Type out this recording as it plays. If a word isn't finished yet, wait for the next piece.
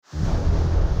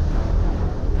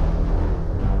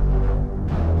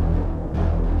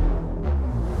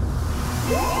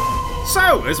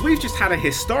So, as we've just had a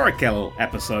historical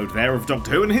episode there of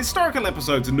Doctor Who, and historical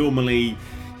episodes are normally,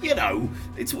 you know,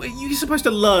 you're supposed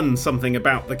to learn something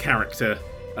about the character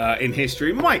in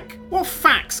history. Mike, what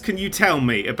facts can you tell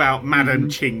me about Madame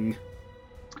Ching?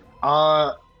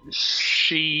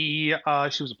 She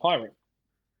was a pirate.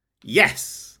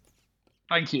 Yes.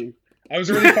 Thank you. It was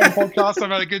a really fun podcast.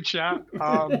 I've had a good chat.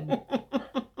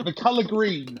 The colour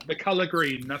green.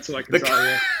 That's what I can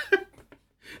tell you.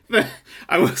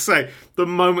 I will say, the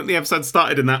moment the episode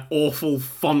started and that awful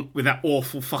font with that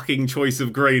awful fucking choice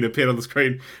of green appeared on the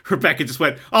screen, Rebecca just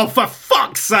went, "Oh, for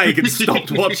fuck's sake," and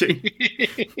stopped watching.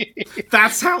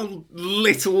 That's how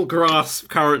little grasp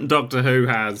current Doctor Who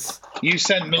has. You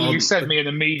sent me an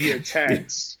immediate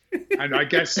text. And I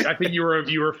think you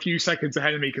were a few seconds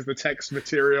ahead of me because the text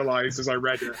materialized as I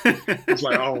read it. It was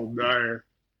like, oh no.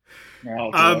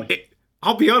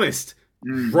 I'll be honest.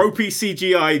 Ropey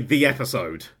CGI the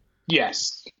episode.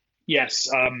 Yes.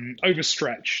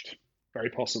 Overstretched, very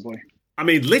possibly. I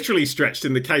mean, literally stretched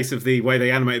in the case of the way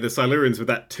they animated the Silurians with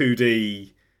that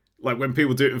 2D, like when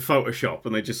people do it in Photoshop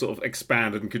and they just sort of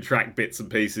expand and contract bits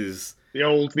and pieces. The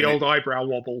old eyebrow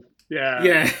wobble. Yeah.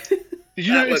 Yeah. Did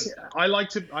you notice? I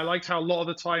liked how a lot of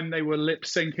the time they were lip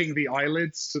syncing the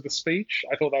eyelids to the speech.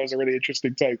 I thought that was a really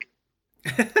interesting take.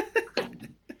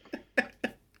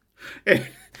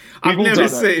 I've never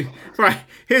seen. Right,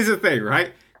 here's the thing,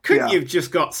 right? Couldn't you have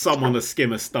just got someone to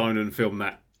skim a stone and film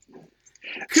that?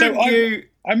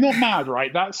 I'm not mad,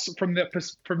 right? That's from the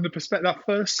perspective that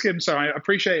first skim. So I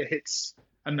appreciate it hits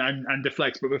and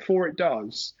deflects, but before it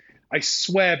does, I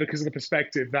swear, because of the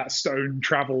perspective, that stone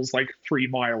travels like 3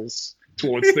 miles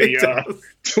towards the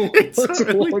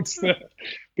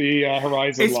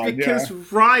horizon line. It's because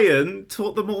Ryan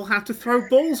taught them all how to throw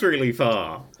balls really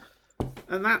far,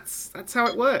 and that's how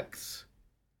it works.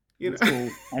 You know, cool.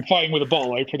 I'm fighting with a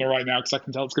bottle opener right now because I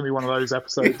can tell it's going to be one of those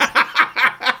episodes.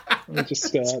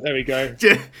 There we go.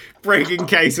 Just breaking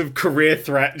case of career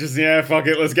threat. Just fuck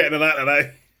it, let's get into that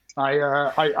today.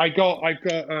 I got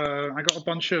a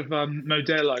bunch of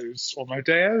Modelos or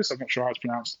Modeos. I'm not sure how it's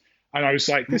pronounced. And I was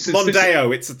like, "This is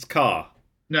Mondeo." It's a car.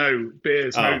 No,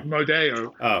 beers.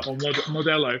 Modeo or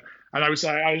Modelo. And I was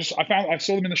like, I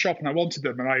saw them in the shop and I wanted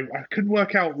them, and I couldn't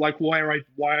work out like why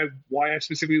I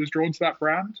specifically was drawn to that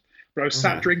brand. But I was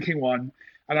sat drinking one,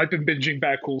 and I'd been binging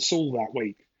Better Call Saul that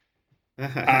week.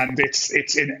 And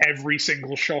it's in every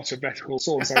single shot of Better Call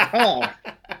Saul. It's like, oh,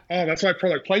 that's why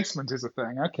product placement is a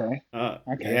thing. Okay.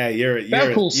 Yeah, you're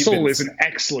Better Call Saul is an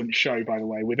excellent show, by the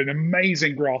way, with an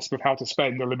amazing grasp of how to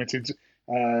spend a limited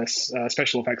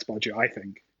special effects budget, I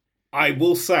think. I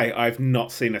will say I've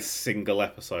not seen a single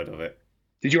episode of it.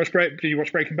 Did you watch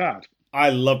Breaking Bad?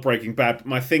 I love Breaking Bad.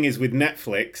 My thing is with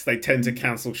Netflix, they tend to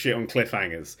cancel shit on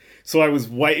cliffhangers. So I was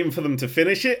waiting for them to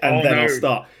finish it and I'll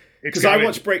start. Because I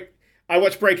watched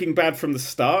Breaking Bad from the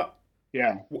start.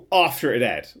 Yeah. After it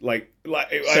aired.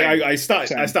 I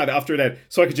started after it aired,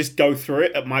 so I could just go through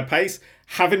it at my pace.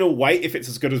 Having to wait, if it's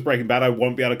as good as Breaking Bad, I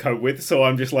won't be able to cope with. So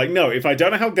I'm just like, no, if I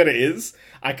don't know how good it is,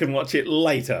 I can watch it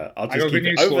later. I'll just keep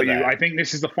it over there. I think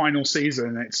this is the final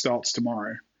season and it starts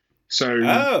tomorrow. So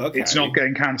it's not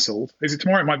getting cancelled. Is it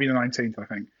tomorrow? It might be the 19th, I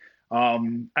think.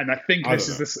 And I think this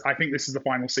is the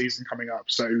final season coming up.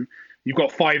 So you've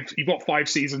got five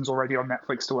seasons already on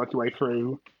Netflix to work your way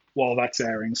through while that's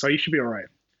airing. So you should be all right.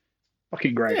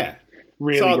 Fucking great. Yeah.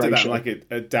 Really so I'll great do that show. like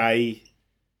a day,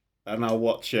 and I'll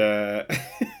watch. I'm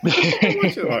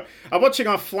watching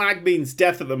Our Flag Means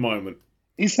Death at the moment.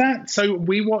 Is that so?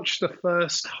 We watched the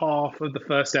first half of the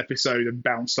first episode and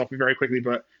bounced off it very quickly,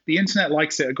 but the internet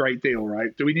likes it a great deal,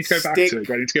 right? Do we need to go back to it?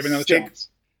 Do I need to give it another chance?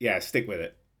 Yeah, stick with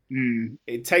it.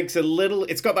 It takes a little.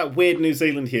 It's got that weird New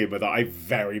Zealand humour that I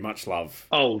very much love.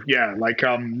 Oh yeah, like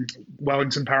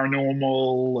Wellington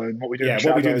Paranormal and What We Do. Yeah,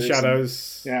 What We Do in the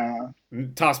Shadows. Yeah,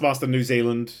 Taskmaster New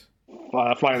Zealand.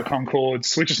 Flight of the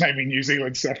Conchords. We're just naming New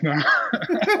Zealand stuff now.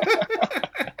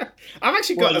 I've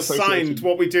actually got a signed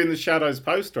What We Do in the Shadows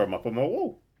poster up on my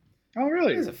wall. Oh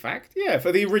really? There's a fact. Yeah,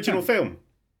 for the original film,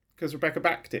 because Rebecca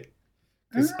backed it.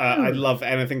 Because I love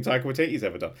anything Taika Waititi's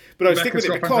ever done. But I stick with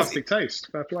it because fantastic taste.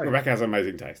 Fair play. Rebecca has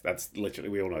amazing taste. That's literally,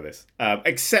 we all know this.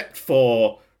 Except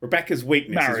for Rebecca's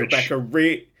weakness Marriage. is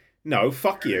Rebecca no,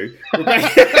 fuck you.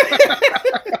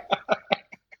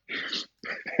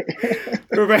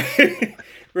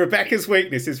 Rebecca's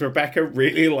weakness is Rebecca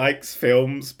really likes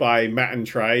films by Matt and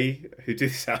Trey, who do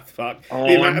South Park.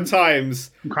 The amount of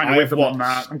times I'm kind of with them on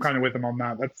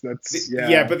that. That's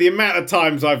yeah, but the amount of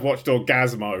times I've watched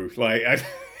Orgasmo,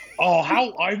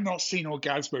 how I've not seen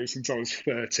Orgasmo since I was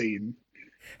 13.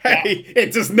 Hey,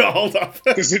 it does not hold up.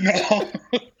 Does it not?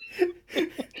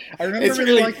 I remember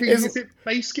really liking. Is it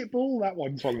Basketball? That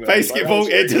one's one of those. Basketball.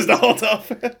 It does not hold up.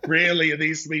 Really,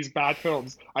 these bad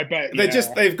films. I bet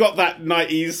they've got that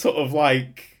 90s sort of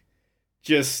like,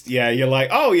 just you're like,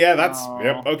 oh yeah, that's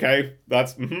yep, okay,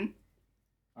 that's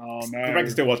Oh no, I can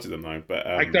still watch them though, but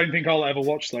I don't think I'll ever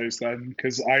watch those then,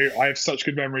 because I have such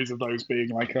good memories of those being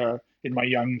like in my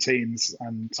young teens,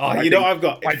 and I'd be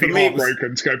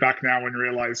heartbroken to go back now and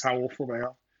realize how awful they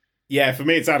are. Yeah, for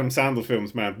me, it's Adam Sandler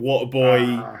films, man.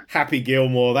 Waterboy, Happy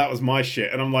Gilmore, that was my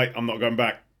shit. And I'm like, I'm not going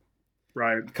back.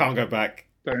 Right. I can't go back.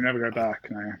 Don't ever go back,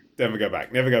 no. Never go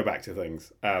back. Never go back to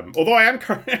things. Although I am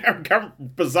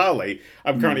bizarrely,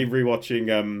 I'm currently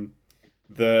rewatching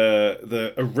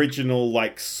the original,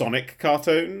 like, Sonic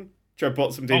cartoon, which I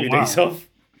bought some DVDs of.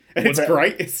 And it's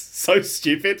great. It's so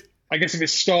stupid. I guess if it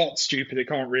starts stupid, it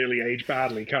can't really age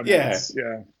badly, can it?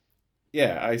 Yeah.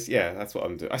 Yeah, that's what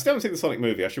I'm doing. I still haven't seen the Sonic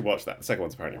movie. I should watch that. The second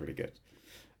one's apparently really good.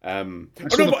 The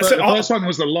first one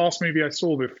was the last movie I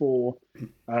saw before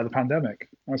the pandemic.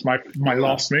 That was my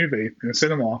last movie in the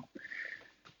cinema.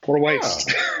 What a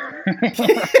waste.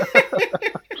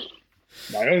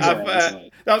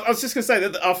 I was just going to say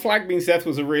that Our Flag Means Death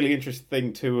was a really interesting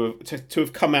thing to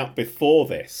have come out before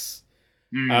this.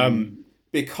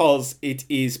 Because it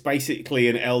is basically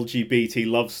an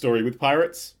LGBT love story with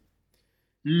pirates.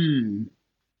 And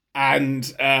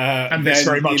this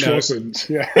very much wasn't.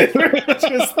 Yeah.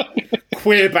 Just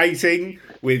queer baiting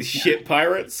with shit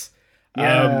pirates.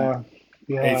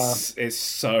 It's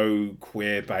so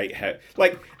queer bait.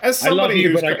 Like, as somebody I love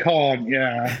you, but I can't.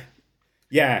 Yeah.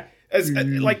 Yeah.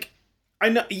 Like, I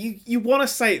know you want to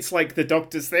say it's like the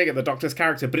Doctor's thing and the Doctor's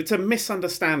character, but it's a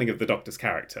misunderstanding of the Doctor's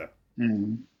character.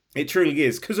 It truly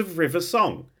is, because of River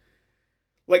Song.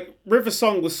 Like, River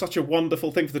Song was such a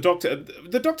wonderful thing for the Doctor.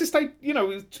 The Doctor stayed,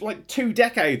 like 2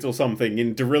 decades or something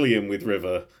in Darillium with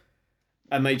River.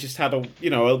 And they just had a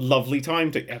lovely time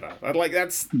together. Like,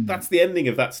 that's the ending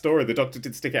of that story. The Doctor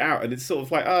did stick it out. And it's sort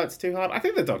of like, it's too hard. I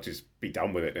think the Doctor just be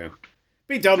done with it now.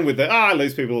 Be done with it. I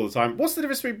lose people all the time. What's the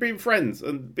difference between being friends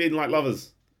and being like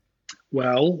lovers?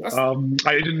 Well,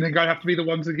 I didn't think I'd have to be the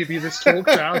one to give you this talk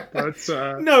now, but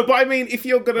no, but I mean, if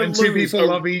you're going to lose, two people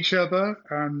love each other,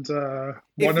 and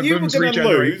one of them's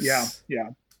regenerate,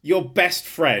 your best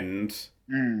friend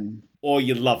or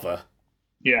your lover,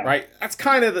 right? That's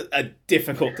kind of a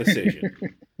difficult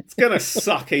decision. It's going to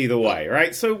suck either way,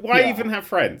 right? So why even have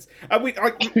friends?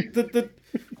 The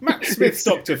Matt Smith's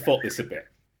Doctor fought this a bit.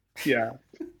 Yeah.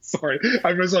 Sorry,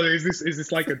 I was like, is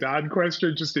this like a Dan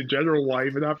question, just in general? Why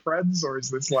even have friends, or is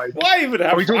this like? Why even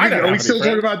have? Are we still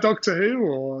talking about Doctor Who,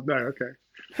 or no? Okay.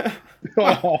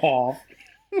 Oh.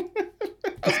 I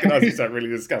was going to say really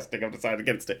disgusting. I've decided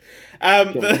against it.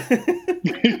 I'm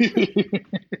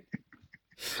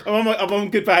on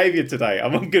good behaviour today.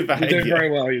 I'm on good behaviour.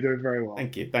 You're doing very well.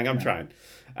 Thank you. I'm trying.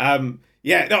 I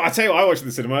tell you what, I watched in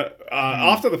the cinema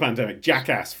after the pandemic.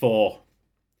 Jackass 4.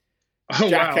 Oh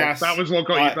Jackass, wow, that was what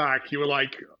got you back. You were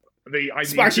like,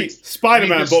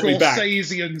 Spider-Man brought me back.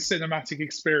 Scorsese cinematic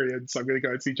experience. I'm going to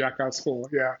go and see Jackass 4.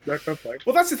 Yeah, definitely.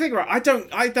 Well, that's the thing, right? I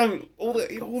don't. All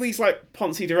these like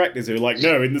poncy directors who are like,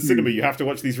 no, in the cinema you have to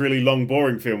watch these really long,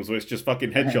 boring films where it's just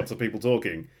fucking headshots of people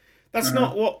talking. That's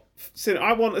not what.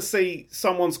 I want to see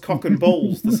someone's cock and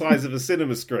balls the size of a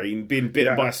cinema screen being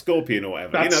bitten by a scorpion or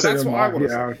whatever. That's what I want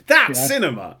to see. That's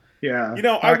cinema. Yeah.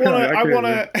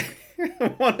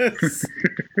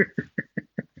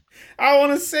 I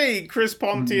want to see Chris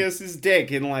Pontius's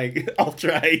dick in like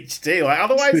Ultra HD. Like,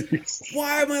 otherwise,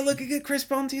 why am I looking at Chris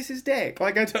Pontius's dick?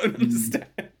 Like, I don't understand.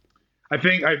 I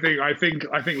think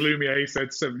Lumiere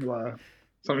said something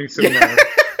similar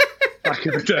back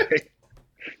in the day.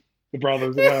 The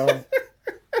brothers, well,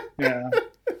 yeah.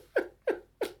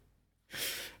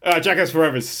 Jackass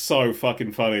Forever is so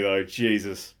fucking funny though.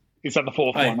 Jesus. Is that the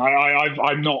fourth one?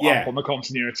 I'm not up on the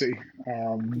continuity.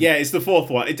 It's the fourth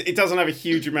one. It doesn't have a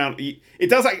huge amount. It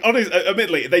does,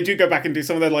 admittedly, they do go back and do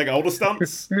some of their like older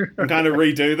stunts and kind of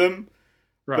redo them.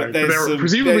 Right, but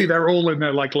presumably they're all in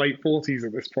their like late 40s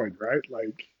at this point, right?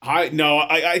 Like, I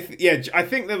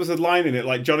think there was a line in it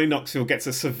like Johnny Knoxville gets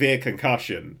a severe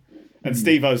concussion, and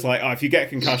Steve-O's like, if you get a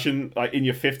concussion like in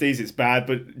your 50s, it's bad,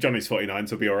 but Johnny's 49,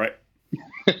 so he'll be all right.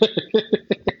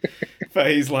 But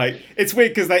he's like, it's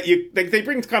weird because they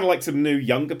bring kind of like some new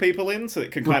younger people in, so it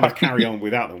can kind of carry on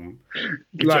without them.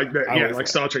 Like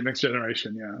Star Trek Next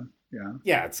Generation,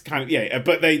 yeah. It's kind of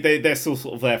but they're still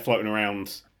sort of there floating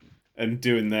around and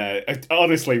doing their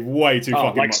honestly way too fucking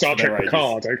like much Star for their Trek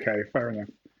Picard. Ages. Okay, fair enough.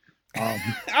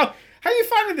 How are you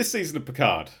finding this season of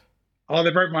Picard? Oh,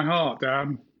 they broke my heart,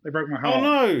 Dan. They broke my heart. Oh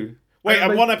no! Wait,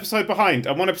 I'm one episode behind.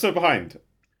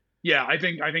 Yeah, I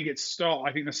think I think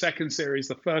the second series,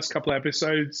 the first couple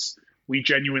episodes, we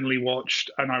genuinely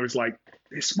watched, and I was like,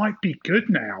 this might be good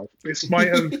now. This might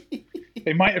have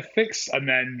they might have fixed, and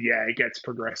then yeah, it gets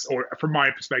or from my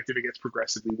perspective, it gets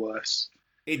progressively worse.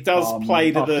 It does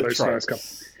play to the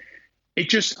tropes. It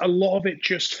just, a lot of it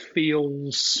just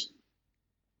feels.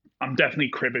 I'm definitely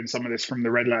cribbing some of this from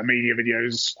the Red Letter Media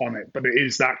videos on it, but it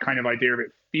is that kind of idea of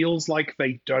it feels like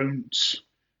they don't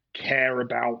care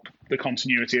about the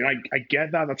continuity. And I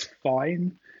get that, that's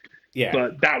fine. Yeah.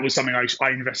 But that was something I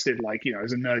invested, like, you know,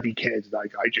 as a nerdy kid,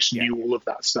 like I just knew all of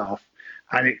that stuff,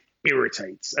 and it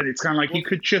irritates. And it's kind of like, you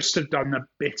could just have done a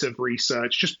bit of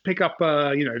research, just pick up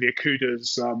you know, the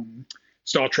Okuda's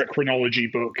Star Trek chronology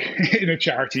book in a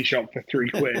charity shop for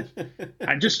 £3,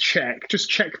 and just check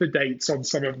the dates on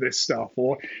some of this stuff,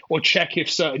 or check if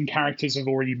certain characters have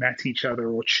already met each other,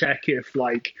 or check if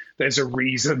like there's a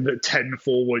reason that 10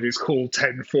 Forward is called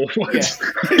 10 Forward.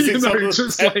 Yeah, you know, it's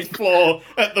just like floor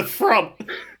at the front.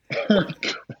 Oh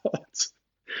God.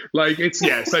 Like it's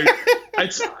so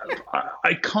it's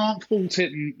I can't fault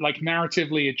it. Like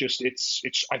narratively,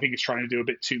 it's I think it's trying to do a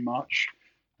bit too much.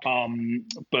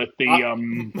 But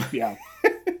yeah.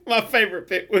 My favourite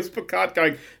bit was Picard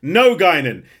going, "No,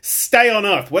 Guinan, stay on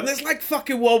Earth," when there's like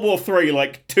fucking World War III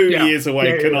like 2 years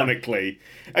away canonically.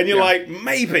 And you're like,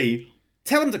 maybe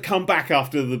tell him to come back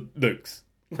after the nukes.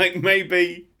 Like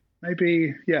maybe,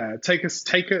 yeah, take a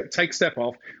step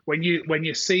off. When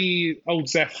you see old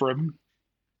Zephyr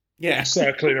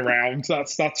circling around,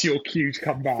 that's your cue to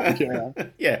come back. Yeah.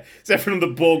 Yeah, Zephyr and the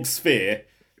Borg sphere.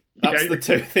 That's the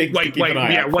two things. Wait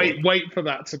for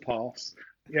that to pass.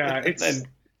 Yeah, it's then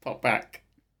pop back.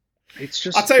 It's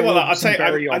just. I'll tell you what.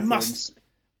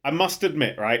 I must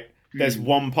admit, right? There's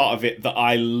one part of it that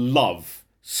I love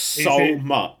so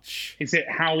much. Is it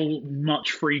how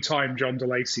much free time John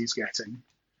DeLacy's getting?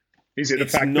 Is it the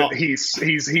fact that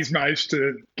he's managed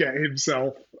to get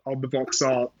himself on the box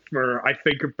art for, I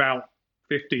think, about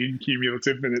 15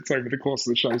 cumulative minutes over the course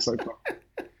of the show so far?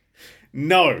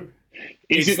 No.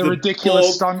 Is it the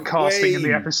ridiculous stunt casting in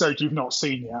the episode you've not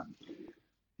seen yet?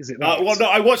 Is it that? Well, no,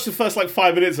 I watched the first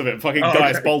 5 minutes of it. Fucking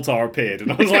Gaius Baltar appeared,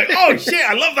 and I was like, "Oh shit,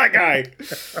 I love that guy."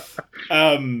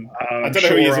 I don't know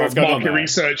who he is. What's going on? Market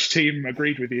research team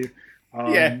agreed with you.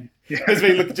 There's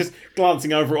me just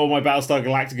glancing over at all my Battlestar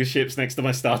Galactica ships next to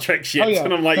my Star Trek ships,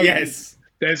 and I'm like, yes.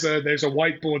 There's a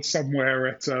whiteboard somewhere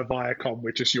at Viacom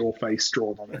with just your face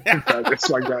drawn on it. It's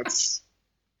like that's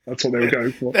what they were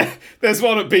going for. There's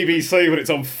one at BBC when it's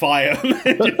on fire.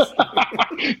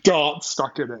 Darts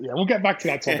stuck in it. Yeah, we'll get back to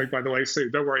that topic, by the way, soon.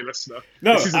 Don't worry, listener.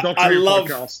 No, this is a Doctor Who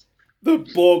podcast. The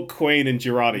Borg Queen and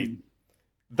Jurati.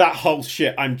 That whole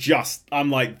shit,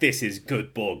 I'm like, this is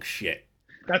good Borg shit.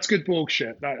 That's good Borg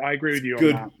shit. I agree with you on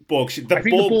that. Good Borg shit. I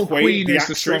think the Borg Queen is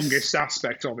the strongest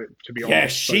aspect of it, to be honest. Yeah,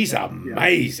 she's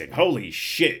amazing. Yeah. Holy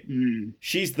shit.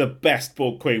 She's the best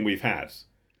Borg Queen we've had.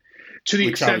 To the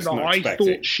extent that I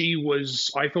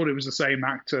thought it was the same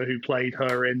actor who played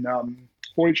her in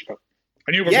Voyager.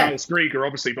 I knew it was Alice Grieger,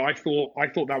 obviously, but I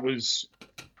thought that was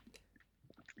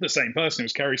the same person. It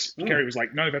was Carrie. Carrie was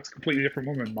like, no, that's a completely different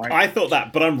woman, Mike. I thought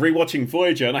that, but I'm rewatching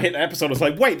Voyager, and I hit the episode. I was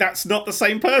like, wait, that's not the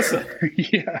same person.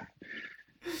 Yeah.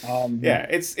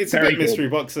 It's a bit mystery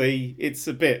boxy. It's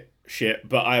a bit shit,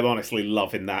 but I'm honestly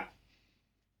loving that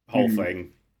whole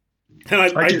thing. And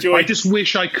I just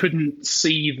wish I couldn't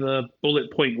see the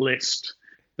bullet point list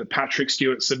that Patrick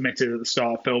Stewart submitted at the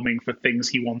start of filming for things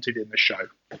he wanted in the show.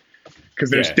 Because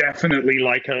there's definitely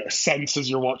like a sense as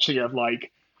you're watching of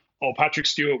like, oh, Patrick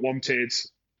Stewart wanted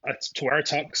to wear a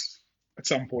tux at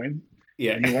some point.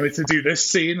 Yeah. And he wanted to do this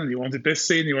scene, and he wanted this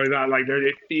scene, he wanted that. Like,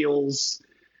 it feels...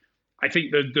 I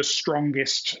think the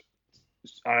strongest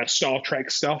Star Trek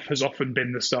stuff has often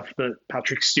been the stuff that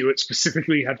Patrick Stewart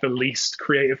specifically had the least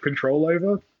creative control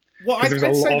over. Well, there's a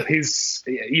lot of his,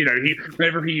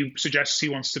 whenever he suggests he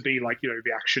wants to be like, the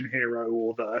action hero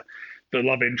or the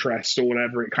love interest or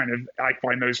whatever, it kind of, I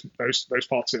find those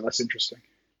parts of it less interesting.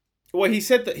 Well, he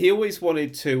said that he always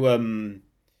wanted to,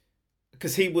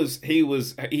 because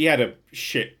he had a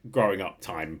shit growing up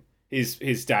time.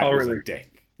 His dad was a dick.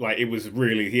 Like, it was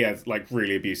really, he had, like,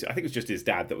 really abusive. I think it was just his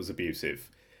dad that was abusive.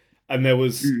 And there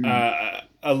was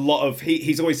a lot of...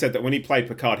 He's always said that when he played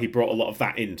Picard, he brought a lot of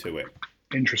that into it.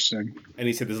 Interesting. And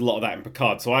he said there's a lot of that in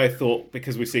Picard. So I thought,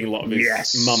 because we're seeing a lot of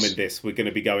his mum in this, we're going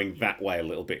to be going that way a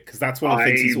little bit. Because that's one of the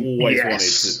things he's always wanted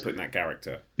to put in that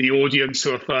character. The audience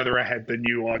who are further ahead than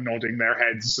you are nodding their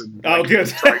heads. And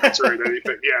good.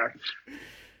 Anything. Yeah.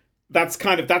 That's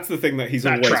the thing that he's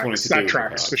always wanted to do. That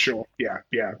tracks, for sure.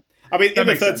 Yeah. I mean, in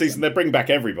the third season, they bring back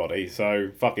everybody,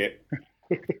 so fuck it.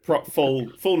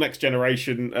 Full Next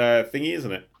Generation thingy,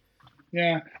 isn't it?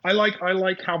 Yeah, I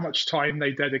like how much time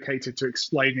they dedicated to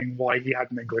explaining why he had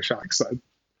an English accent.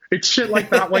 It's shit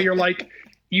like that where you're like,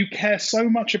 you care so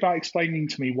much about explaining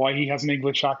to me why he has an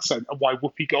English accent and why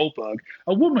Whoopi Goldberg,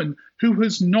 a woman who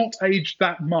has not aged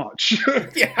that much,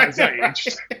 has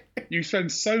aged. You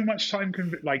spend so much time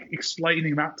like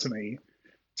explaining that to me,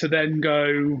 to then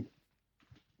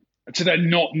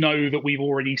not know that we've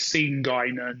already seen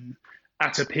Guinan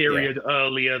at a period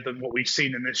earlier than what we've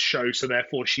seen in this show, so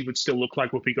therefore she would still look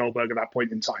like Whoopi Goldberg at that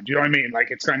point in time. Do you know what I mean? Like,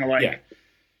 it's kind of like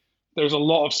there's a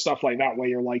lot of stuff like that where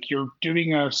you're like you're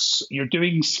doing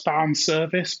fan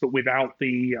service, but without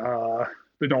the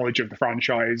knowledge of the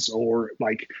franchise, or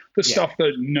like the stuff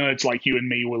that nerds like you and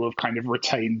me will have kind of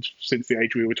retained since the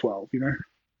age we were 12. You know?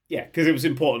 Yeah, because it was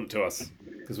important to us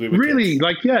because we were really kids.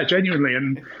 like genuinely.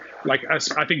 And like,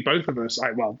 as I think both of us,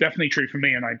 definitely true for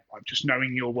me, and I'm just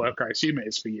knowing your work, I assume it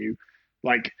is for you.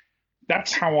 Like,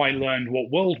 that's how I learned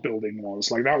what world building was.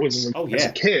 Like, that was as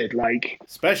a kid, like,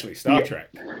 especially Star Trek.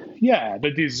 Yeah, the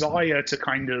desire to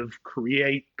kind of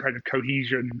create kind of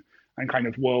cohesion and kind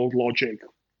of world logic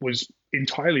was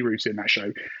entirely rooted in that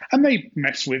show. And they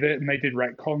messed with it, and they did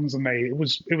retcons, and it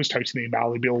was totally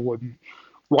malleable, and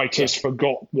writers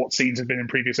forgot what scenes had been in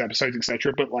previous episodes,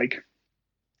 etc. But like,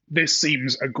 this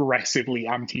seems aggressively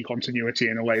anti-continuity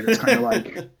in a way that's kind of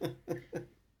like,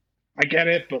 I get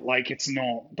it, but like,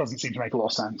 doesn't seem to make a lot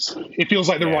of sense. It feels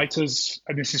like the writers,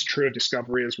 and this is true of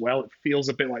Discovery as well, it feels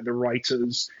a bit like the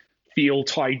writers feel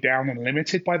tied down and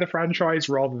limited by the franchise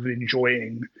rather than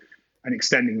enjoying and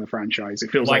extending the franchise.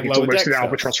 It feels like it's almost an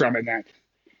albatross around their neck.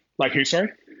 Like who,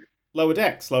 sorry? Lower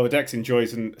Decks. Lower Decks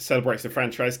enjoys and celebrates the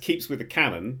franchise, keeps with the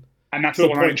canon. And that's the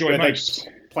one I enjoy most.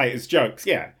 Play it as jokes,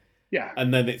 yeah.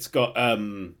 And then it's got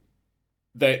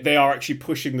they are actually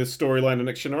pushing the storyline of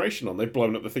Next Generation on. They've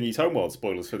blown up the Thingy's Homeworld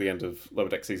spoilers for the end of Lower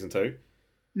Decks season 2.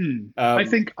 I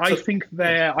think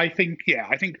they're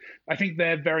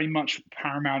very much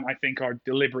Paramount. I think are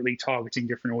deliberately targeting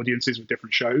different audiences with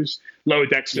different shows. Lower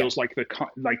Decks feels like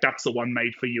that's the one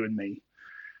made for you and me.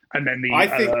 And then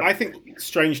I think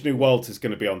Strange New Worlds is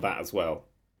going to be on that as well.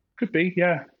 Could be,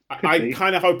 yeah. I'm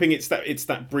kind of hoping it's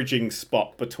that bridging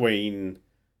spot between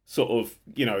sort of,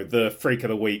 you know, the Freak of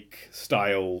the Week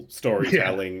style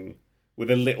storytelling with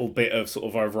a little bit of sort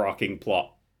of overarching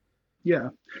plot. Yeah,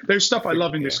 there's stuff I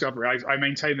love in Discovery. I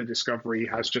maintain that Discovery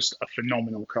has just a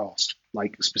phenomenal cast,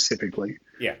 like specifically.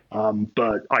 Yeah.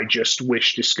 But I just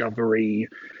wish Discovery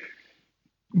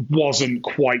wasn't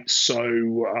quite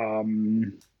so.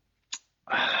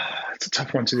 It's a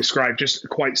tough one to describe. Just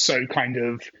quite so kind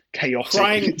of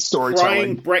chaotic storytelling.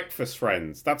 Crying breakfast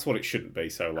friends. That's what it shouldn't be.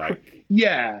 So like.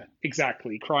 Yeah,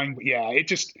 exactly. Crying. Yeah, it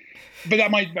just. But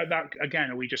that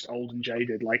again, are we just old and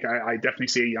jaded? Like, I definitely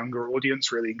see a younger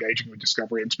audience really engaging with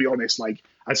Discovery. And to be honest, like,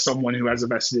 as someone who has a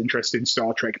vested interest in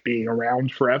Star Trek being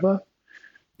around forever,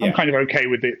 I'm kind of okay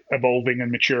with it evolving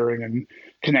and maturing and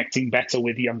connecting better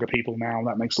with younger people now.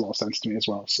 That makes a lot of sense to me as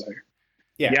well. So,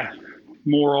 yeah.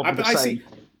 More of the same.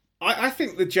 I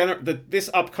think this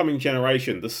upcoming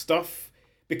generation, the stuff,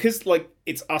 because like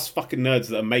it's us fucking nerds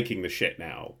that are making the shit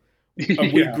now,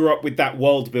 and we grew up with that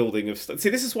world building of.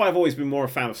 See, this is why I've always been more a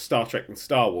fan of Star Trek than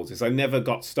Star Wars. Is I never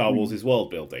got Star Wars'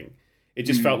 world building. It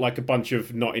just felt like a bunch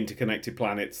of not interconnected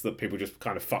planets that people just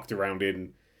kind of fucked around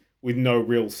in with no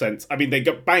real sense. I mean, they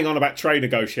bang on about trade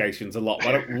negotiations a lot, but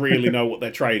I don't really know what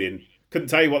they're trading. Couldn't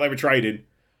tell you what they were trading.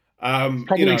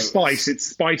 Probably spice. It's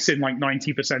spice in like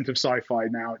 90% of sci-fi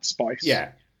now. It's spice.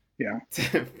 Yeah.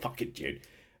 Fucking dude.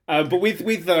 But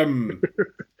with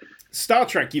Star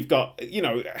Trek, you've got, you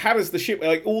know, how does the ship,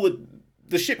 like all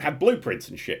the ship had blueprints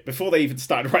and shit before they even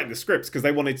started writing the scripts because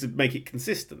they wanted to make it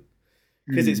consistent.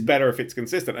 Because it's better if it's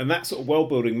consistent. And that sort of world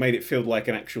building made it feel like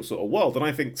an actual sort of world. And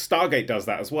I think Stargate does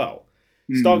that as well.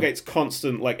 Stargate's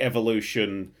constant like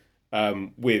evolution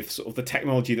with sort of the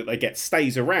technology that they get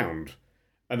stays around.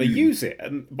 And they use it.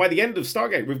 And by the end of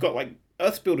Stargate, we've got, like,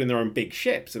 Earth's building their own big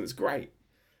ships, and it's great.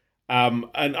 And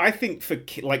I think for,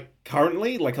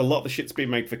 currently, like, a lot of the shit's being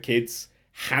made for kids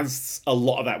has a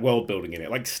lot of that world building in it.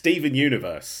 Like, Steven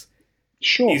Universe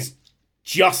is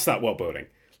just that world building.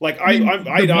 Like,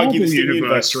 I'd argue the Steven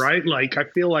Universe, right? Like, I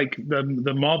feel like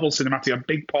the Marvel Cinematic, a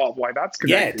big part of why that's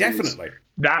connected. Yeah, definitely.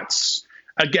 That's,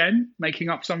 again, making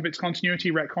up some of its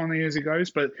continuity, retconning as it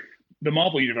goes, but the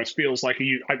Marvel Universe feels like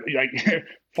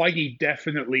Feige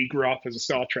definitely grew up as a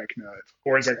Star Trek nerd,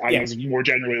 or as more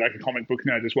generally like a comic book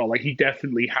nerd as well. Like, he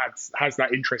definitely has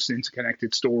that interest in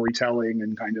interconnected storytelling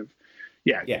and kind of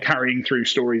carrying through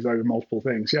stories over multiple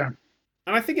things. Yeah,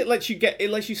 and I think it lets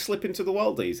you slip into the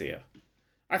world easier.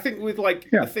 I think with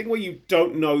a thing where you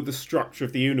don't know the structure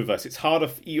of the universe, it's harder.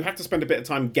 You have to spend a bit of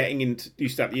time getting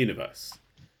used to that universe,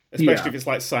 especially if it's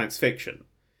like science fiction.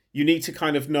 You need to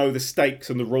kind of know the stakes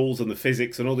and the rules and the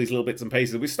physics and all these little bits and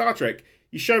pieces. With Star Trek,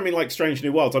 you show me like Strange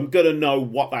New Worlds, I'm gonna know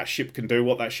what that ship can do,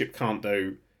 what that ship can't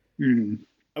do. I'm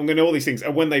gonna know all these things,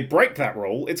 and when they break that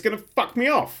rule, it's gonna fuck me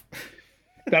off.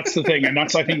 That's the thing, and I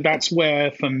think that's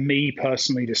where, for me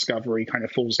personally, Discovery kind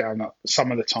of falls down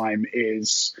some of the time.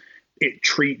 Is it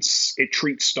treats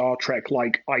Star Trek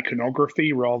like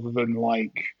iconography rather than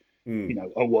like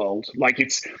a world. Like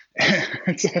it's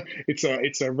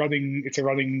a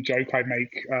running joke I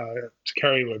make to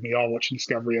Kerry when we are watching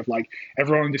Discovery, of like,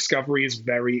 everyone in Discovery is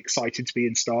very excited to be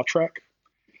in Star Trek.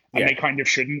 And they kind of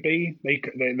shouldn't be. They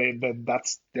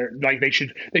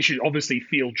should obviously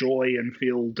feel joy and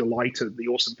feel delight at the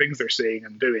awesome things they're seeing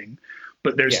and doing.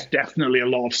 But there's definitely a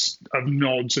lot of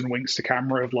nods and winks to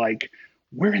camera of like,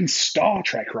 we're in Star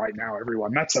Trek right now,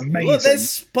 everyone. That's amazing. Look,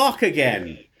 there's Spock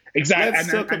again. Exactly.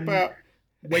 Let's talk about...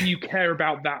 When you care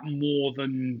about that more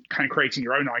than kind of creating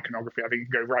your own iconography, I think you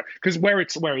can go right. Because where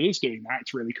it is doing that,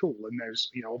 it's really cool. And there's,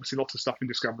 obviously lots of stuff in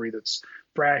Discovery that's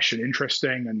fresh and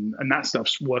interesting, and that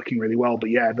stuff's working really well.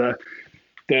 But yeah,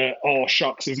 the oh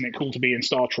shucks, isn't it cool to be in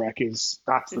Star Trek,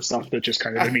 that's the stuff that just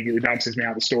kind of immediately bounces me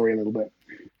out of the story a little bit.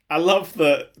 I love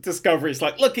the Discovery. It's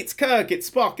like, look, it's Kirk, it's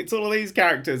Spock, it's all of these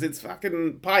characters, it's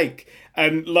fucking Pike.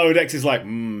 And Lower Decks is like,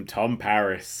 Tom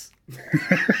Paris.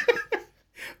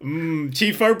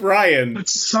 Chief O'Brien. But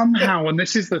somehow, and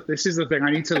this is the thing, I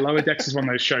need to... Lower Decks is one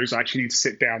of those shows I actually need to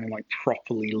sit down and like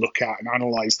properly look at and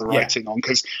analyze the writing on,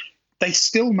 because they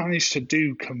still manage to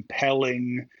do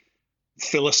compelling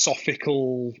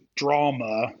philosophical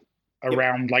drama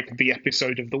around like the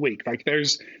episode of the week. Like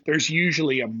there's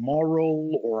usually a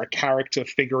moral or a character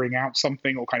figuring out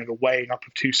something, or kind of a weighing up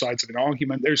of two sides of an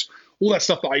argument. There's all that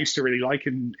stuff that I used to really like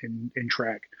in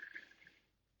Trek.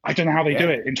 I don't know how they do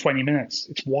it in 20 minutes.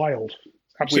 It's wild.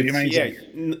 It's absolutely amazing.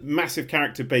 Yeah, massive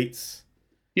character beats.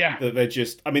 Yeah. That they're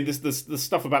just... I mean, the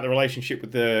stuff about the relationship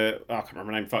with the... I can't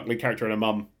remember her name. Lead character and her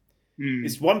mum.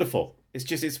 It's wonderful.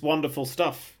 It's wonderful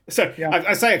stuff. So,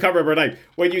 I say I can't remember her name.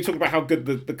 When you talk about how good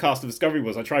the cast of Discovery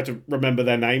was, I tried to remember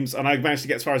their names, and I managed to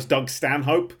get as far as Doug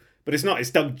Stanhope. But it's not. It's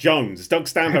Doug Jones. Doug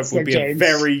Stanhope would be a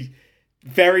very,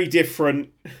 very different...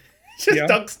 Just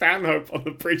Doug Stanhope on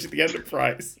the bridge of the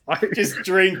Enterprise. Just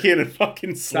drinking and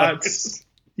fucking smoking.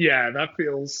 That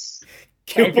feels...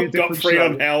 Gilbert Gottfried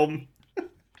on Helm.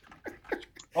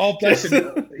 Oh, bless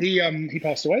him. He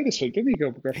passed away this week, didn't he,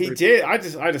 Gilbert Gottfried? He did.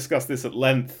 I discussed this at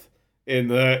length in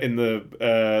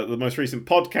the most recent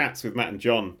podcasts with Matt and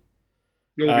John.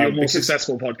 Your more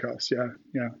successful podcast,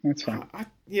 yeah, that's fine.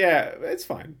 It's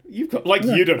fine. You've got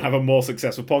you don't have a more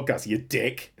successful podcast, you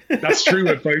dick. That's true.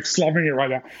 We're both slumming it right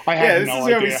now. I had no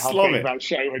idea how big that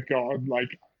show had gotten. Like,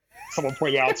 someone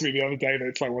pointed out to me the other day that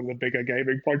it's like one of the bigger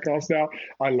gaming podcasts now.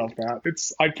 I love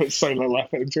that. I put so little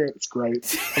effort into it. It's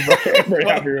great. I'm very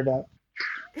happy with that.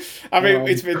 I mean,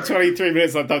 it's been 23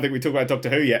 minutes. I don't think we talked about Doctor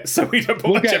Who yet, so we don't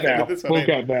put much effort into this one.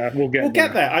 We'll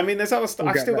get there. I mean, there's other stuff.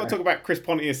 I've still got to talk about Chris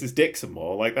Pontius's dick some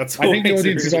more. Like, that's. I think the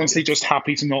audience is honestly just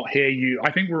happy to not hear you.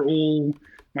 I think we're all,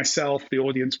 myself, the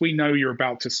audience, we know you're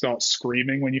about to start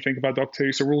screaming when you think about Doctor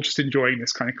Who, so we're all just enjoying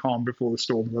this kind of calm before the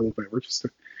storm a little bit. We're just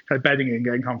kind of bedding in,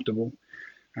 getting comfortable.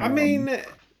 I mean,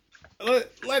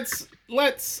 let's.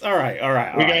 All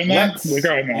right. We're going there.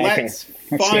 Let's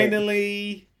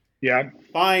finally.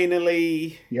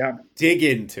 Finally, dig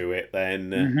into it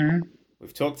then. Mm-hmm.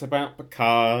 We've talked about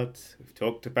Picard, we've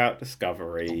talked about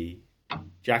Discovery,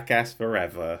 Jackass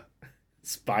Forever,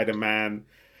 Spider-Man.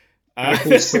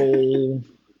 Soul.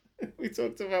 We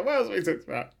talked about... What else have we talked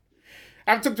about?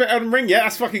 I haven't talked about Elden Ring yet.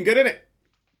 That's fucking good, isn't it?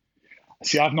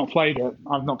 See, I've not played it.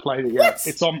 Yet. What?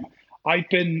 It's on... I've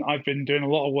been doing a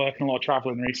lot of work and a lot of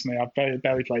traveling recently. I've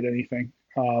barely played anything.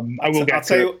 I will get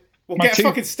to it. We'll get a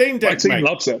fucking Steam Deck, mate. My team mate.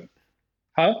 loves it.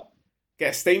 Huh?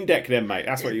 Get a Steam Deck then, mate.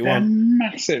 That's what you They're want.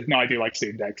 Massive. No, I do like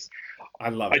Steam Decks. I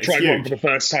love it. I tried one for the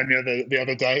first time the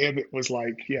other day, and it was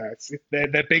like,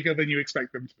 they're bigger than you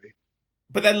expect them to be.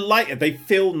 But they're lighter. They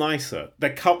feel nicer.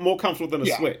 They're more comfortable than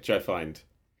a Switch, I find.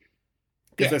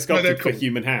 Because they're sculpted for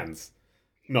human hands.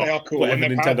 They are cool. Whatever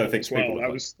and Nintendo thinks people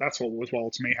well. That's what was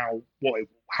wild to me. How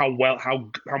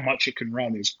much it can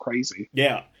run is crazy.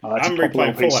 Yeah, I'm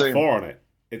replaying Fallout 4 on it.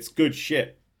 It's good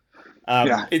shit.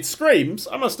 It screams,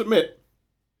 I must admit.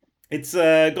 It's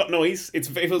got noise.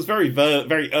 It was very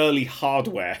very early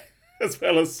hardware as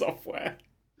well as software.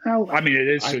 Well, I mean, it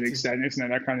is to an extent, isn't it?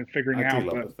 They're kind of figuring out. I do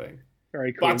love the thing.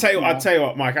 Very cool. But I'll tell you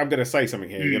what, Mike. I'm going to say something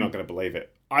here. You're not going to believe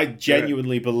it. I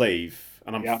genuinely believe,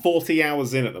 and I'm 40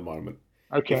 hours in at the moment.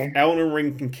 Okay. If Elden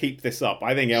Ring can keep this up,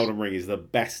 I think Elden Ring is the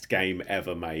best game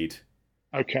ever made.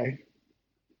 Okay.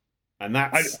 And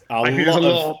that's I think there's a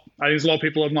lot of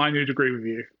people online who'd agree with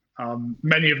you.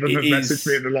 Many of them have messaged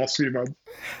me in the last few months.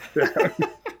 Yeah.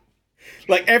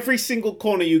 Like every single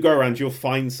corner you go around, you'll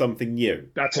find something new.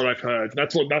 That's what I've heard.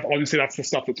 Honestly, that's the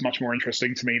stuff that's much more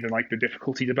interesting to me than like the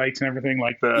difficulty debate and everything.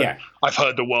 I've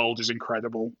heard the world is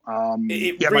incredible.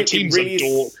 My teams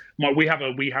adore. We have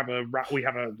a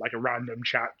random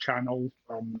chat channel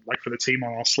like for the team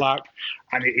on our Slack,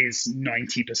 and it is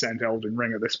 90% Elden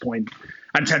Ring at this point,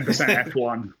 and 10%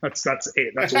 F1. That's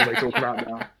it. That's all they talk about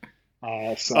now.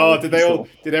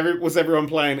 Was everyone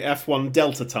playing F1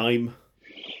 Delta Time?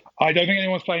 I don't think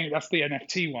anyone's playing it. That's the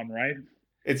NFT one, right?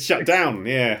 It's shut down,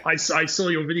 yeah. I saw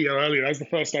your video earlier. That was the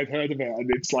first I'd heard of it. And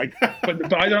it's like,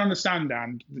 but I don't understand,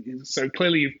 Dan. So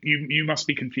clearly you must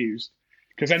be confused.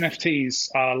 Because NFTs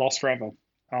are lost forever.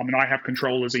 And I have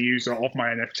control as a user of my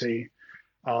NFT.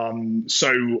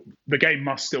 So the game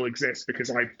must still exist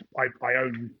because I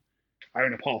own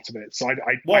a part of it. So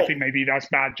I think maybe that's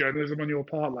bad journalism on your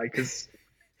part. Like I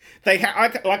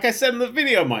said in the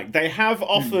video, Mike, they have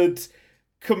offered...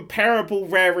 comparable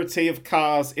rarity of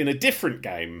cars in a different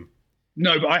game.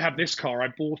 No, but I have this car. I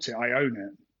bought it. I own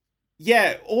it.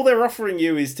 Yeah, all they're offering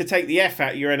you is to take the F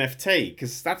out of your NFT,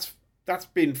 because that's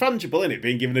been fungible, isn't it?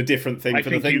 Being given a different thing for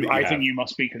the thing I think you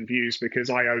must be confused because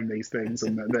I own these things,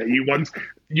 and that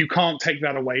you can't take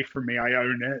that away from me. I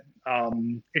own it.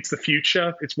 It's the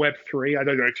future. It's Web3. I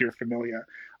don't know if you're familiar.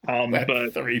 Web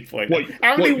 3.0.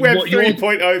 How many Web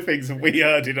 3.0 things have we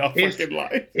heard in our fucking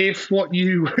life? If what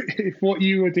you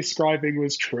were describing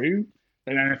was true,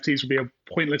 then NFTs would be a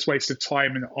pointless waste of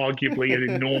time and arguably an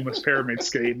enormous pyramid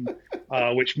scheme,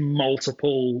 which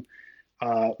multiple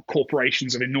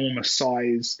corporations of enormous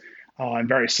size and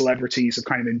various celebrities have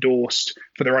kind of endorsed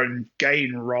for their own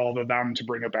gain rather than to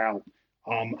bring about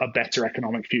a better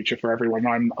economic future for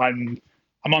everyone.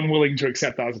 I'm unwilling to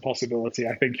accept that as a possibility.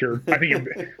 I think you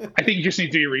just need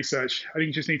to do your research. I think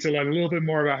you just need to learn a little bit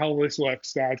more about how this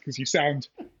works, Dad, because you sound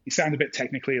a bit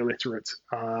technically illiterate.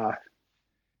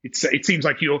 It seems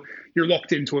like you're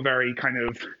locked into a very kind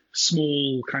of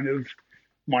small kind of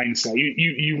mindset.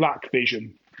 You lack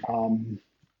vision.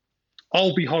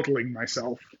 I'll be hodling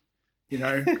myself,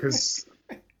 because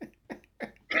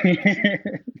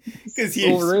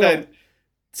you spent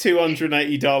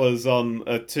 $280 on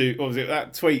what was it?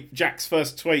 That tweet, Jack's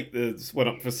first tweet that went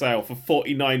up for sale for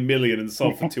 $49 million and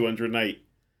sold for $208.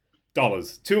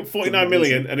 $49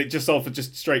 million, and it just sold for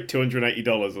just straight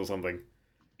 $280 or something.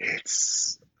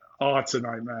 It's a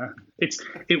nightmare. It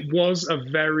was a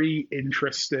very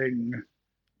interesting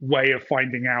way of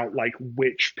finding out like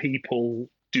which people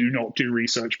do not do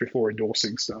research before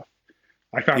endorsing stuff.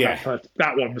 I found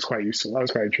that one was quite useful. That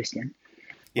was quite interesting.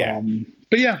 Yeah.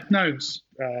 But yeah, no, it's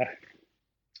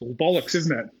all bollocks,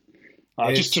 isn't it?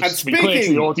 Just to be clear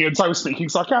to the audience, I was speaking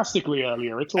sarcastically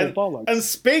earlier. It's all bollocks. And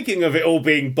speaking of it all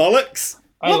being bollocks,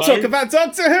 we'll talk about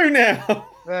Doctor Who now.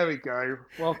 There we go.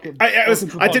 Welcome. I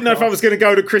didn't know if I was going to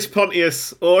go to Chris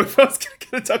Pontius or if I was going to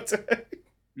go to Doctor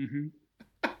Who. Mm-hmm.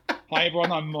 Hi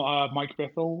everyone, I'm Mike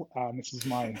Bithell, and this is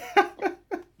my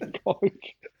colleague.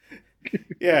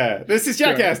 Yeah, this is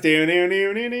Jackass. Anyway, the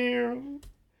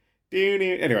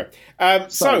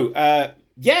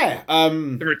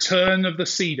Return of the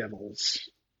Sea Devils.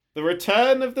 The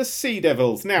Return of the Sea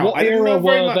Devils. Now, what era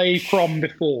were they from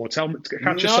before? Tell me.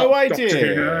 No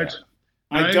idea. No?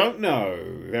 I don't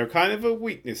know. They're kind of a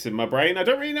weakness in my brain. I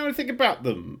don't really know anything about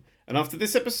them. And after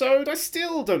this episode, I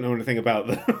still don't know anything about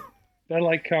them. They're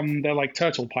like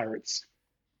turtle pirates.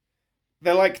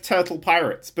 They're like turtle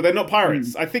pirates, but they're not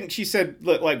pirates. I think she said,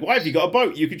 "Look, like, why have you got a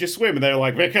boat? You could just swim." And they're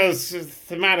like, "Because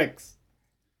thematics."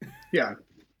 Yeah.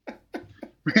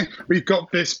 We've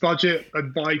got this budget,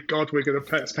 and by God, we're going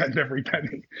to spend every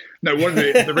penny. No,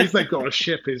 the reason they've got a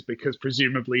ship is because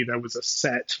presumably there was a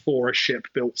set for a ship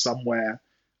built somewhere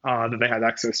that they had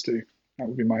access to. That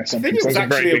would be my assumption. I think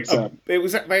it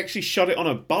was actually they actually shot it on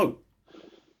a boat.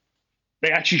 They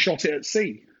actually shot it at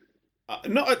sea.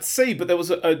 Not at sea, but there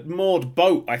was a moored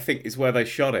boat, I think, is where they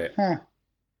shot it. Huh.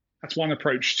 That's one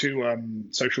approach to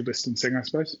social distancing, I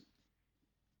suppose.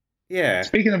 Yeah.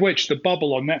 Speaking of which, The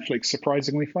Bubble on Netflix,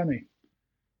 surprisingly funny.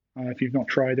 If you've not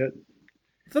tried it.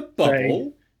 The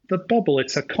Bubble? The Bubble.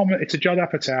 It's a Judd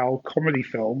Apatow comedy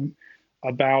film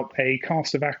about a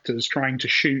cast of actors trying to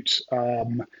shoot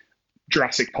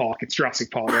Jurassic Park. It's Jurassic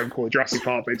Park. I don't call it Jurassic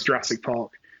Park, but it's Jurassic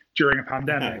Park during a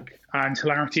pandemic. And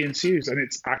hilarity ensues. And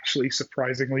it's actually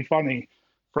surprisingly funny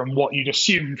from what you'd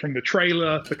assume from the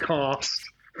trailer, the cast,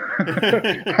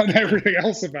 and everything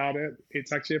else about it.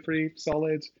 It's actually a pretty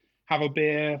solid have a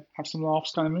beer, have some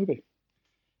laughs kind of movie.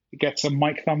 It gets a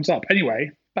mic thumbs up.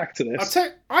 Anyway, back to this.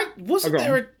 Wasn't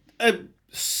there a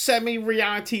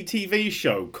semi-reality TV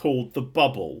show called The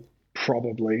Bubble?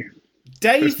 Probably.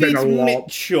 David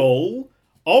Mitchell.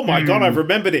 Oh my God, I've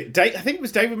remembered it. I think it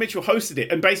was David Mitchell hosted it,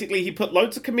 and basically he put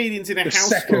loads of comedians in a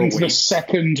house for a week. The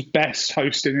second best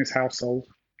host in his household.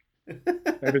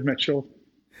 David Mitchell.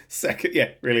 Second,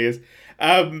 yeah, really is.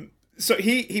 So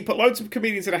he put loads of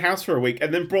comedians in a house for a week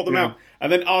and then brought them out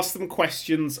and then asked them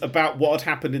questions about what had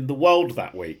happened in the world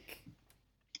that week.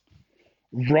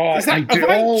 Right, I do.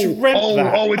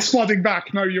 Oh, it's flooding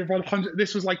back. No, you're 100.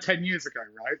 This was like 10 years ago,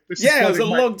 right? It was a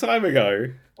long time ago.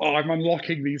 Oh, I'm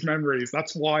unlocking these memories.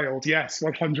 That's wild. Yes,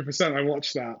 100%. I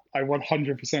watched that. I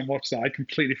 100% watched that. I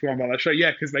completely forgot about that show.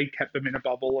 Yeah, because they kept them in a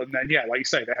bubble, and then like you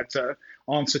say, they had to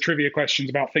answer trivia questions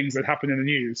about things that happened in the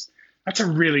news. That's a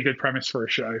really good premise for a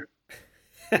show.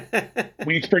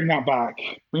 We need to bring that back.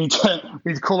 We need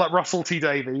to call that Russell T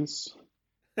Davies.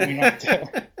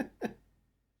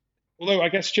 Although I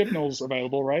guess Chibnall's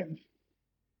available, right?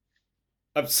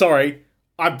 I'm sorry.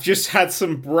 I've just had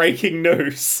some breaking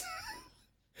news.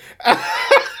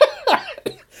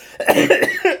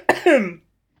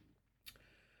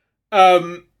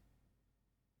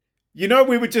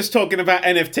 We were just talking about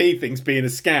NFT things being a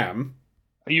scam.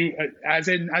 Are you, as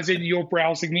in you're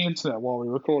browsing the internet while we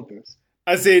record this?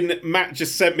 As in, Matt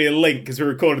just sent me a link as we're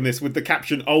recording this with the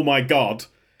caption, "Oh my God."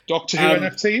 Doctor Who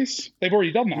NFTs? They've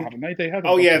already done that, haven't they? They had.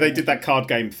 They did that card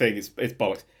game thing. It's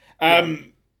bollocks.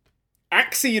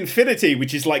 Axie Infinity,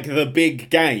 which is like the big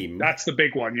game. That's the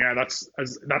big one. Yeah, that's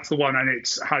the one, and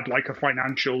it's had like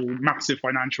massive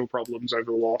financial problems over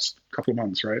the last couple of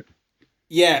months, right?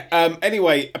 Yeah.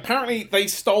 Anyway, apparently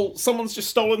someone's just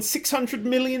stolen $600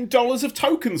 million of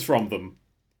tokens from them.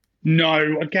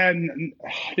 No, again,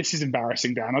 this is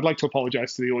embarrassing, Dan. I'd like to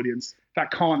apologize to the audience.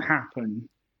 That can't happen.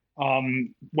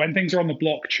 When things are on the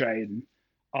blockchain,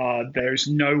 there's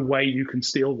no way you can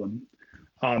steal them.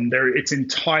 It's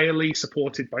entirely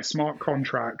supported by smart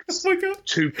contracts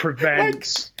to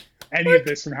prevent any of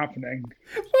this from happening.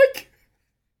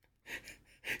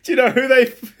 Do you know who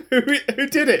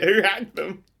did it? Who hacked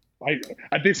them?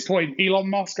 At this point, Elon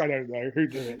Musk. I don't know who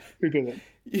did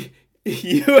it.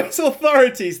 U.S.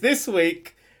 authorities this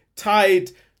week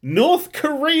tied North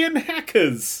Korean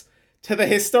hackers to the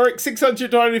historic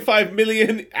 695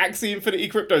 million Axie Infinity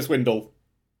crypto swindle.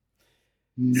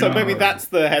 No. So maybe that's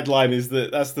the headline,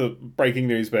 that's the breaking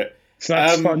news bit. So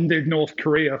that's funded North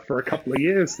Korea for a couple of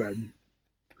years then.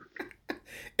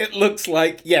 It looks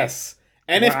like, yes.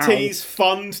 NFTs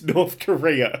fund North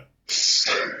Korea.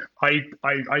 I'm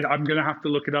going to have to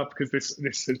look it up because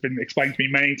this has been explained to me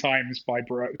many times by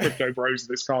crypto bros.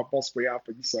 This can't possibly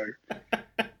happen. So,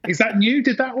 is that new?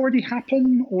 Did that already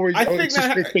happen, or it's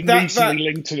been recently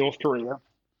linked to North Korea?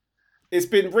 It's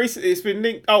been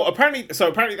linked. Oh, apparently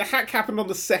the hack happened on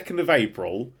the 2nd of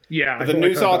April. Yeah, but the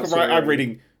news article I'm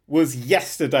reading was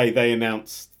yesterday. They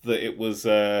announced that it was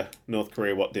North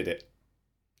Korea. What did it?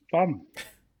 Fun.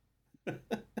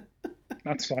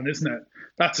 That's fun, isn't it?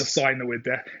 That's a sign that we're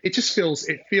there. It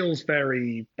feels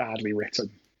very badly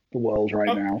written, the world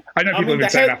right now. I know people have been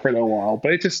saying that for a little while,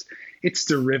 but it's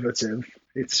derivative.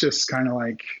 It's just kind of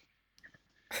like...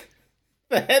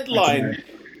 The headline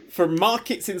from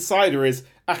Markets Insider is,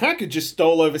 a hacker just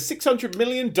stole over $600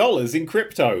 million in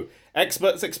crypto.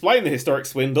 Experts explain the historic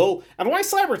swindle and why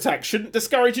cyber attacks shouldn't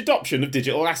discourage adoption of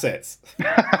digital assets.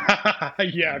 Yeah,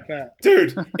 I bet.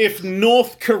 Dude, if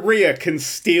North Korea can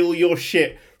steal your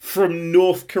shit from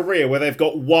North Korea, where they've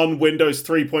got one Windows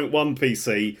 3.1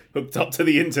 PC hooked up to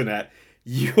the internet,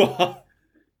 you're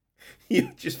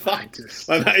just fucked.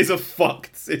 That is a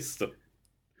fucked system.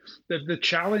 The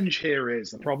challenge here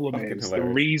is, the problem is, the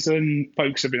reason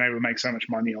folks have been able to make so much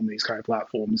money on these kind of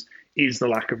platforms is the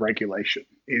lack of regulation,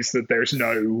 is that there's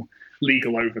no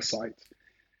legal oversight.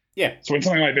 Yeah. So when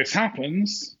something like this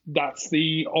happens, that's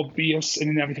the obvious and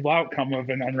inevitable outcome of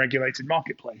an unregulated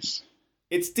marketplace.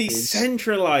 It's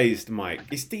decentralized, Mike.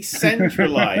 It's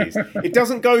decentralized. It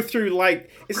doesn't go through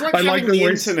it's like having the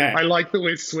internet. I like that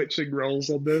we're switching roles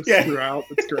on this throughout.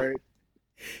 It's great.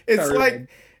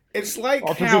 It's like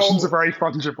our positions are very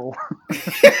fungible.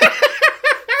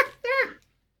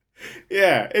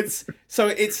 Yeah,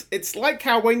 it's like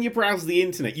how when you browse the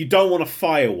internet, you don't want a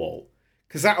firewall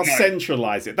because that'll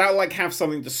centralize it. That'll have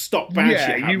something to stop bad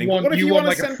shit happening. You want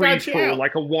like a free fall,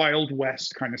 like a Wild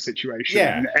West kind of situation.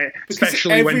 Yeah,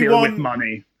 especially when you're with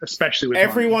money.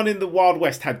 Everyone in the Wild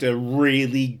West had a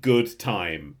really good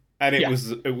time. And it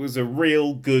was a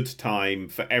real good time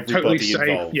for everybody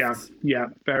totally involved. Safe. Yeah.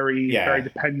 Very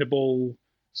dependable,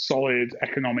 solid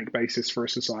economic basis for a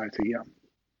society. Yeah.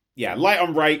 Yeah, light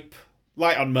on rape,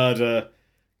 light on murder.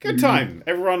 Good time.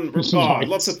 Everyone,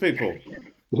 lots of people.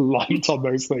 Light on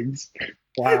those things.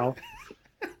 Wow.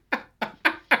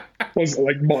 Was it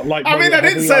like I mean, I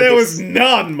didn't say there was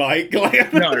none, Mike.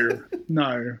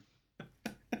 No.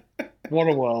 What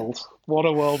a world. What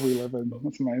a world we live in.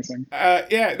 That's amazing.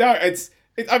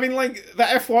 I mean, like, the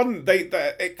F1,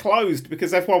 it closed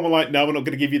because F1 were like, no, we're not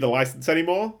going to give you the license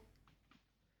anymore.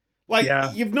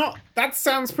 Like, you've not... That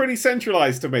sounds pretty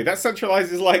centralized to me. That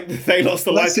centralizes, like, they lost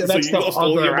the license, so you lost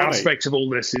all your money. The other aspect of all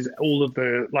this is all of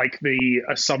the, like, the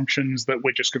assumptions that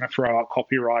we're just going to throw out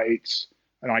copyright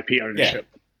and IP ownership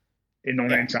on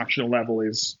an international level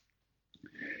is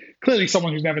clearly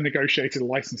someone who's never negotiated a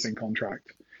licensing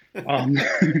contract. How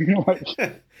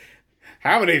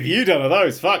many have you done of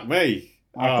those? Fuck me.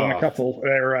 I've done a couple.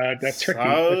 They're tricky.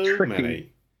 They're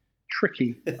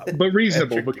tricky, but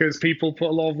reasonable because people put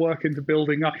a lot of work into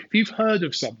building up. If you've heard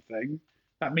of something,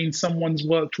 that means someone's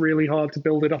worked really hard to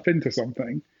build it up into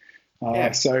something.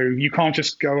 So you can't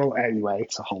just go, anyway,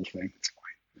 it's a whole thing. It's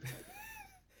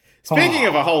fine. Speaking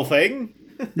of a whole thing,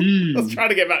 I was trying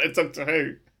to get back to Doctor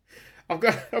Who.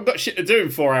 I've got shit to do in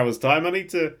 4 hours' time. I need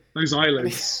to... Those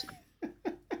eyelids.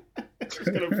 Just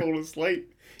going to fall asleep.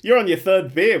 You're on your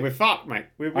third beer. We're fucked, mate.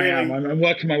 I am. I'm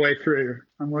working my way through.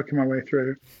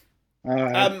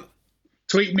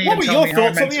 Tweet me. What were your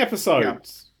thoughts on the episode? Yeah.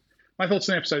 My thoughts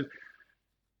on the episode.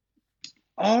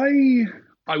 I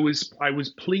was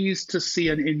pleased to see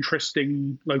an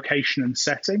interesting location and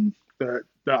setting that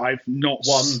I've not...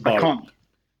 I can't...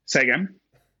 Say again?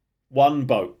 One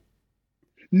boat.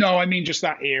 No, I mean just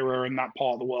that era and that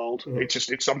part of the world.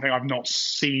 It's something I've not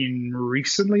seen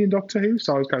recently in Doctor Who,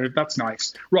 so I was kind of, that's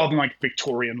nice. Rather than like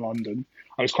Victorian London,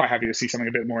 I was quite happy to see something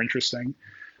a bit more interesting.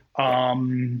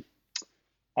 I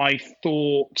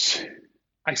thought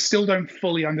I still don't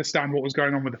fully understand what was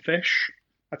going on with the fish.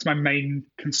 That's my main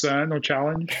concern or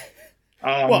challenge.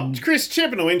 What, Chris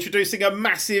Chibnall introducing a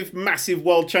massive, massive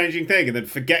world-changing thing and then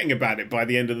forgetting about it by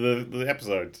the end of the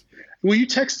episode? Well, you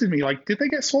texted me, like, did they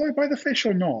get swallowed by the fish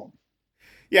or not?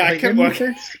 Yeah, I kept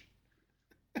working.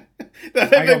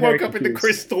 They woke up in the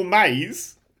crystal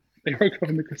maze. They woke up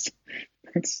in the crystal...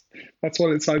 That's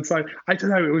what it sounds like. I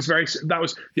don't know. It was very... So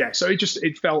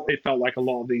it felt like a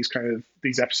lot of these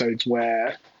episodes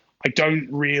where I don't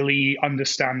really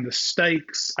understand the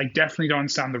stakes. I definitely don't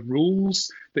understand the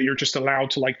rules that you're just allowed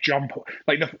to like jump,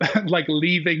 like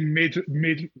leaving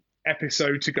mid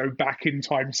episode to go back in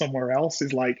time somewhere else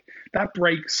is like, that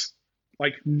breaks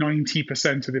like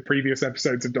 90% of the previous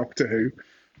episodes of Doctor Who.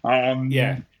 I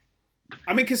mean,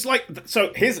 because let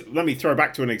me throw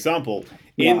back to an example.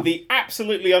 In the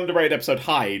absolutely underrated episode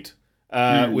Hyde,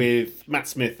 with Matt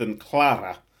Smith and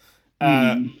Clara,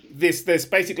 there's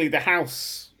basically the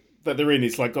house that they're in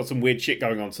is like got some weird shit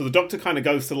going on. So the Doctor kind of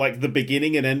goes to like the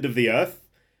beginning and end of the Earth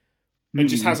and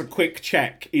just has a quick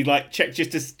check. He like checks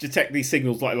just to detect these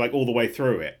signals like all the way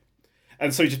through it.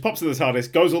 And so he just pops in the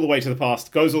TARDIS, goes all the way to the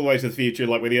past, goes all the way to the future,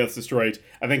 like where the Earth's destroyed,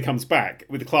 and then comes back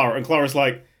with Clara. And Clara's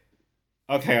like,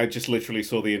 okay, I just literally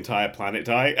saw the entire planet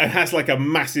die, and has like a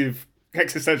massive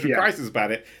existential crisis about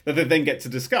it that they then get to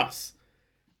discuss.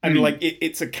 And like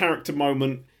it's a character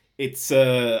moment. It's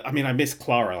I mean, I miss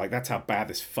Clara. Like, that's how bad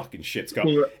this fucking shit's got.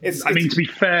 Well, I mean, to be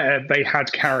fair, they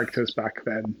had characters back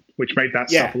then, which made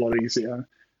that stuff a lot easier.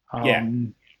 I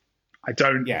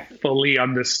don't fully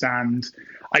understand.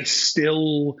 I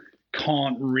still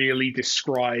can't really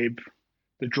describe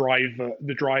the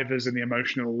drivers and the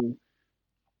emotional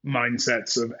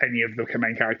mindsets of any of the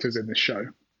main characters in this show,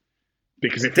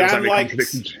 because it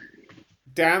feels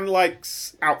Dan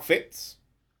likes outfits.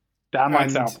 Dan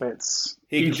likes outfits.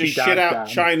 He can just shit out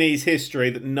Chinese history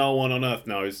that no one on Earth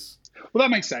knows. Well, that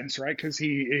makes sense, right? Because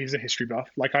he is a history buff.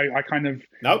 Like I kind of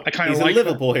he's a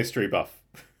Liverpool history buff.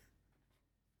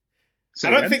 I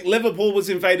don't think Liverpool was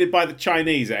invaded by the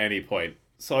Chinese at any point,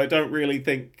 so I don't really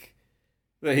think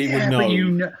that he would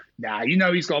know. But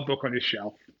he's got a book on his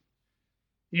shelf.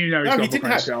 He got a book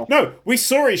on his shelf. No, we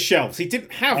saw his shelves. He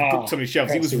didn't have books on his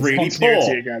shelves. He was really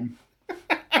poor. Again.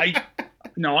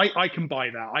 I can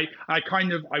buy that.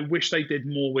 I wish they did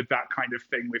more with that kind of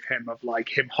thing with him, of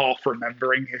like him half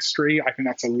remembering history. I think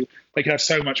they could have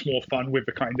so much more fun with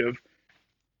the kind of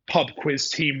pub quiz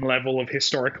team level of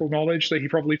historical knowledge that he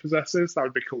probably possesses. That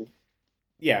would be cool.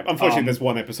 Yeah, unfortunately there's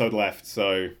one episode left,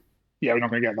 so... Yeah, we're not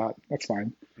going to get that. That's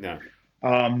fine. No.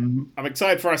 I'm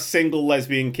excited for a single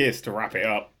lesbian kiss to wrap it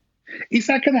up. Is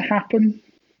that going to happen?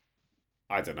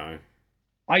 I don't know.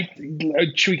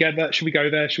 Should we get that? Should we go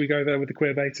there? Should we go there with the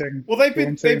queer baiting? Well, they've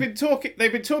been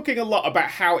talking a lot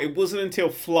about how it wasn't until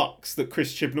Flux that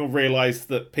Chris Chibnall realised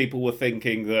that people were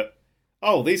thinking that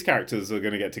oh, these characters are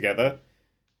going to get together.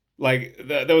 Like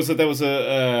there was a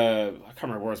I can't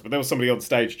remember what it was, but there was somebody on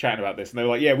stage chatting about this, and they were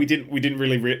like, yeah, we didn't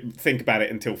really think about it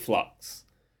until Flux.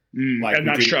 Like, and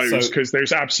that shows because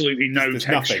there's absolutely no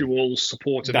textual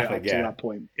support of it up to that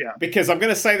point. Yeah, because I'm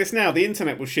going to say this now: the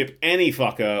internet will ship any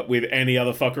fucker with any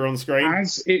other fucker on screen,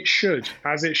 as it should.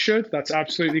 That's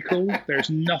absolutely cool. There's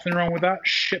nothing wrong with that.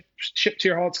 Ship to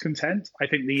your heart's content. I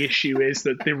think the issue is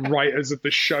that the writers of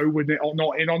the show were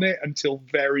not in on it until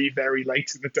very, very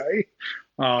late in the day.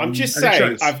 I'm just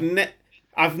saying,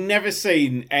 I've never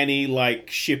seen any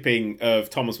like shipping of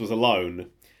Thomas Was Alone.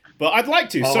 But I'd like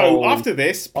to. So after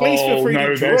this, please feel free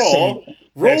to draw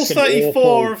Rule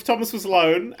 34 of Thomas Was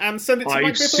Alone and send it to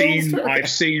Mike Biffle. I've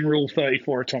seen Rule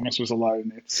 34 of Thomas Was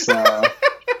Alone. It's dude,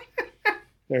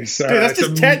 that's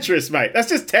just Tetris, mate. That's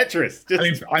just Tetris.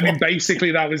 I mean,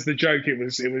 basically that was the joke. It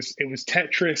was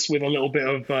Tetris with a little bit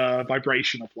of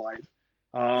vibration applied.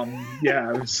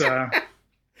 Yeah, it was.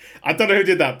 I don't know who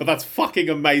did that, but that's fucking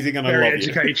amazing, and I love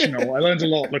it. Very educational. I learned a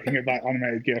lot looking at that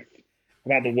animated GIF.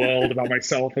 About the world, about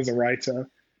myself as a writer.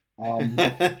 And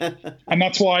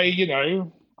that's why,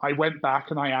 I went back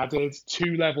and I added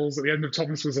 2 levels at the end of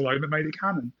Thomas Was Alone that made it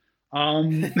canon.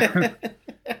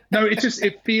 No,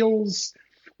 it feels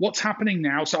what's happening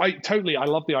now. So I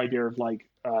love the idea of like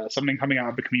something coming out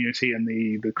of the community and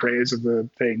the creators of the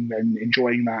thing, then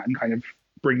enjoying that and kind of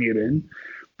bringing it in.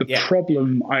 The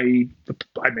problem, not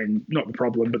the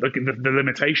problem, but the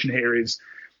limitation here is,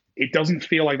 it doesn't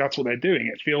feel like that's what they're doing.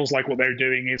 It feels like what they're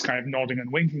doing is kind of nodding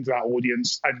and winking to that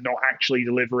audience and not actually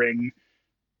delivering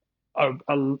a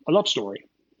love story.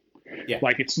 Yeah.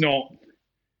 Like it's not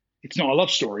a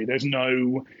love story. There's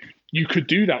no, you could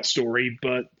do that story,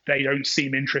 but they don't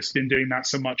seem interested in doing that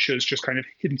so much as just kind of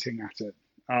hinting at it.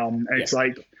 And it's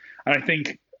like, and I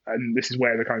think, and this is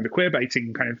where the kind of the queer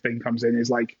baiting kind of thing comes in, is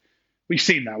like, we've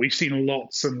seen that. We've seen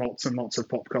lots and lots and lots of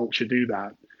pop culture do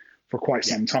that for quite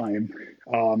some time.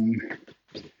 And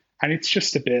it's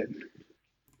just a bit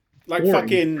like boring.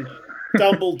 Fucking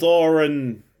Dumbledore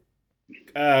and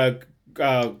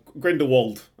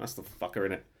Grindelwald. That's the fucker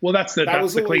in it. Well, that's the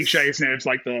cliche, isn't it? It's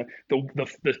like the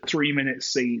 3-minute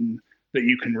scene that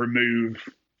you can remove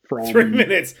from 3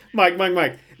 minutes. Mike.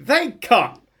 They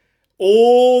cut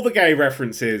all the gay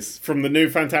references from the new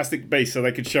Fantastic Beasts so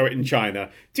they could show it in China.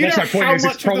 Do you know how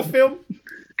much of the film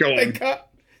they cut?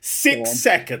 6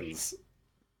 seconds.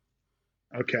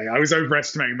 Okay, I was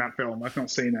overestimating that film. I've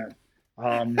not seen it.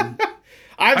 I've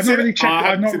not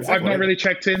really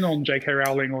checked in on J.K.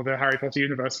 Rowling or the Harry Potter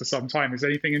universe for some time. Is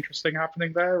anything interesting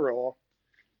happening there, or?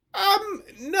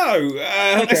 No.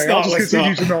 Okay, I'll just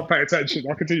continue to not pay attention.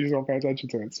 I'll continue to not pay attention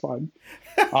to it. It's fine.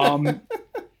 No,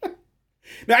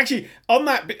 actually, on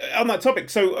that topic.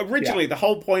 So originally, the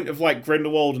whole point of like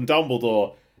Grindelwald and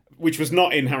Dumbledore, which was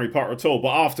not in Harry Potter at all, but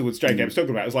afterwards J.K. was talking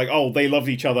about it, was like, oh, they loved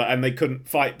each other and they couldn't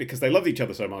fight because they loved each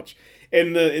other so much.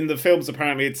 In the films,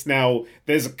 apparently, it's now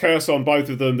there's a curse on both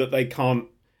of them that they can't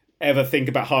ever think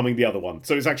about harming the other one.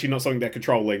 So it's actually not something they're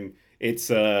controlling. It's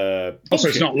also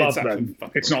it's not love then.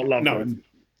 It's not love then.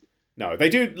 No, they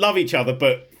do love each other,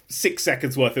 but 6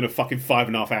 seconds worth in a fucking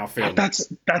 5.5 hour film.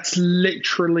 That's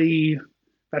literally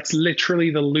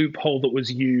the loophole that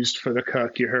was used for the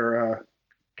Kirk Uhura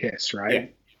kiss, right? Yeah.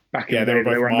 Back in the day,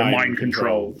 they were under mind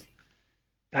control.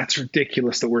 That's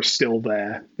ridiculous that we're still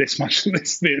there this much.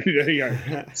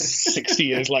 60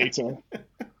 years later.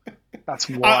 That's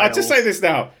wild. I'll just say this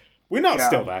now: we're not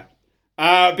still there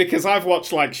because I've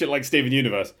watched like shit like Steven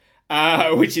Universe,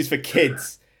 which is for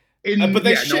kids.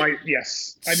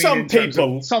 Yes. I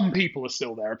mean, some people are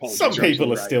still there. Some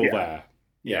people are still there.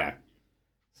 Yeah.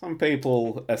 Some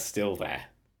people are still there.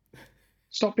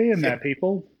 Stop being there,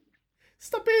 people.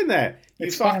 Stop being there.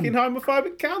 You fucking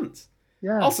homophobic cunt.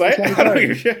 Yeah, I'll say it. I don't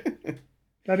give a shit.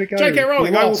 Let it go. J.K.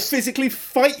 Rowling, I will physically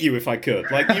fight you if I could.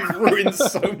 Like, you've ruined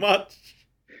so much.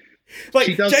 Like,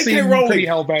 she does J.K. Rowling, pretty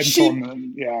hell-bent on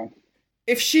them, yeah.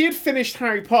 If she had finished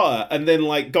Harry Potter and then,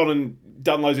 like, gone and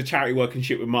done loads of charity work and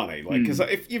shit with money, like, because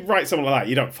if you write something like that,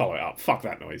 you don't follow it up. Fuck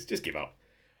that noise. Just give up.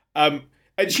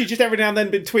 And she just every now and then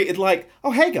been tweeted like,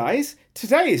 oh, hey guys,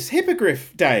 today is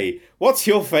Hippogriff Day. What's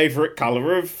your favourite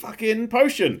colour of fucking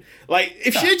potion? Like,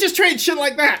 if she had just treated shit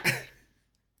like that.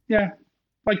 Yeah.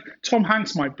 Like, Tom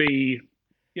Hanks might be,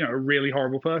 a really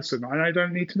horrible person, and I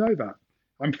don't need to know that.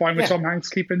 I'm fine with Tom Hanks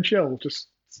keeping chill, just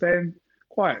staying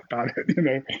quiet about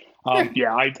it,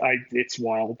 it's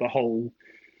wild, the whole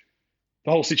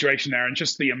situation there, and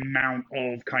just the amount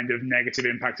of kind of negative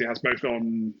impact it has both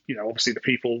on, obviously the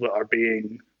people that are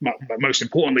being, most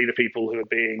importantly, the people who are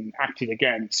being acted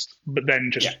against, but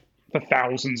then just for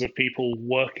thousands of people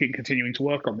continuing to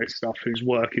work on this stuff, whose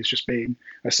work is just being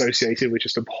associated with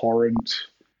just abhorrent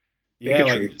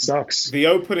bigotry. It sucks. The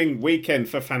opening weekend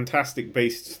for Fantastic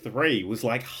Beasts 3 was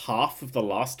like half of the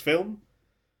last film.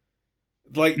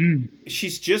 Like,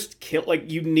 she's just killed.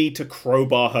 Like, you need to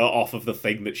crowbar her off of the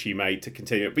thing that she made to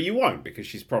continue it, but you won't, because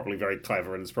she's probably very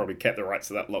clever and has probably kept the rights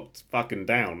to that locked fucking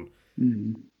down.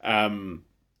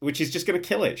 Which is just going to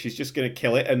kill it. She's just going to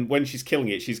kill it, and when she's killing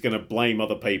it, she's going to blame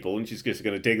other people, and she's just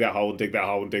going to dig that hole and dig that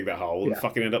hole and dig that hole, and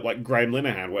fucking end up like Graham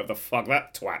Linehan, whatever the fuck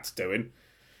that twat's doing.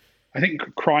 I think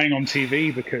crying on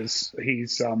TV because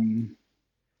he's the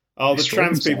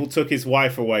trans people took his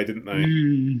wife away, didn't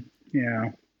they?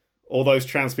 Yeah. All those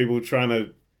trans people trying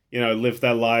to, live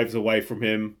their lives away from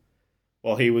him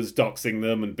while he was doxing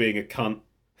them and being a cunt.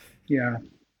 Yeah.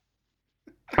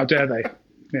 How dare they?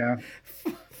 Yeah.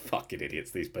 Fucking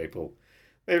idiots, these people.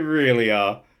 They really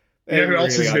are. You know who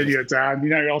else is an idiot, Dan? You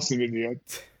know who else is an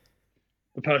idiot?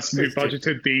 The person who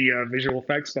budgeted the visual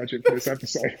effects budget for this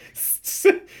episode.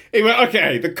 He went,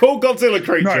 okay, the cool Godzilla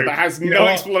creature that has no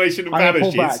explanation of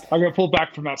vanishes. I'm going to pull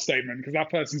back from that statement, because that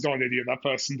person's not an idiot. That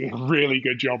person did a really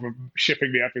good job of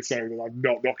shipping the episode, and I'm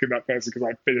not knocking that person because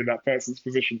I've been in that person's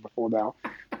position before now.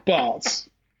 But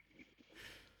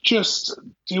just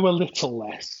do a little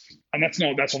less. And that's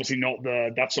obviously not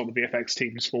the VFX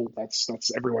team's fault.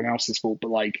 That's everyone else's fault.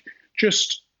 But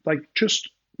just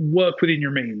work within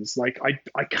your means.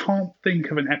 I can't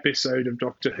think of an episode of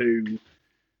Doctor Who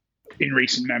in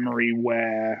recent memory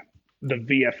where the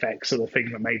VFX are the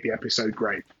thing that made the episode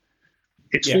great.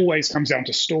 It always comes down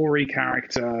to story,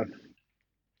 character,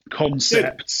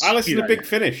 concepts. Dude, I listen to Big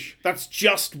Finish. That's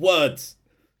just words.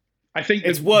 I think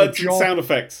it's words and sound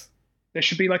effects. There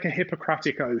should be a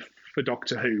Hippocratic oath for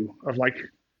Doctor Who of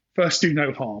first do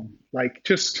no harm.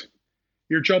 Just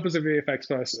your job as a VFX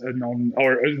person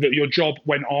your job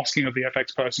when asking a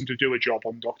VFX person to do a job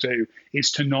on Doctor Who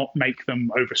is to not make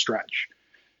them overstretch.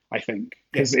 I think,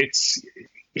 because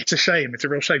it's a shame. It's a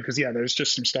real shame, because there's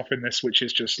just some stuff in this which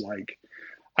is just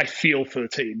I feel for the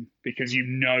team, because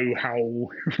how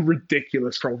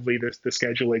ridiculous probably the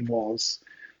scheduling was.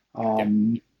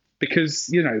 Because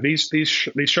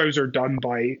these shows are done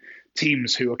by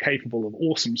teams who are capable of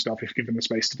awesome stuff if given the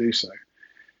space to do so.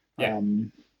 I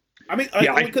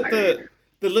look at the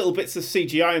little bits of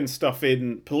CGI and stuff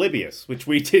in Polybius, which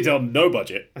we did on no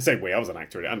budget. I say I was an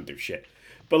actor in it, I didn't do shit.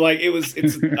 But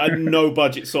it's a no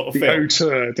budget sort of film.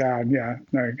 Auteur, Dan,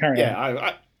 carry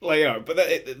on. But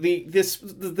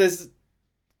there's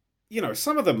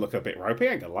some of them look a bit ropey,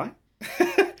 I ain't gonna lie.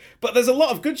 But there's a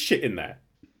lot of good shit in there.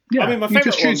 Yeah, my favorite.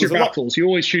 You just choose your battles. You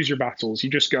always choose your battles. You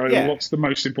just go, what's the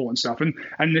most important stuff?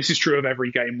 And this is true of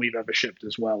every game we've ever shipped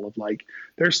as well.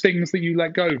 There's things that you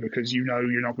let go because you're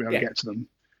not going to get to them.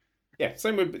 Yeah,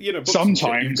 same with books.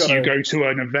 Sometimes you go to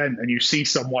an event and you see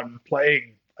someone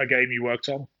playing a game you worked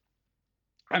on,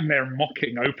 and they're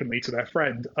mocking openly to their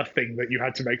friend a thing that you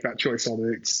had to make that choice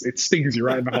on. It stings you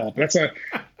right in the heart.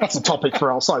 That's a topic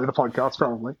for outside of the podcast,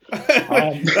 probably.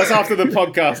 That's after the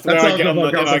podcast. That's after the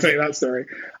podcast. I'll tell you that story.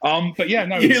 But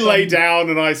you lay down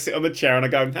and I sit on the chair and I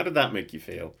go, how did that make you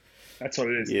feel? That's what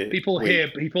it is. Yeah, people hear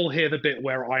the bit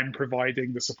where I'm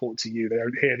providing the support to you. They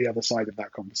don't hear the other side of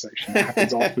that conversation. It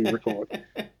happens after we record.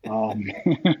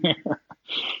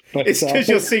 But it's because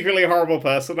you're secretly a horrible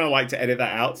person. I like to edit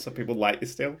that out so people like you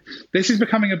still. This is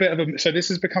becoming this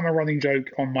has become a running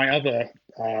joke on my other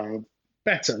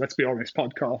better, let's be honest,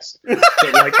 podcast.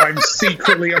 That I'm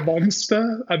secretly a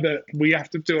monster, and that we have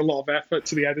to do a lot of effort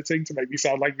to the editing to make me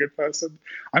sound like a good person.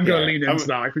 I'm going to lean into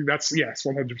that. I think that's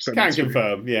 100%. Can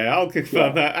confirm. Yeah, I'll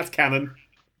confirm that. That's canon.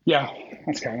 Yeah,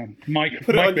 that's canon. Mike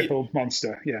Biffle,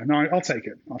 monster. Yeah, no, I'll take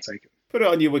it. Put it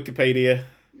on your Wikipedia.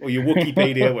 Or your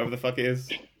Wikipedia, whatever the fuck it is.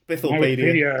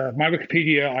 Bifflepedia. My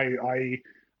Wikipedia,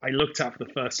 I looked at for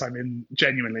the first time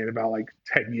genuinely in about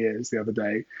 10 years the other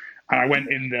day. And I went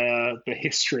in the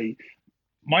history.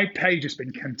 My page has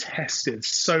been contested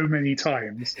so many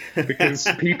times because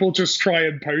people just try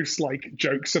and post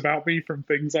jokes about me from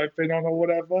things I've been on or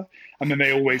whatever. And then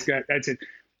they always get edited.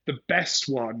 The best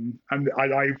one, and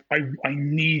I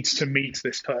need to meet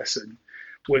this person,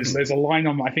 there's a line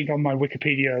on my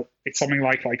Wikipedia. It's something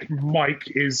like Mike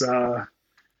is I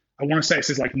want to say it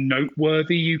says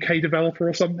noteworthy UK developer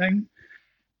or something,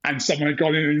 and someone had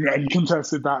gone in and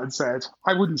contested that and said,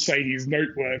 I wouldn't say he's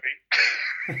noteworthy.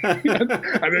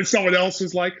 And then someone else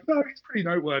was like, no, he's pretty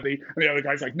noteworthy, and the other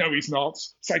guy's like, no, he's not,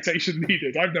 citation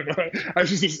needed. I've never heard. It was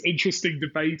just this interesting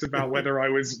debate about whether I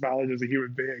was valid as a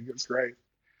human being. It's great.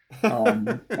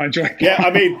 I enjoy it. Yeah, I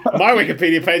mean, my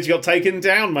Wikipedia page got taken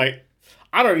down, mate.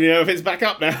 I don't even know if it's back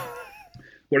up now.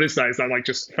 What is that? Is that like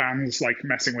just fans like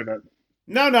messing with it?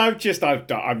 No, just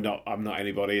I'm not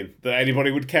anybody that anybody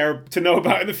would care to know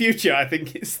about in the future. I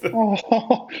think it's the.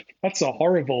 Oh, that's a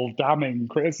horrible, damning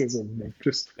criticism.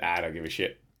 Just I don't give a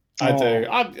shit. I do.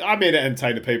 I'm here to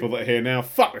entertain the people that are here now.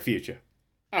 Fuck the future.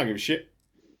 I don't give a shit.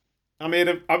 I'm here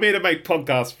to make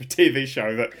podcasts for a TV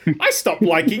show that I stopped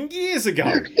liking years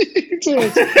ago.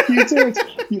 You did.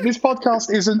 This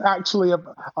podcast isn't actually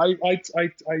I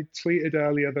tweeted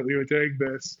earlier that we were doing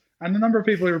this, and the number of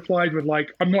people who replied were like,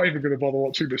 "I'm not even going to bother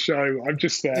watching the show. I'm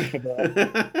just there for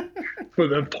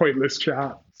the pointless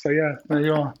chat." So yeah, there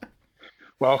you are.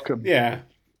 Welcome. Yeah.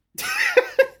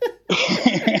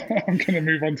 I'm going to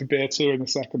move on to beer 2 in a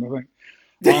second, I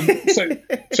think.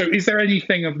 So is there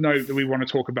anything of note that we want to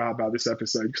talk about this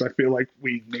episode? Because I feel like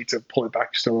we need to pull it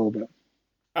back just a little bit.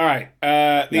 All right.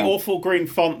 The awful green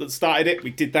font that started it, we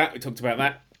did that. We talked about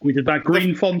that. We did that.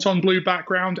 Green font on blue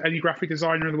background. Any graphic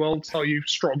designer in the world will tell you,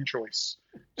 strong choice.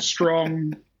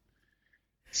 Strong,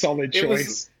 solid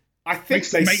choice. I think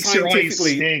makes your eyes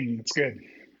sting. It's good.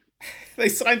 They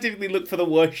scientifically look for the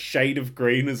worst shade of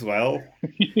green as well.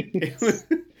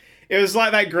 It was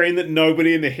like that green that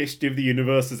nobody in the history of the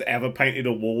universe has ever painted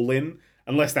a wall in,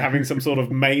 unless they're having some sort of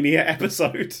mania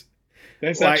episode.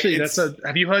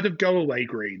 Have you heard of Go Away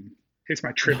Green? Here's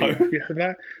my trivia. Have you heard of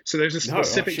that? So there's a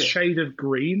specific shade of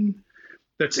green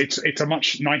it's a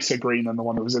much nicer green than the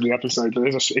one that was in the episode.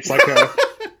 It's like a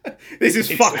this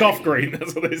is fuck off green.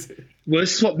 That's what this is. Well,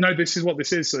 this is what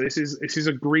this is. So this is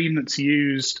a green that's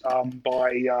used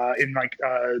by in like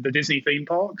the Disney theme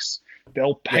parks.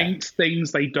 They'll paint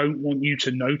things they don't want you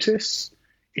to notice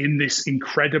in this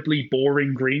incredibly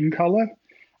boring green color,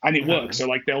 and it works. So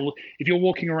like if you're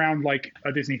walking around like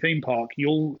a Disney theme park,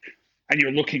 you're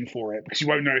looking for it because you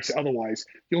won't notice it otherwise.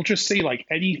 You'll just see like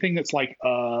anything that's like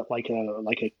a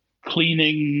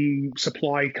cleaning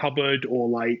supply cupboard or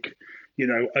like, you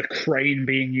know, a crane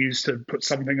being used to put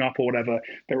something up or whatever.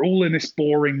 They're all in this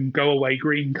boring go away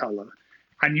green color.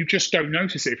 And you just don't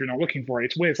notice it if you're not looking for it.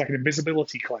 It's weird. It's like an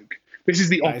invisibility cloak. This is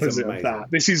the opposite of that.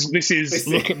 This is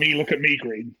look at me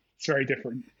green. It's very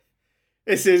different.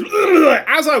 This is,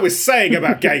 as I was saying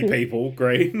about gay people,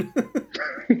 green.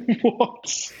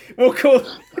 What? Well, cool.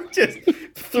 Just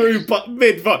through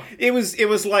mid. It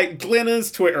was like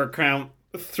Glenna's Twitter account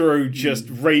through just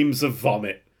reams of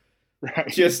vomit. Right.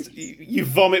 Just you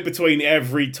vomit between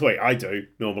every tweet. I do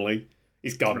normally.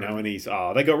 He's gone now, and they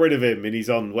got rid of him, and he's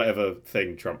on whatever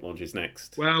thing Trump launches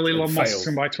next. Well, Elon Musk's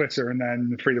can buy Twitter, and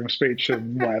then freedom of speech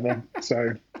and whatever.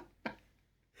 So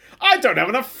I don't have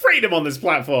enough freedom on this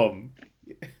platform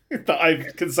that I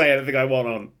can say anything I want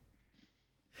on.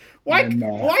 Why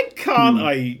can't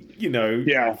I,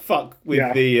 fuck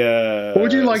with the... What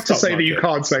would you like to say market? That you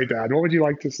can't say, Dan? What would you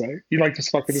like to say? You like to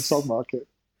fuck with the stock market?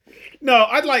 No,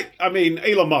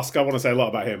 Elon Musk, I want to say a lot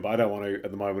about him, but I don't want to at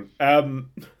the moment.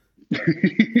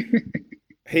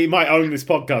 He might own this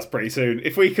podcast pretty soon.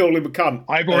 If we call him a cunt...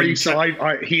 I've already sold...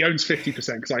 he owns 50%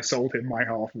 because I sold him my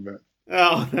half of it.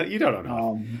 Oh, no, you don't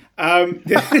own half.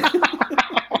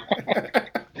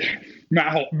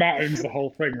 Matt owns the whole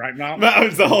thing, right, Matt? Matt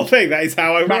owns the whole thing. That is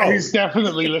how I roll. Matt is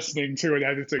definitely listening to and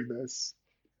editing this.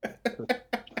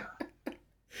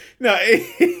 No,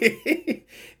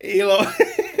 Elon.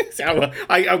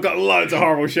 I've got loads of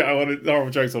horrible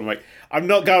horrible jokes I want to make. I'm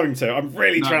not going to. I'm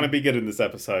really trying to be good in this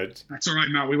episode. That's all right,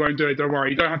 Matt. We won't do it. Don't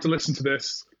worry. You don't have to listen to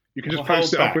this. You can just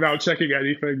post it up without checking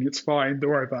anything. It's fine. Don't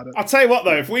worry about it. I'll tell you what,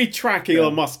 though. If we track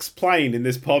Elon Musk's plane in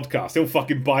this podcast, he'll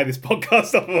fucking buy this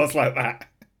podcast off of us like that.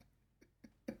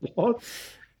 What?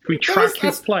 If we track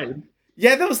his plane?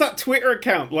 Yeah, there was that Twitter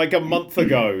account like a month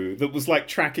ago that was like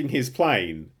tracking his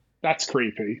plane. That's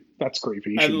creepy.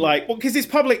 And like, well, because it's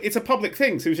a public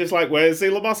thing. So it's just like, where's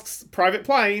Elon Musk's private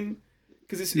plane?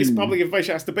 Because it's public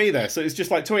information, it has to be there. So it's just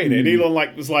like tweeting it. And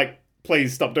Elon was like,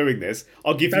 please stop doing this.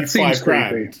 I'll give you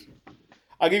 $5,000.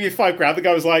 I'll give you $5,000. The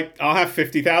guy was like, I'll have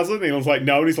 50,000. Elon's like,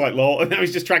 no. And he's like, lol. And now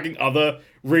he's just tracking other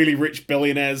really rich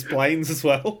billionaires' planes as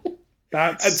well.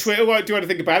 And Twitter won't do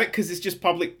anything about it because it's just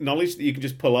public knowledge that you can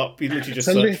just pull up. You literally just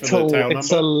search for the tail number.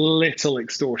 It's a little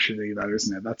extortiony, though,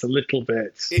 isn't it? That's a little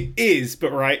bit. It is,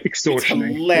 but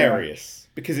extortionary. It's hilarious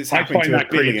because it's happening to a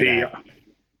billionaire.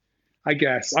 I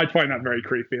guess I'd find that very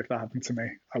creepy if that happened to me.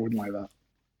 I wouldn't like that.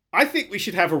 I think we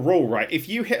should have a rule, right? If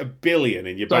you hit $1 billion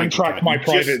in your bank account, don't track my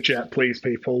private jet, please,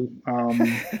 people.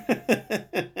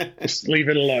 Just leave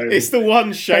it alone. It's the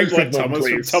one shape like Thomas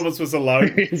from Thomas Was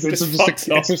Alone. It's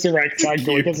just a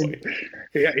rectangle.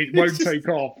 It won't take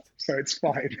off, so it's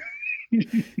fine.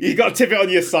 You got to tip it on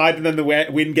your side, and then the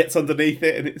wind gets underneath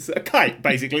it, and it's a kite.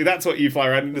 Basically, that's what you fly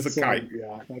around in as a kite.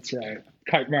 Yeah, that's right.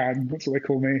 Kite man. That's what they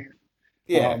call me.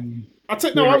 Yeah.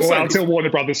 until Warner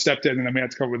Brothers stepped in and then we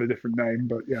had to come up with a different name.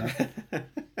 But yeah,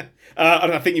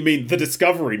 and I think you mean the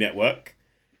Discovery Network.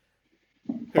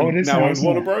 It is now owns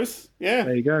Warner Bros. Yeah,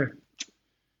 there you go.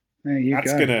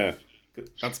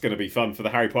 That's gonna be fun for the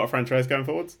Harry Potter franchise going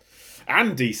forwards,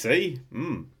 and DC.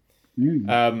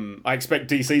 I expect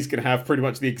DC's gonna have pretty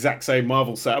much the exact same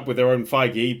Marvel setup with their own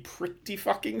Feige pretty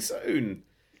fucking soon.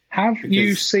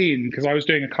 You seen? Because I was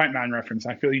doing a Kite Man reference.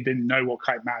 I feel you didn't know what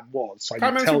Kite Man was. So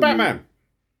Kite Man's from Batman.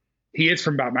 He is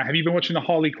from Batman. Have you been watching the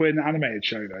Harley Quinn animated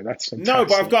show though? That's fantastic. No,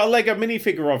 but I've got a Lego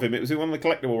minifigure of him. It was in one of the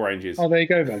collectible ranges. Oh, there you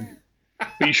go then.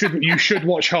 But you should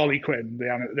watch Harley Quinn.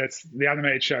 That's the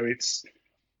animated show. It's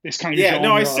this kind of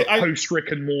genre post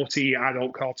Rick and Morty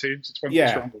adult cartoons. It's one of the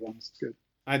stronger ones. It's good.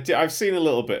 I've seen a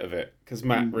little bit of it because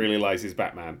Matt really likes his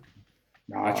Batman.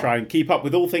 I try and keep up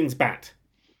with all things Bat.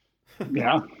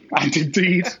 Yeah, and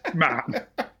indeed, Matt.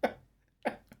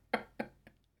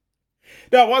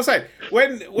 No, what I'm saying,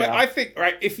 when I think,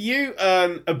 right, if you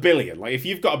earn $1 billion, like if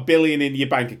you've got $1 billion in your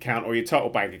bank account or your total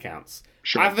bank accounts,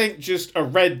 I think just a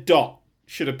red dot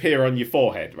should appear on your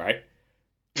forehead, right?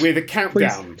 With a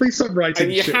countdown. Please stop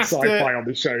writing shit sci-fi on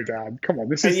the show, Dan. Come on,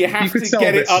 this is. You have to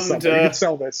get it under. You could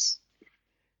sell this.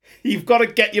 You've got to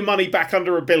get your money back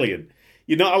under $1 billion.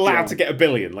 You're not allowed to get $1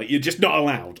 billion. Like, you're just not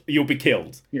allowed. You'll be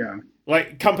killed. Yeah.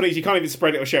 Like, companies, you can't even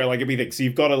spread it or share it like everything. So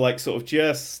you've got to, like, sort of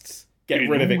just get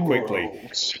rid of it quickly.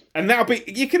 And that'll be...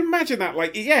 You can imagine that,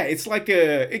 like, yeah, it's like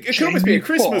a... It could almost be a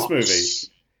Christmas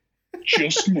movie.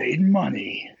 Just made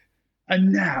money.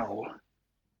 And now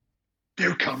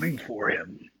they're coming for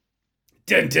him.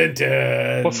 Dun, dun,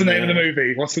 dun. What's the name of the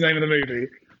movie?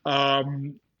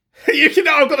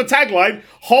 I've got a tagline.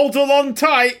 Hold on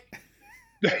tight.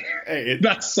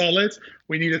 That's solid.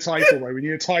 We need a title, though. We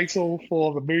need a title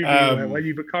for the movie where when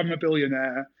you become a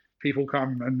billionaire, people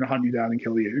come and hunt you down and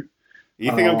kill you.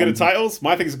 You think I'm good at titles?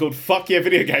 My thing's called Fuck Yeah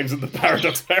Video Games and the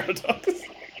Paradox. I'm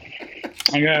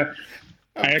gonna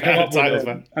come up with it,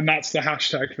 man. And that's the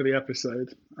hashtag for the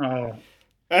episode. Oh.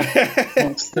 What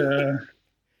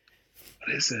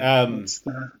is it?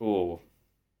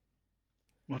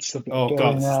 What's the oh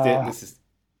god, this is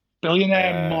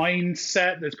billionaire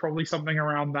mindset. There's probably something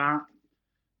around that,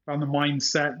 around the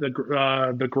mindset,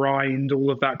 the grind,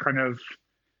 all of that kind of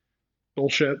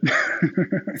bullshit.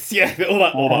 Yeah, all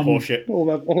that bullshit, all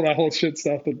that bullshit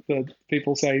stuff that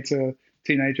people say to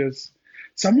teenagers.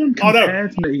 Someone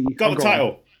compared me. Got the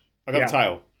title. I got the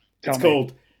title. It's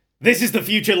called "This Is the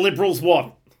Future Liberals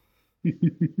Want."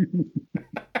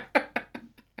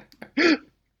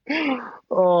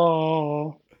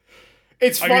 Oh,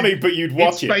 it's funny, but you'd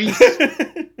watch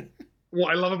it.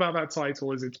 What I love about that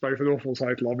title is it's both an awful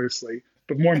title, obviously,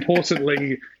 but more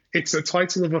importantly, it's a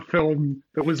title of a film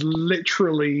that was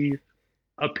literally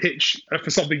a pitch for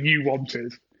something you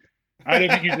wanted. I don't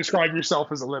think you describe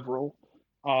yourself as a liberal.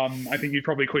 I think you'd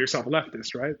probably call yourself a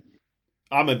leftist, right?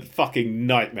 I'm a fucking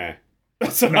nightmare.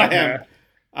 That's what I am.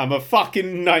 I'm a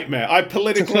fucking nightmare. I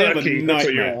politically am a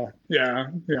nightmare. Yeah.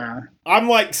 I'm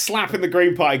like slapping the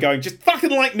Green Party going, just fucking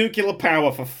like nuclear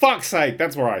power, for fuck's sake.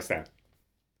 That's where I stand.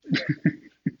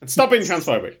 And stop being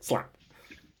transphobic. Slap.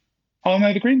 Oh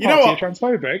no, the Green Party are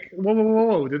transphobic?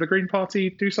 Whoa. Did the Green Party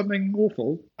do something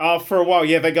awful? For a while,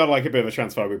 yeah, they got like a bit of a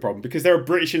transphobic problem because they're a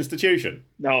British institution.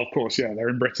 Oh, of course, yeah. They're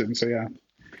in Britain, so yeah.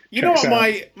 You know what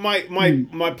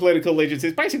my political allegiance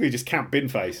is? Basically just Camp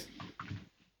Binface.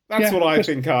 That's what I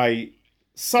think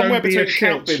somewhere between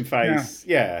Count Binface,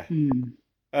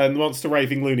 and Monster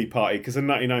Raving Loony Party, because a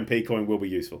 99p coin will be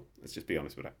useful. Let's just be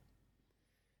honest with that.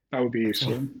 That would be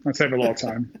useful. That'd save a lot of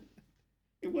time.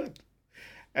 It would.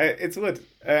 It would.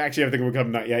 Actually, everything would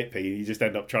become 98p. You just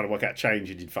end up trying to work out change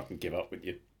and you'd fucking give up, wouldn't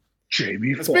you?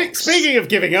 Jamie Foxx. Speaking of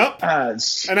giving up,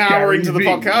 as an hour into the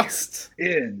podcast.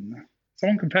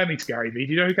 Someone compare me to Gary Vee.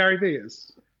 Do you know who Gary Vee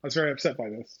is? I was very upset by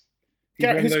this.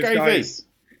 Who's Gary Vee?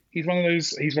 He's one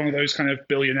of those kind of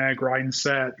billionaire grind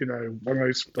set, one of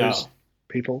those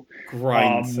people.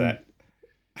 Grind set.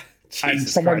 And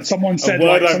someone said a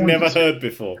word I've never heard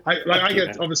before. I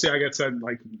get sent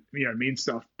mean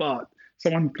stuff, but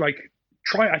someone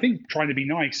trying to be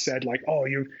nice said like, oh,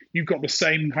 you've got the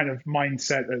same kind of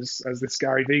mindset as this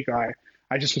Gary Vee guy.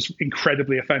 I just was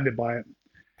incredibly offended by it.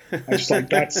 I just like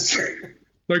that's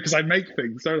no, because I make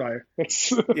things, don't I?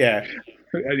 That's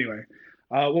Anyway,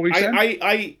 what were we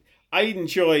saying? I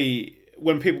enjoy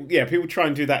when people try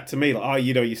and do that to me, like,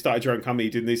 you started your own company,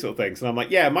 you did these sort of things, and I'm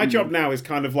like, my job now is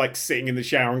kind of like sitting in the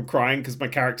shower and crying because my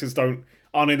characters aren't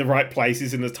in the right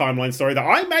places in the timeline story that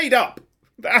I made up.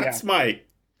 That's me.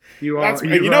 You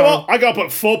know what? I got up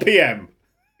at 4 p.m.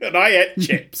 and I ate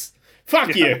chips.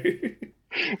 Fuck you.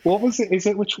 What was it? Is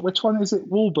it which one is it?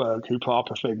 Wahlberg who put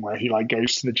up a thing where he like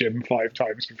goes to the gym 5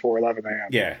 times before 11 a.m.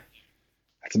 Yeah,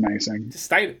 that's amazing. Just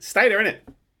stay there, innit?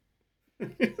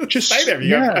 Just stay there.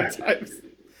 You go 5 times.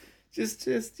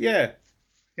 Just yeah.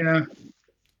 I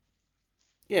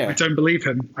don't believe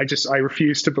him. I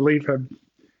refuse to believe him,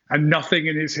 and nothing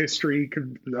in his history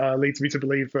can leads me to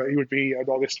believe that he would be an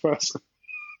honest person.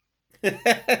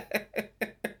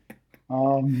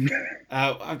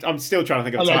 I'm still trying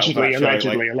to think of allegedly.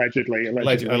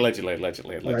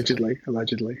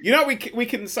 You know, we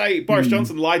can say Boris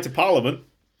Johnson lied to Parliament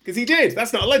because he did.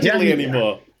 That's not allegedly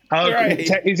anymore. Right.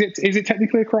 Is it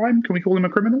technically a crime? Can we call him a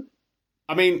criminal?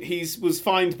 I mean, he was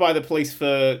fined by the police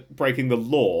for breaking the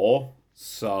law,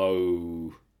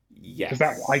 so yes.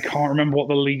 I can't remember what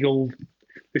the legal.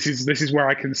 This is where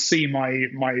I can see my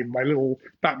little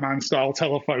Batman style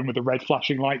telephone with the red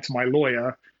flashing light to my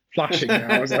lawyer flashing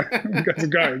now as I'm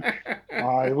going.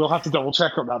 I will have to double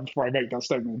check on that before I make that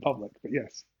statement in public. But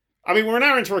yes. I mean, we're an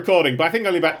hour into recording, but I think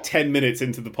only about 10 minutes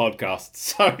into the podcast.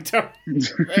 So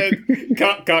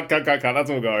cut. That's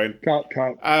all going. Cut.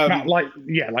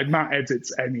 Matt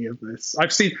edits any of this.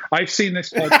 I've seen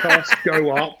this podcast go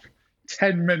up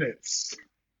 10 minutes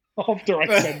after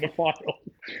I send the file.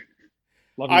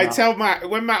 I tell Matt,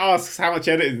 when Matt asks how much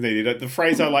editing is needed, the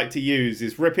phrase I like to use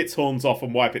is "rip its horns off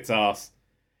and wipe its ass,"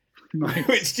 nice.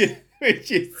 which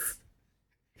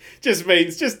just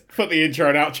means just put the intro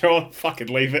and outro on, fucking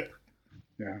leave it.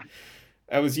 Yeah.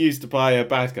 I was used to play a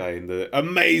bad guy in the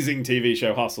amazing TV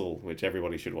show Hustle, which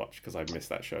everybody should watch because I missed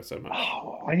that show so much.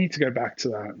 Oh, I need to go back to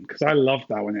that because I loved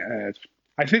that when it aired.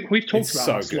 I think we've talked about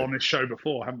Hustle on this show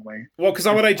before, haven't we? Well, because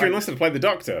I want Adrian Lester to play the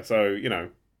Doctor, so, you know.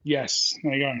 Yes,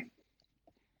 there you go.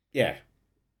 Yeah.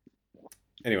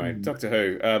 Anyway, Doctor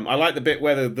Who. I like the bit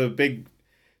where the big...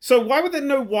 So why were there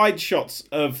no wide shots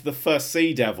of the first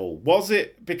Sea Devil? Was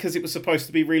it because it was supposed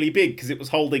to be really big because it was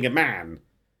holding a man?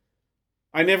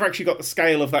 I never actually got the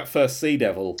scale of that first Sea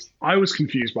Devil. I was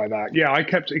confused by that. Yeah, I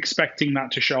kept expecting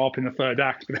that to show up in the third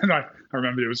act, but then I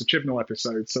remembered it was a Chibnall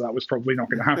episode, so that was probably not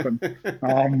going to happen.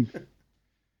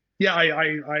 Yeah,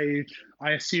 I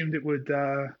assumed it would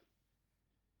that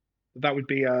would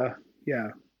be a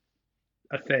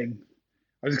thing.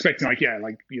 I was expecting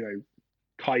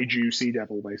kaiju Sea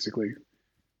Devil basically.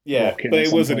 Yeah, but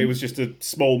it wasn't. It was just a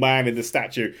small man in the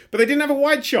statue. But they didn't have a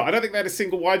wide shot. I don't think they had a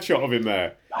single wide shot of him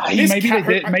there. Maybe they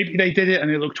did it and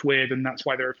it looked weird, and that's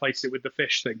why they replaced it with the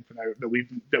fish thing that we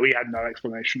had no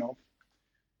explanation of.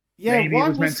 Yeah, maybe it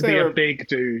was meant to be a big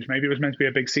dude. Maybe it was meant to be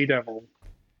a big sea devil,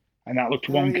 and that looked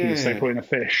wonky, so they put in a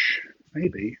fish.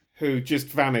 Maybe who just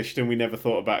vanished and we never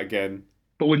thought about again.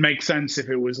 But would make sense if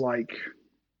it was like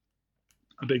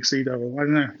a big sea devil. I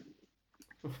don't know.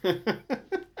 I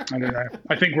don't know.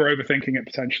 I think we're overthinking it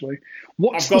potentially.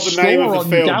 What's the name of the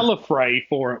film? Gallifrey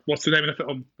for it? What's the name of the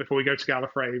film before we go to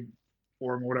Gallifrey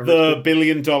Forum or whatever? The $1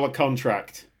 billion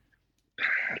contract.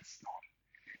 It's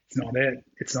not it.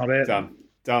 It's not it. Done.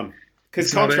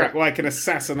 Because contract like an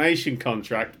assassination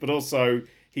contract, but also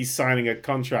he's signing a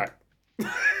contract.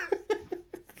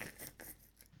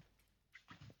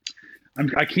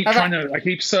 I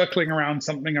keep circling around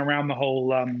something around the whole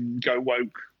go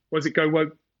woke. Was it go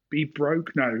woke, be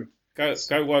broke? No. Go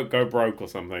woke, go broke or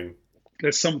something.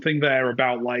 There's something there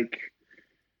about like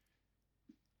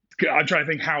I'm trying to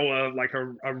think how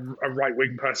a right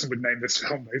wing person would name this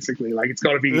film. Basically, like it's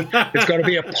got to be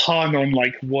a pun on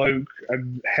like woke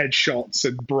and headshots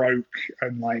and broke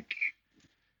and like.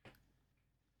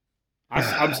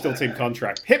 I'm still team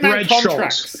contract. Hitman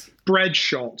contracts. Bread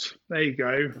shot. There you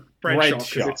go. Bread shot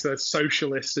because it's a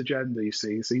socialist agenda. You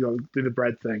see, so you got to do the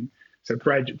bread thing. So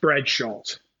bread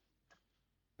shot.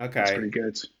 Okay, that's pretty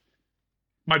good.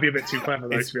 Might be a bit too clever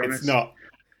though, to be honest. It's not.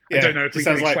 Yeah, I don't know if we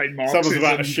can explain Marxism. Someone's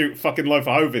about to shoot fucking loaf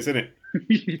of Hovis, isn't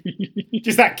it?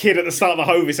 Just that kid at the start of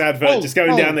the Hovis advert, just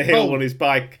going down the hill on his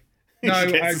bike. No,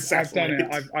 I've done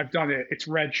it. I've done it. It's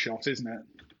red shot, isn't it?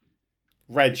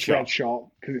 Red shot. Red shot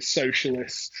because it's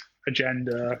socialist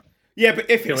agenda. Yeah, but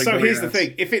here's the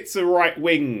thing: if it's a right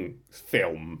wing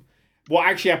film, what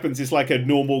actually happens is like a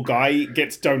normal guy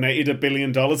gets donated $1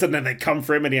 billion, and then they come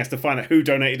for him, and he has to find out who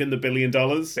donated him the $1 billion.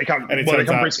 They come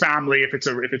for his family. If it's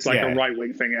a right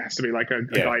wing thing, it has to be like a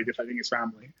guy defending his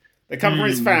family. They come for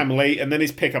his family, and then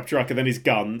his pickup truck, and then his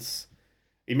guns.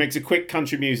 He makes a quick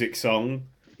country music song.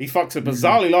 He fucks a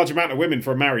bizarrely large amount of women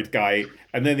for a married guy,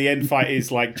 and then the end fight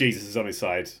is like Jesus is on his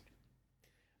side.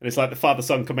 And it's like the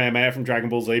father-son Kamehameha from Dragon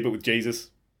Ball Z, but with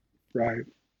Jesus. Right.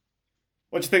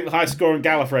 What do you think the highest score in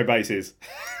Gallifrey base is?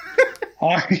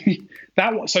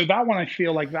 That one, I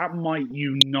feel like that might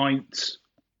unite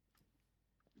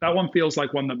That one feels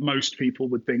like one that most people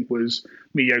would think was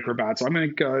mediocre or bad. So I'm going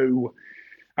to go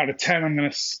out of 10. I'm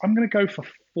going to go for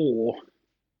 4.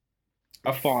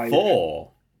 A 5.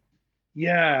 4.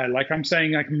 Yeah, like I'm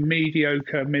saying, like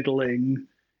mediocre, middling.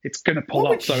 It's going to pull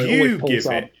what up, so would it always you pulls give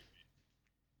up. it?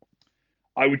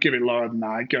 I would give it lower than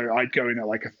that. I'd go in at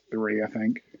like a 3, I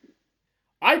think.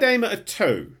 I'd aim at a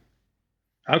 2.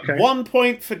 Okay. 1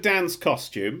 point for Dan's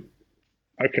costume.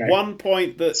 Okay. 1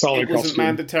 point that Solid it wasn't costume.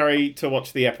 mandatory to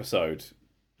watch the episode.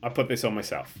 I put this on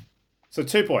myself. So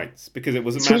 2 points because it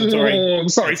wasn't mandatory. Oh,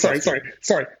 sorry.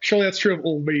 Surely that's true of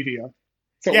all media.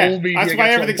 So yeah, all media that's why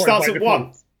gets everything 1 starts point at by 1.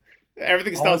 default.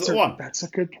 Everything starts at 1. That's a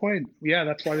good point. Yeah,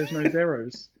 that's why there's no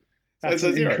zeros. That's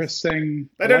an interesting.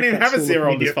 They don't even have a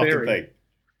 0 on this fucking thing.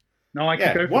 No, I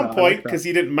can go for 1 point because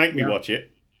you didn't make me watch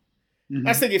it. Mm-hmm.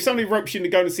 That's the thing. If somebody ropes you into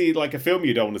going to see like a film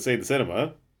you don't want to see in the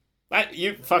cinema,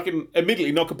 you fucking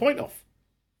immediately knock a point off.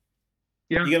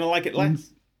 Yeah. You're going to like it less.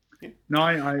 Yeah. No,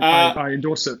 I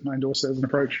endorse it. I endorse it as an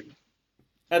approach.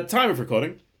 At the time of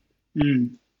recording,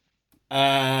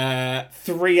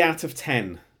 3 out of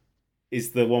 10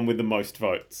 is the one with the most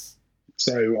votes.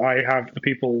 So I have the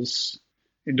people's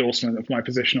endorsement of my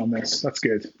position on this. That's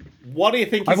good. What do you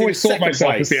think? I've always thought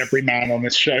myself place? as the everyman on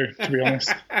this show, to be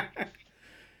honest.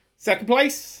 Second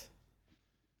place?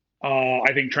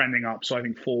 I think trending up, so I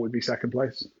think 4 would be second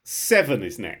place. 7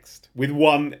 is next, with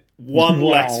one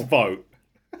less vote.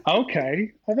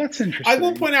 Okay. Well, that's interesting. I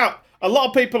will point out, a lot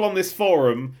of people on this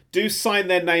forum do sign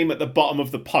their name at the bottom of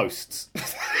the posts.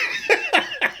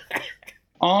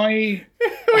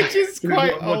 Which is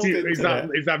quite old. Is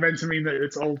that meant to mean that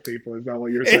it's old people? Is that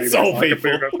what you're saying? It's old like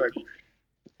people.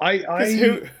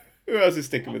 Who else is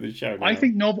sticking with the show now? I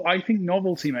think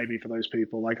novelty maybe for those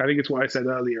people. Like I think it's what I said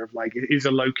earlier of like it is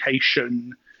a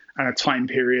location and a time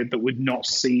period that would not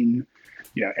seen,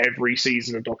 every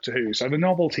season of Doctor Who. So the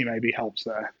novelty maybe helps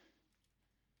there.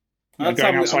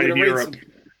 Going outside of Europe.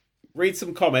 Read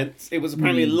some comments. It was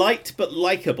apparently light but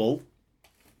likable.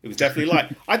 It was definitely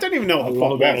light. I don't even know what the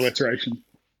plot was. Alliteration.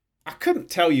 I couldn't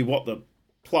tell you what the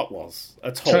plot was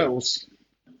at all. Turtles.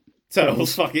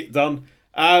 Fuck it, done.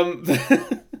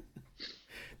 The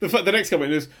next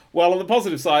comment is, well, on the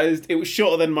positive side, it was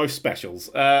shorter than most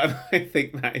specials. I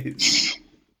think that is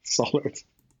solid.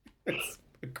 It's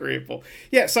agreeable.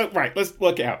 Yeah, so, right, let's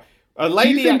work it out. A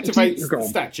lady activates the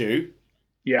statue.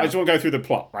 Yeah. I just want to go through the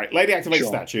plot, right? Lady activates the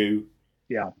statue.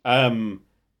 Yeah. And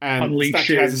the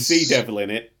statue has a sea devil in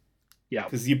it. Yeah.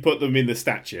 Because you put them in the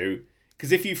statue.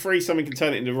 Because if you freeze something and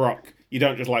turn it into rock, you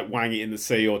don't just, like, wang it in the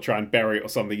sea or try and bury it or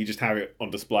something. You just have it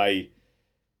on display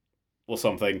or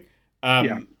something.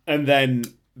 And then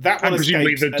that one escapes. And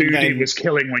presumably the dude he was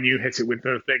killing when you hit it with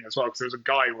the thing as well, because there was a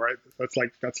guy, right? That's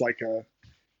like a...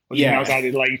 That was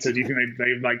added later. Do you think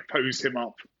they like posed him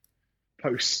up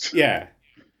post? Yeah.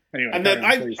 Anyway, and then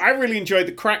I really enjoyed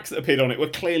the cracks that appeared on it were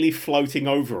clearly floating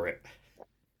over it.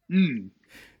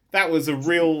 That was a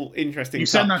real interesting You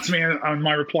touch. sent that to me and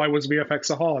my reply was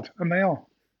VFX are hard. And they are.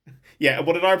 Yeah, and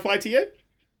what did I reply to you?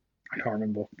 I can't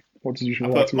remember. What did you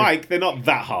reply to me? Mike, they're not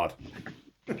that hard.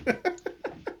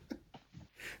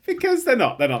 Because they're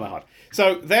not that hard.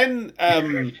 So then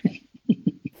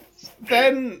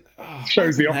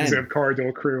shows the opposite of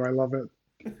Corridor Crew. I love it.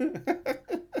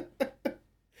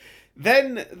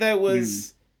 Then there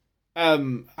was I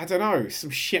don't know, some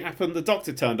shit happened. The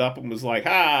Doctor turned up and was like,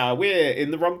 we're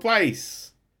in the wrong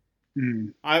place.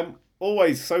 I'm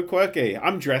always so quirky.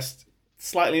 I'm dressed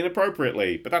slightly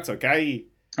inappropriately, but that's okay.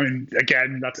 I mean,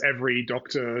 again, that's every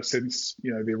Doctor since,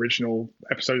 the original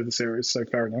episode of the series, so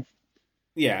fair enough.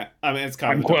 Yeah, I mean, it's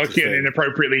kind of quirky and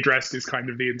inappropriately dressed is kind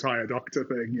of the entire Doctor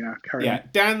thing. Yeah, carry on.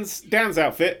 Dan's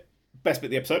outfit, best bit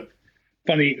of the episode.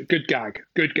 Funny, good gag,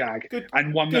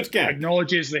 and one that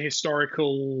acknowledges the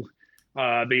historical,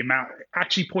 the amount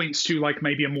actually points to like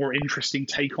maybe a more interesting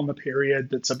take on the period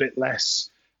that's a bit less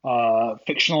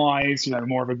fictionalized.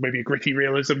 More of maybe a gritty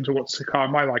realism to what's to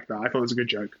come. I like that. I thought it was a good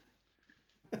joke.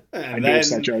 I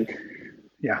endorsed that joke.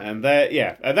 Yeah, and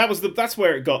that's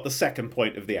where it got the second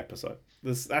point of the episode.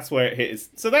 That's where it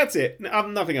hit. So that's it.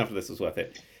 Nothing after this was worth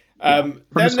it. From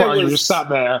this part, you just sat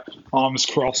there, arms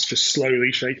crossed, just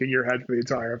slowly shaking your head for the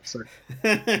entire episode,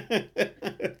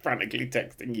 frantically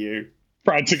texting you,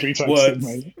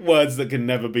 words that can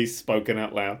never be spoken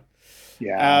out loud.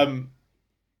 Yeah,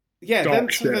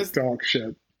 Dark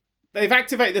shit. They've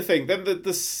activated the thing. Then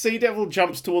the Sea Devil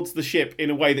jumps towards the ship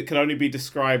in a way that can only be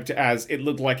described as it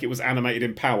looked like it was animated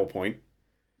in PowerPoint.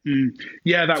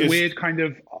 Yeah, that weird kind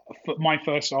of my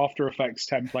first After Effects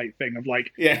template thing of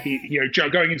like,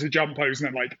 going into jump pose and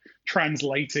then like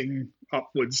translating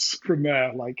upwards from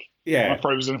there, like on a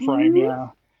frozen frame. Yeah.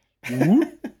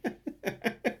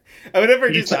 whenever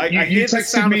it is, I hear the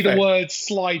sound me effect. The word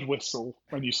slide whistle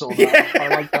when you saw that. Yeah. I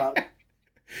like that.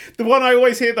 The one I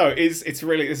always hear though is this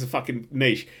is a fucking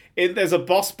niche. There's a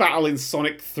boss battle in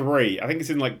Sonic 3. I think it's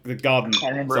in like the garden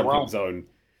zone.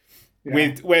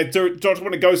 Yeah. Where Dr.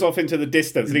 Wonder goes off into the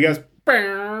distance and he goes,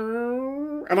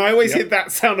 and I always hear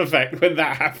that sound effect when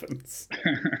that happens.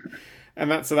 And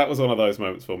that was one of those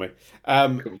moments for me.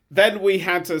 Cool. Then we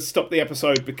had to stop the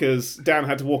episode because Dan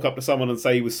had to walk up to someone and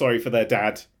say he was sorry for their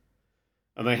dad,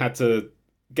 and they had to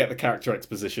get the character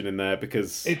exposition in there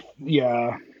because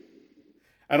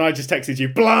And I just texted you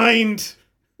blind,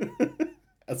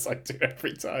 as I do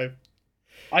every time.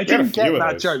 I didn't get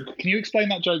that joke. Can you explain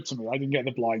that joke to me? I didn't get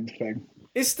the blind thing.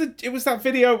 It was that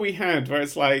video we had where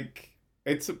it's like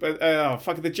the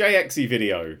JXE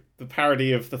video, the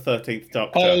parody of the 13th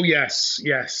Doctor. Oh yes.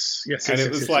 And it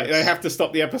was like they have to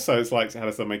stop the episodes. Like, how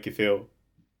does that make you feel?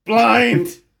 Blind.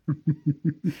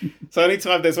 So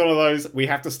anytime there's one of those, we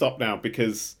have to stop now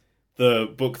because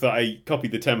the book that I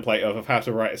copied the template of how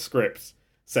to write a script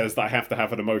says that I have to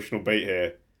have an emotional beat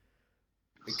here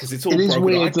because it's all. It is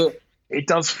weird that it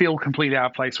does feel completely out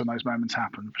of place when those moments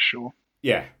happen, for sure.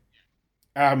 Yeah.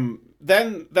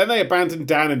 Then they abandoned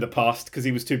Dan in the past because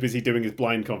he was too busy doing his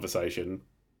blind conversation.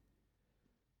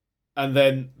 And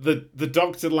then the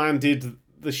Doctor landed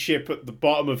the ship at the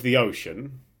bottom of the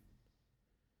ocean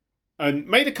and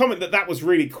made a comment that was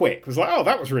really quick. It was like, oh,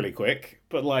 that was really quick.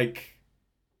 But like,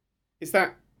 is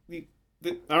that...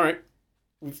 all right.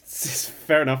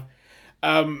 Fair enough.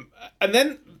 And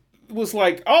then was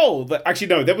like, oh, actually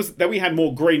no, then we had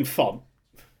more green font.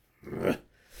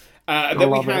 And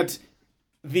then we had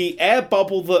the air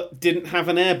bubble that didn't have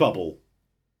an air bubble.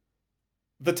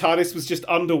 The TARDIS was just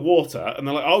underwater, and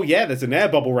they're like, oh yeah, there's an air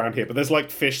bubble around here, but there's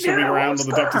like fish swimming around and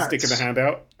the Doctor's sticking a hand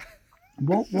out.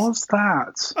 What was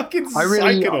that? Fucking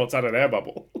Psychonauts had an air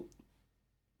bubble.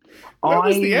 Where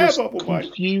was the air bubble,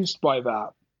 confused by that.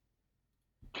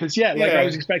 Because I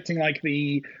was expecting like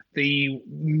the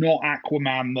not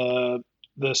Aquaman,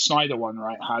 the Snyder one,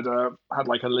 right, had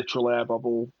like a literal air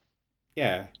bubble.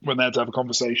 Yeah. When they had to have a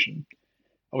conversation.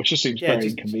 Which just seems very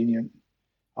inconvenient.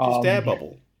 Just air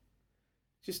bubble.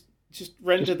 Just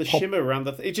render the shimmer around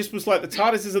the... It just was like the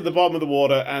TARDIS is at the bottom of the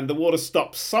water and the water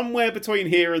stops somewhere between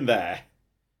here and there.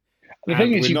 The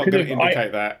thing is, we're not going to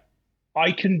indicate that.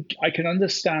 I can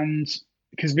understand,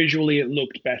 because visually it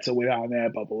looked better without an air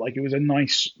bubble. Like, it was a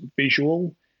nice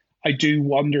visual. I do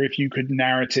wonder if you could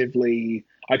narratively...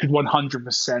 I would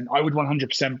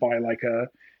 100% buy like a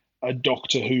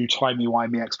Doctor Who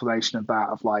timey-wimey explanation of that,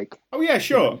 of like... Oh, yeah,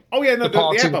 sure. The air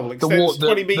bubble extends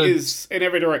 20 metres in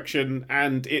every direction,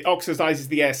 and it oxidizes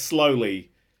the air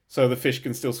slowly, so the fish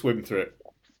can still swim through it.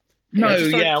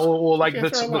 Or like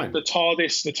the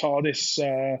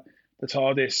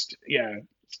TARDIS,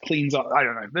 cleans up. I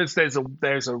don't know.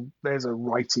 There's a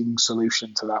writing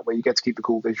solution to that, where you get to keep the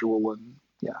cool visual and,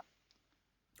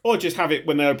 Or just have it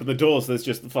when they open the doors, there's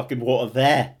just the fucking water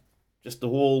there. Just the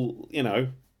wall,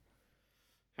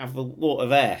 have the water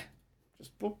there.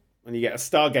 Just boop, and you get a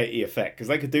Stargate-y effect, because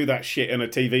they could do that shit in a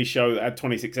TV show that had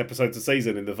 26 episodes a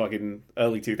season in the fucking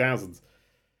early 2000s.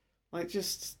 Like,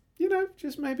 just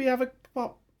maybe have a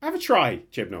try,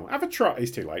 Chibnall. Have a try.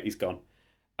 He's too late. He's gone.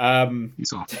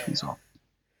 He's off.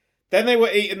 Then they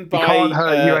were eaten by... He can't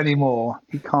hurt you anymore.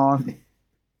 He can't.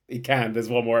 He can. There's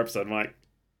one more episode, Mike.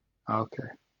 Okay.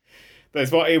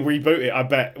 There's what he'll reboot it, I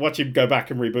bet. Watch him go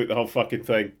back and reboot the whole fucking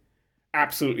thing.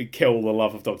 Absolutely kill the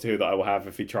love of Doctor Who that I will have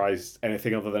if he tries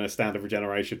anything other than a standard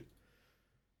regeneration.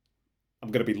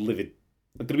 I'm going to be livid.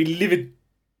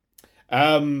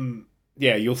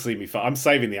 Yeah, you'll see me. I'm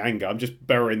saving the anger. I'm just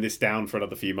burying this down for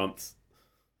another few months.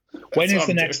 When is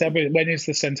the next episode? When is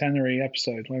the centenary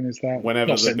episode? When is that?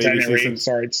 Whenever the BBC...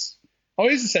 Sorry, it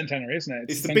is the centenary, isn't it?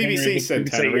 It's the BBC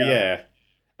centenary, yeah.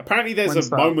 Apparently there's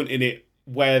a moment in it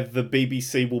where the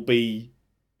BBC will be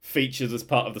featured as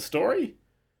part of the story.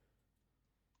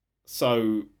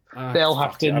 So they'll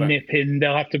have to nip in.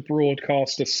 They'll have to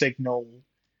broadcast a signal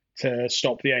to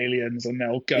stop the aliens, and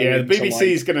they'll go. Yeah, the BBC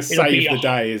is going to save the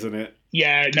day, isn't it?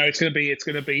 Yeah, no, it's going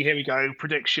to be. Here we go.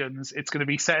 Predictions. It's going to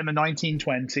be set in the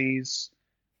 1920s,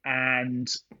 and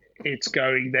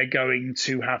they're going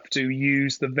to have to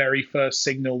use the very first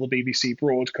signal the BBC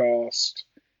broadcast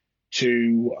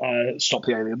to stop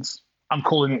the aliens. I'm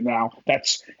calling it now.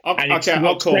 What's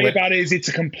great about it is it's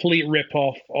a complete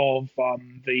rip-off of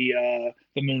the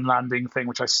moon landing thing,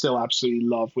 which I still absolutely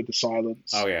love, with the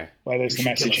silence. Oh yeah, where there's the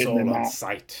message hidden in that.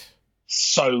 Sight.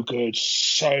 So good,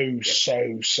 so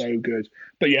good.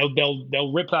 But yeah,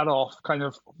 they'll rip that off, kind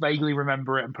of vaguely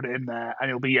remember it and put it in there, and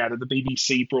it'll be the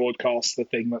BBC broadcast the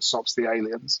thing that stops the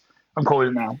aliens. I'm calling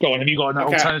it now. Go on. Have you got an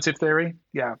alternative theory?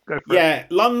 Yeah, go for it. Yeah,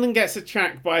 London gets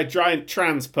attacked by a giant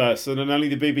trans person, and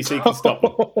only the BBC can stop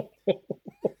them.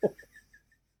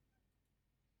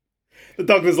 The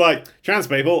dog was like, trans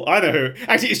people, I know who.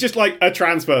 Actually, it's just like a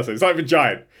trans person. It's not even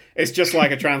giant. It's just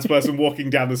like a trans person walking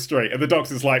down the street, and the dog's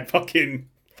just like fucking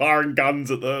firing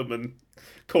guns at them and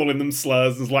calling them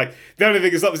slurs. And it's like, the only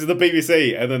thing that stops is the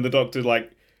BBC, and then the doctor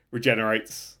like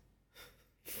regenerates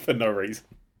for no reason.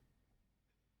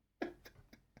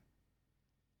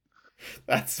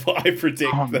 That's what I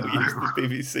predict they'll use the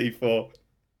BBC for.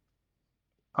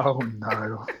 Oh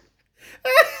no.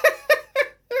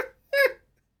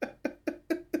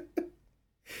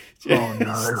 Oh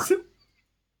no.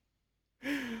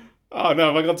 Oh no,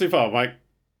 have I gone too far, Mike?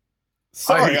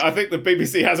 Sorry, I think the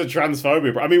BBC has a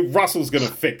transphobia. I mean, Russell's going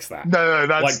to fix that. No,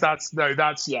 that's the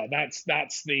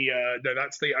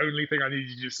only thing I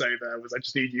needed you to say there was I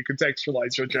just need you to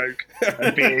contextualize your joke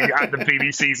as being at the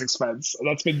BBC's expense.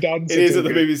 That's been done. It is at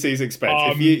the BBC's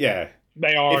expense.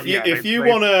 They are. If you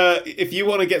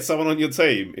wanna get someone on your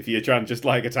team, if you're trying to just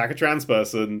like attack a trans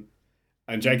person,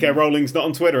 and J.K. Rowling's not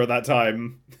on Twitter at that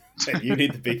time, then you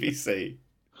need the BBC.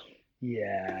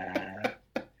 Yeah.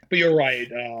 But you're right,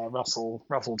 Russell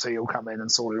T will come in and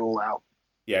sort it all out.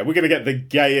 Yeah, we're going to get the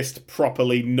gayest,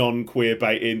 properly non-queer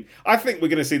bait in. I think we're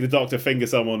going to see the Doctor finger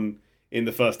someone in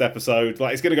the first episode.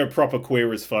 Like, it's going to go proper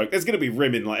queer as folk. There's going to be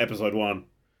Rim like episode 1.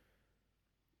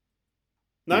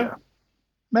 No? Yeah.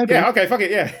 Maybe. Yeah, okay, fuck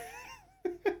it, yeah.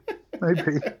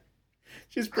 Maybe.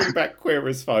 Just bring back queer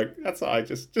as folk. That's what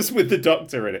just with the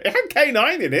Doctor in it. It had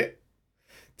K9 in it.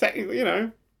 Technically, you know.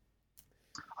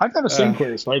 I've never seen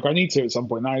Queer as Folk. I need to at some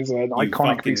point. That is an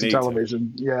iconic piece of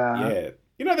television. Yeah.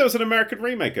 You know, there was an American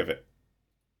remake of it.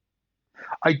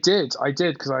 I did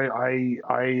because I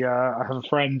have a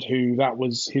friend who that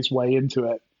was his way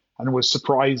into it and was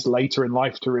surprised later in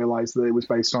life to realise that it was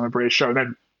based on a British show, and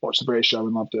then watched the British show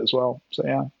and loved it as well. So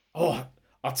yeah. Oh,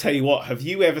 I'll tell you what. Have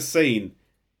you ever seen?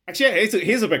 Actually,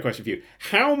 here's a big question for you.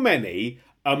 How many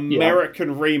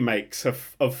American remakes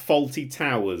of Fawlty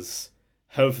Towers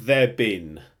have there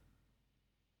been?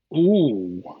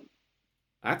 Ooh,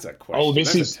 that's a question. Oh,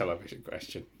 that's a television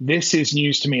question. This is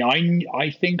news to me.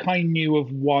 I think I knew of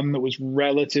one that was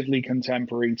relatively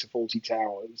contemporary to Fawlty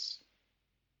Towers,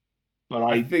 but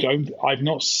I've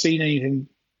not seen anything.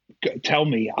 Tell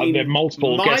me. There are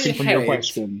multiple guessing from your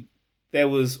question. There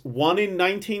was one in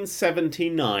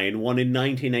 1979, one in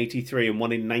 1983, and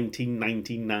one in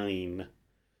 1999.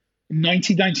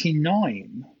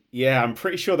 1999? Yeah, I'm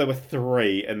pretty sure there were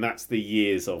 3, and that's the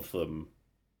years of them.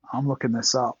 I'm looking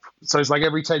this up. So it's like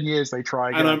every 10 years they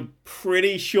try again. And I'm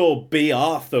pretty sure B.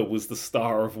 Arthur was the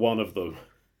star of one of them.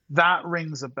 That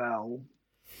rings a bell.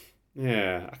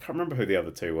 Yeah, I can't remember who the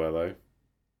other 2 were, though.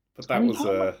 But that was...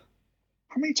 How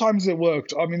many times has it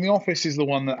worked? I mean, The Office is the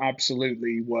one that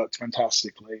absolutely worked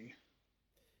fantastically.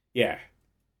 Yeah.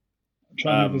 I'm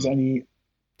trying to think if there's any...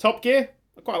 Top Gear?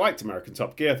 I quite liked American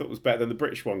Top Gear. I thought it was better than the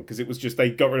British one, because it was just, they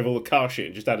got rid of all the car shit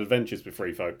and just had adventures with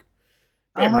free folk.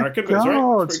 Yeah, American, but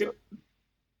right.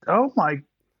 Oh my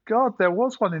god, there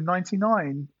was one in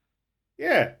 99.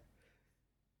 Yeah.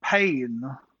 Pain,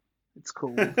 it's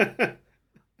called.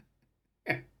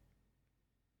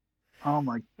 Oh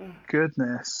my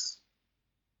goodness.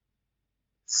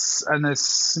 And there's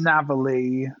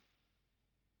Snaverly,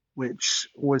 which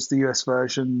was the US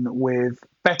version with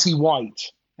Betty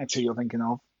White. That's who you're thinking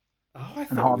of. Oh,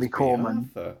 and Harvey Korman.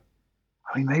 I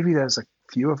mean, maybe there's a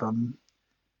few of them.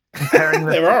 Comparing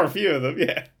there are a few of them,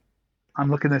 yeah. I'm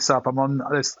looking this up.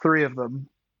 There's 3 of them.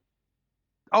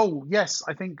 Oh yes,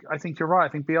 I think you're right. I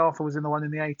think B. Arthur was in the one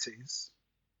in the 80s.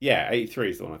 Yeah,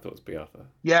 83 is the one I thought was B. Arthur.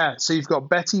 Yeah, so you've got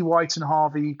Betty White and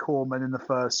Harvey Korman in the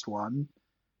first one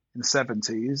in the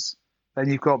 70s. Then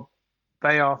you've got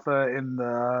B. Arthur in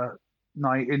the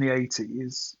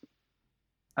 80s,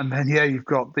 and then you've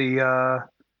got the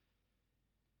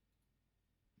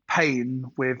Pain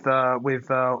with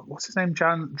what's his name,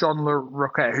 John Le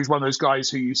Roquette, who's one of those guys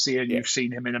who you see and you've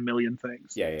seen him in a million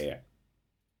things. Yeah. There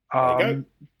you go.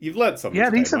 You've learned something. Yeah,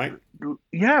 today, Mike.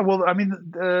 Yeah. Well, I mean,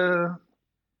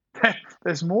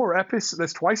 there's more episodes.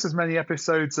 There's twice as many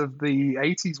episodes of the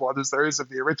 80s one as there is of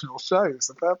the original show.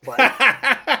 So fair play.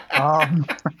 That's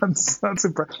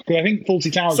impressive. I think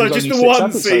Fawlty Towers. So was just only the one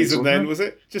episodes, season, then was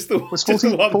it? Just the one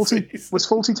season. Was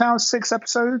Fawlty Towers 6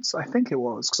 episodes? I think it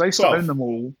was because I used to own them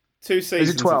all. 2 seasons.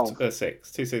 Is it 12?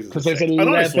 6. 2 seasons. Because there's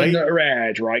 11 that are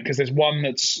aired, right? Because there's one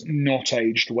that's not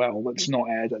aged well, that's not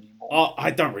aired anymore. Oh,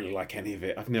 I don't really like any of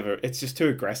it. It's just too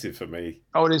aggressive for me.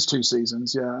 Oh, it is 2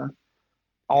 seasons, yeah.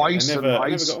 Oh, I used to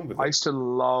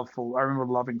love. I remember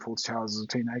loving Fawlty Towers as a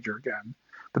teenager again.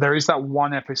 But there is that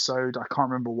one episode, I can't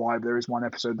remember why, but there is one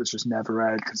episode that's just never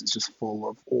aired because it's just full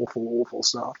of awful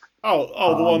stuff.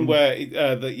 The one where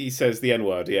he says the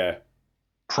N-word, yeah.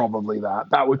 Probably that.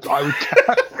 I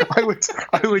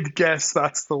would guess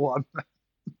that's the one.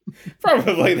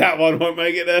 Probably that one won't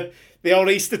make it the old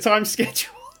Easter time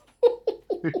schedule.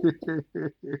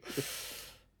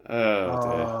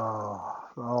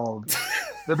 Oh,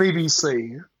 the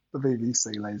BBC, ladies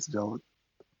and gentlemen.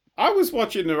 I was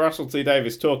watching Russell T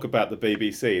Davies talk about the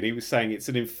BBC, and he was saying it's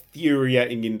an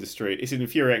infuriating industry. It's an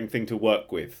infuriating thing to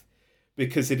work with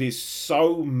because it is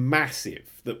so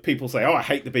massive that people say, "Oh, I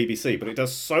hate the BBC," but it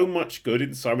does so much good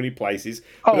in so many places.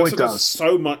 But it does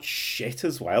so much shit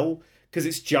as well because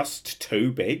it's just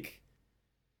too big.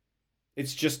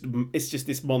 It's just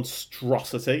this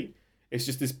monstrosity. It's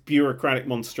just this bureaucratic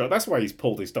monstrosity. That's why he's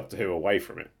pulled his Doctor Who away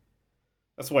from it.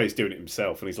 That's why he's doing it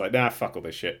himself, and he's like, "Nah, fuck all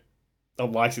this shit. I'll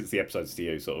license the episodes to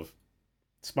you," sort of.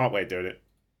 Smart way of doing it.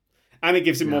 And it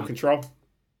gives him more control.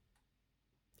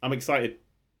 I'm excited.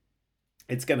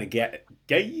 It's going to get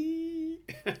gay.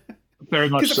 Very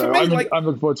much so. I'm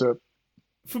looking forward to it.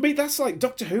 For me, that's like,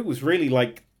 Doctor Who was really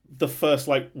like the first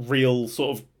like real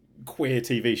sort of queer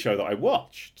TV show that I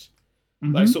watched.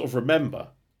 That I sort of remember.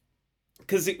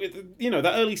 Because, that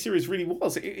early series really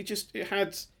was.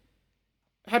 It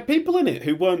had people in it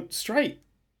who weren't straight.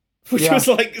 Which was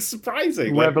like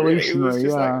surprising,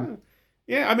 revolutionary.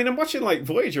 I mean, I'm watching like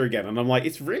Voyager again, and I'm like,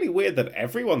 it's really weird that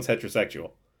everyone's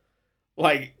heterosexual.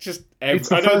 Like, just it's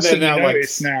the first thing you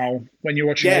notice now when you're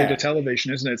watching older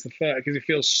television, isn't it? It's the first because it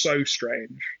feels so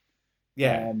strange.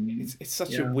 Yeah, it's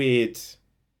such a weird.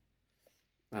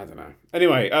 I don't know.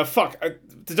 Anyway,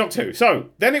 the Doctor Who. So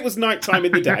then it was nighttime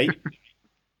in the day,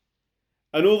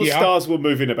 and all the stars were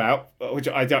moving about, which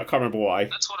I can't remember why.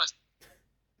 That's what I.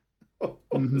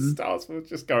 The stars were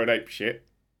just going ape shit.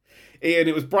 And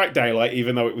it was bright daylight,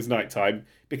 even though it was nighttime,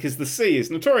 because the sea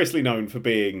is notoriously known for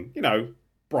being,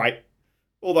 bright.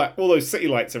 All those city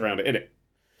lights around it, innit?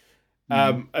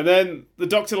 And then the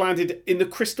Doctor landed in the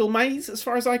Crystal Maze, as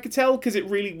far as I could tell, because it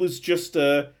really was just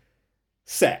a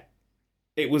set.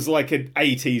 It was like an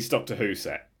 80s Doctor Who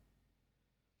set.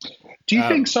 Do you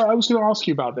think so? I was going to ask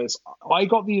you about this. I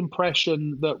got the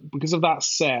impression that because of that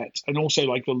set and also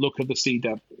like the look of the Sea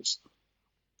Devils,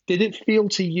 did it feel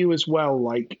to you as well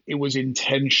like it was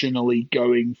intentionally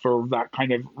going for that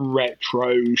kind of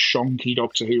retro, shonky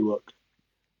Doctor Who look?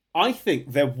 I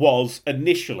think there was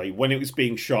initially, when it was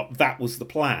being shot, that was the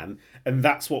plan, and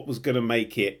that's what was going to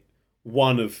make it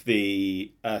one of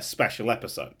the special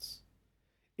episodes.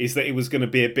 Is that it was going to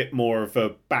be a bit more of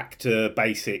a back to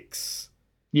basics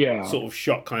sort of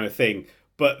shot kind of thing.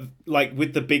 But like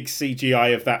with the big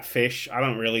CGI of that fish, I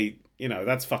don't really,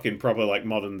 that's fucking proper like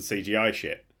modern CGI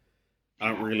shit. I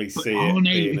don't really see it. Oh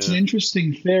no, it's an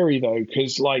interesting theory though,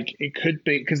 because like it could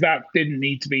be because that didn't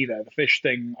need to be there. The fish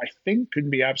thing, I think, could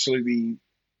be absolutely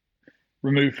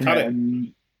removed from it.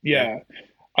 And I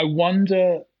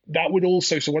wonder. That would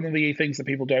also, so one of the things that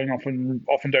people often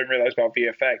don't realize about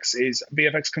VFX is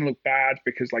VFX can look bad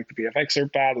because like the VFX are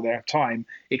bad or they have time.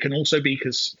 It can also be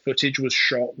because footage was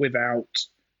shot without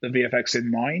the VFX in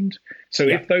mind. So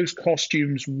if those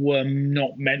costumes were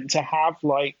not meant to have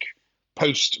like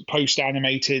post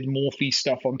animated morphy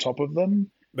stuff on top of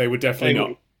them, they would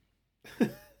definitely not.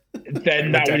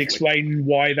 Then that would explain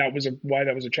why that was a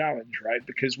challenge, right?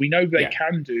 Because we know they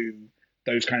can do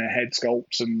those kind of head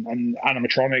sculpts and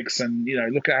animatronics, and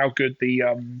look at how good the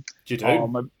or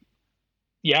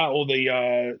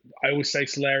the I always say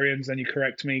Silurians, then you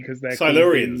correct me because they're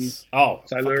Silurians.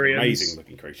 Silurians, amazing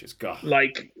looking creatures. God,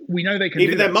 like we know they can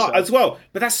even do their mask as well.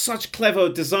 But that's such clever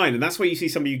design, and that's where you see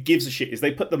somebody who gives a shit. Is they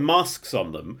put the masks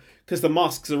on them because the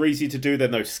masks are easier to do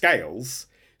than those scales.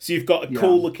 So you've got a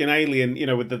cool looking alien,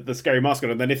 with the scary mask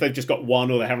on, and then if they've just got one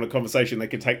or they're having a conversation, they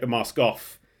can take the mask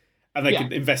off. And they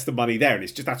can invest the money there, and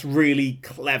it's just that's really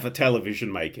clever television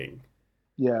making.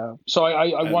 Yeah. So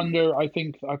I wonder. I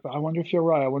wonder if you're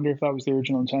right. I wonder if that was the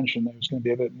original intention. That it was going to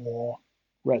be a bit more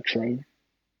retro.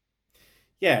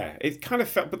 Yeah, it kind of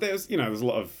felt, but there's a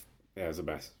lot of it was a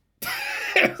mess.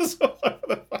 It was all over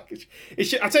the fucking.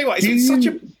 I tell you what, it's such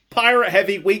a pirate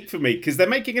heavy week for me because they're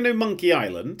making a new Monkey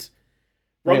Island.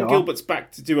 Ron Gilbert's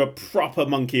back to do a proper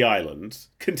Monkey Island,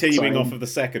 continuing off of the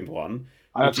second one.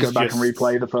 I have to go back and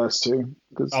replay the first two.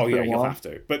 You'll have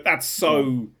to. But that's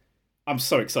so. I'm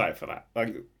so excited for that.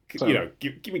 Like,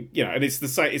 give me, and it's the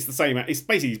same. It's the same. It's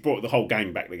basically he's brought the whole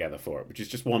gang back together for it, which is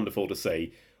just wonderful to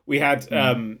see. We had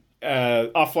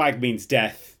Our Flag Means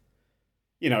Death.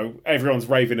 Everyone's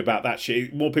raving about that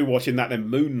shit. More people watching that than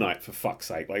Moon Knight, for fuck's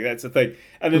sake. Like that's the thing.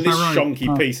 And then this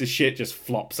shonky piece of shit just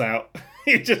flops out.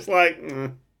 It's just like.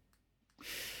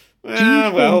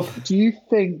 Do you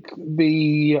think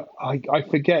I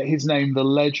forget his name, the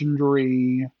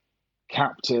legendary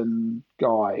captain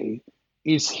guy,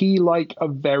 is he like a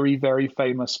very, very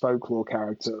famous folklore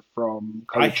character from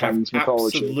kind of Chinese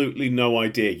mythology? I have absolutely no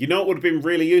idea. You know what would have been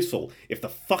really useful? If the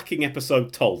fucking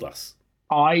episode told us.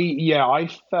 I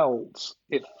felt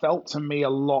it felt to me a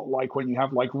lot like when you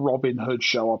have like Robin Hood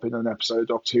show up in an episode of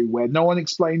Doctor Who where no one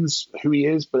explains who he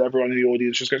is, but everyone in the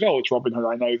audience just goes, "Oh, it's Robin Hood.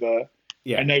 I know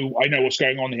what's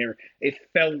going on here." It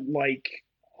felt like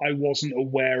I wasn't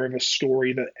aware of a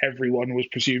story that everyone was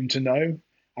presumed to know.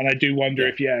 And I do wonder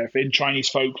if in Chinese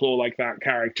folklore, like that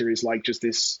character is like just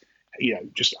this,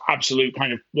 just absolute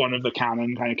kind of one of the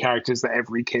canon kind of characters that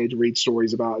every kid reads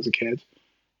stories about as a kid.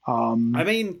 I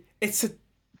mean, it's a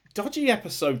dodgy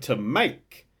episode to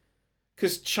make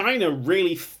because China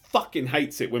really fucking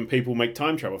hates it when people make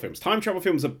time travel films. Time travel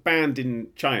films are banned in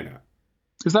China.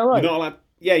 Is that right? You're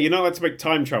not allowed to make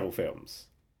time travel films.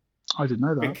 I didn't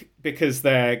know that. Because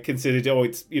they're considered,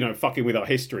 it's, fucking with our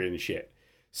history and shit.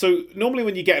 So normally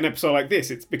when you get an episode like this,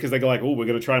 it's because they go like, oh, we're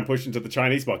going to try and push into the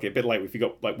Chinese market. A bit late if you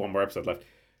got like one more episode left.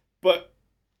 But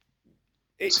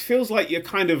it feels like you're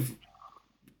kind of,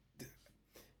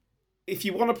 if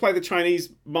you want to play the Chinese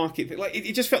market, like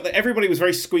it just felt that everybody was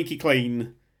very squeaky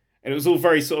clean and it was all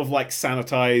very sort of like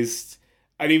sanitized.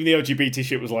 And even the LGBT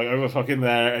shit was like over fucking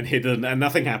there and hidden and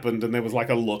nothing happened and there was like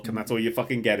a look and that's all you're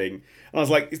fucking getting. And I was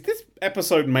like, is this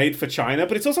episode made for China?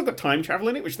 But it's also got time travel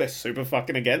in it, which they're super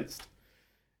fucking against.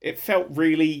 It felt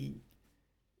really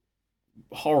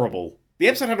horrible. The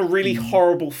episode had a really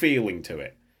horrible feeling to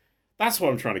it. That's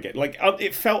what I'm trying to get. Like,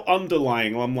 it felt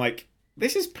underlying. I'm like,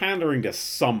 this is pandering to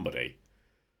somebody.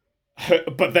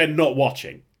 But they're not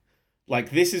watching.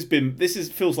 Like, this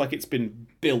feels like it's been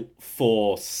built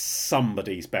for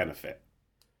somebody's benefit.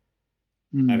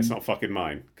 And it's not fucking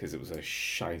mine, because it was a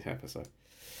shite episode.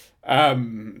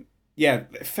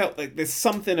 It felt like there's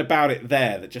something about it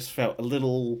there that just felt a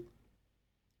little...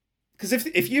 Because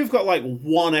if you've got like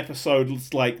one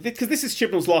episode, like, because this is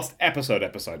Chibnall's last episode.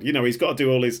 He's got to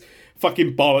do all his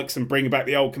fucking bollocks and bring back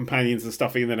the old companions and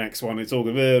stuff in the next one. It's all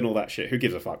good and all that shit. Who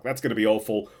gives a fuck? That's going to be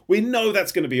awful. We know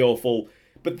that's going to be awful.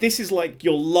 But this is like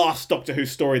your last Doctor Who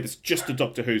story that's just a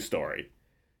Doctor Who story.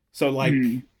 So like,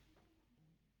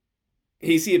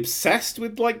 is he obsessed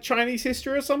with like Chinese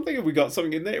history or something? Have we got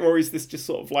something in there? Or is this just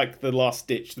sort of like the last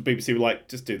ditch? The BBC were like,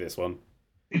 just do this one.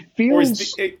 It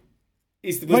feels...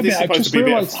 I just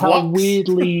realised how weird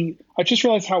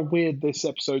this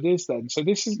episode is then. So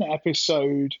this is an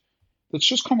episode that's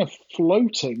just kind of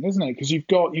floating, isn't it? Because you've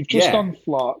just done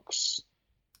Flux,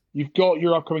 you've got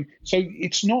your upcoming. So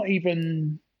it's not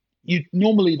even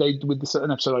normally with an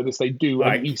episode like this they do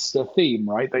an Easter theme,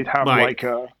 right? They'd have Mike,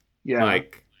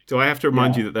 Mike, do I have to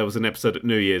remind you that there was an episode at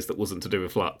New Year's that wasn't to do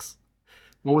with Flux?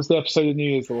 What was the episode of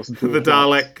New Year's that wasn't to do with the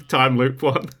Dalek time loop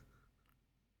one?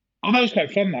 Oh, that was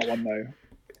quite fun, that one, though.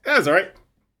 That was alright. It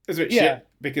was a bit shit,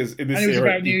 because in this and it was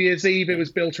about New Year's Eve, it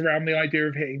was built around the idea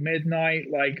of hitting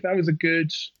midnight. Like, that was a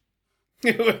good...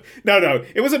 No,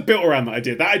 it wasn't built around that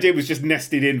idea. That idea was just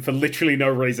nested in for literally no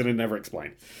reason and never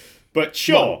explained. But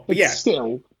sure,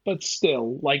 but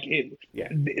still, like,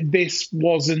 this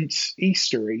wasn't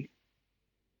Eastery.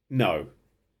 No.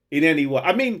 In any way.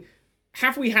 I mean...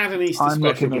 Have we had an Easter special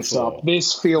looking this before? Up.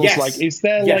 This feels like is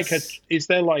there like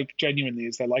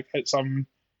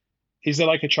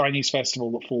a Chinese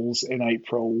festival that falls in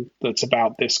April that's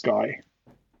about this guy?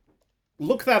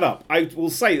 Look that up. I will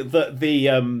say that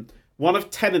the one of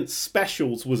Tennant's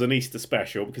specials was an Easter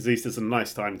special because Easter's a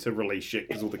nice time to release shit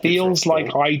because all the kids feels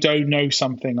like I don't know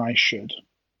something I should.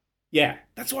 Yeah,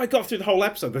 that's why I got through the whole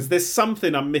episode. There's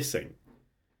something I'm missing.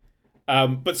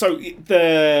 But so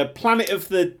the Planet of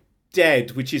the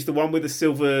Dead, which is the one with the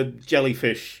silver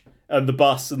jellyfish and the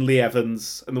bus and Lee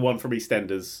Evans and the one from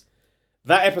EastEnders.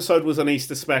 That episode was an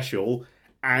Easter special,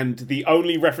 and the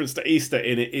only reference to Easter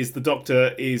in it is the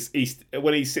Doctor is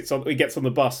when he gets on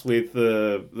the bus with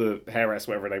the heiress,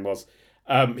 whatever her name was.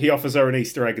 He offers her an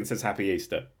Easter egg and says Happy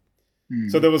Easter.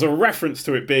 So there was a reference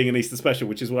to it being an Easter special,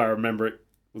 which is why I remember it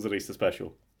was an Easter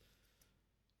special.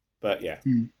 But yeah.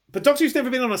 But Doctor Who's never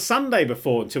been on a Sunday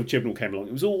before until Chibnall came along.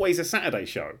 It was always a Saturday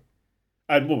show.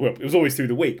 And well, it was always through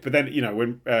the week. But then,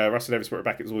 when Russell Davies brought it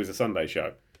back, it was always a Sunday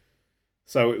show.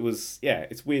 So it was,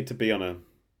 it's weird to be on a...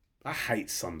 I hate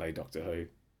Sunday Doctor Who.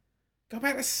 Go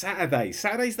back to Saturday.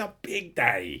 Saturday's the big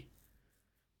day.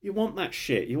 You want that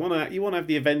shit. You want to have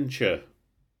the adventure.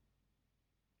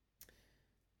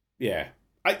 Yeah.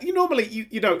 Normally,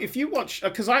 if you watch...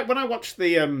 Because when I watched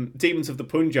the Demons of the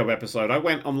Punjab episode, I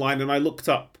went online and I looked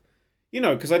up,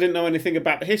 because I didn't know anything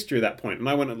about the history at that point. And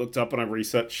I went and looked up and I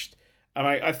researched And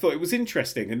I thought it was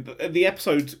interesting. And the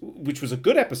episode, which was a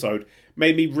good episode,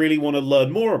 made me really want to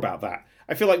learn more about that.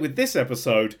 I feel like with this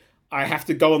episode, I have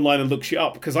to go online and look shit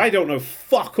up because I don't know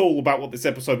fuck all about what this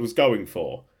episode was going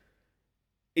for.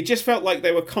 It just felt like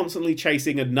they were constantly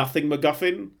chasing a nothing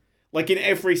MacGuffin. Like in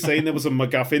every scene, there was a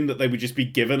MacGuffin that they would just be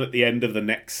given at the end of the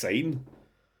next scene.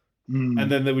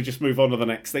 And then they would just move on to the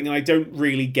next thing. And I don't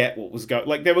really get what was going...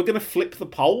 Like, they were going to flip the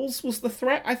poles was the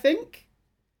threat, I think?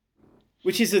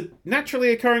 Which is a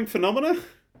naturally occurring phenomena.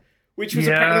 Which was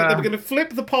apparently they were going to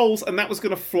flip the poles and that was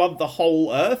going to flood the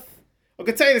whole Earth. I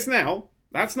can tell you this now.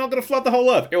 That's not going to flood the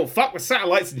whole Earth. It'll fuck with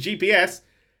satellites and GPS.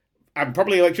 And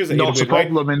probably electricity. Not a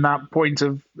problem in that point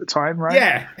of time, right?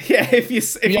 Yeah. If you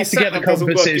have to get the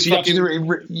compasses, you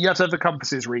have to have the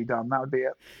compasses redone. That would be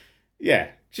it. Yeah.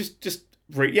 Just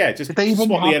Did they even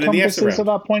swap have the N and the S compasses around.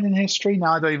 at that point in history? No,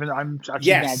 I don't even. I'm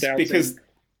actually now doubting. Because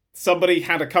somebody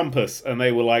had a compass and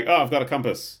they were like, "Oh, I've got a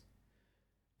compass."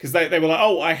 Because they were like,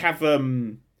 "Oh, I have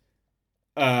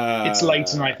it's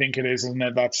Leighton, I think it is, isn't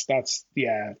it? That's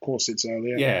of course it's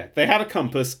earlier. Yeah, they had a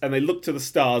compass and they looked to the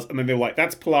stars and then they were like,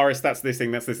 "That's Polaris. That's this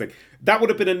thing. That's this thing." That would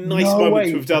have been a nice moment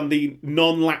to have done the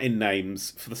non-Latin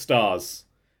names for the stars.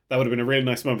 That would have been a really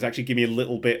nice moment to actually give me a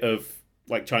little bit of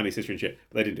like Chinese history and shit.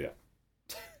 But they didn't do that.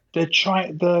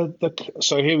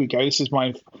 So here we go. This is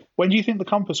my. When do you think the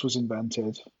compass was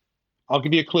invented? I'll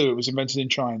give you a clue. It was invented in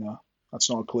China. That's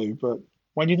not a clue, but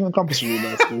when do you think the compass was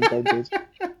invented?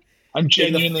 I'm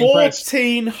genuinely impressed.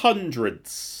 In the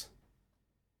 1400s.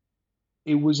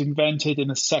 It was invented in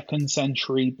the 2nd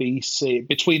century BC,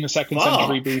 between the 2nd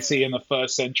century BC and the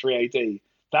 1st century AD.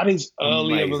 That is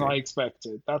earlier than I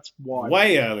expected. That's wild.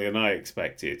 Way earlier than I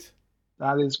expected.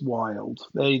 That is wild.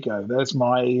 There you go. There's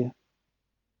my.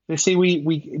 See,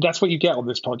 we that's what you get on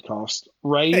this podcast.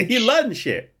 Rage. You learn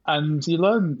shit. And you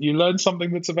learn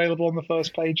something that's available on the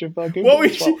first page of Google. You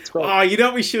know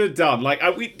what we should have done? Like,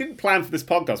 we didn't plan for this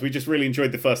podcast. We just really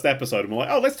enjoyed the first episode, and we're like,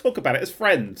 oh, let's talk about it as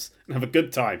friends and have a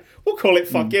good time. We'll call it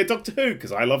Fuck Yeah Doctor Who,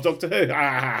 because I love Doctor Who.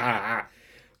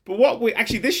 But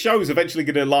this show is eventually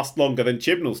going to last longer than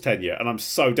Chibnall's tenure, and I'm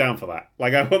so down for that.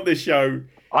 Like, I want this show.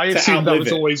 I assume that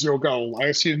was always your goal. I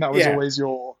assume that was always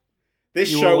your. This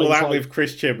show will outlive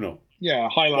Chris Chibnall. Yeah,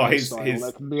 highlight style.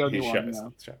 That can be only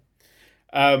one.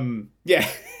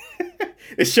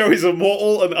 This show is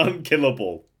immortal and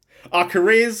unkillable. Our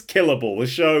career's killable. The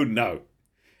show, no.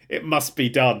 It must be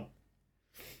done.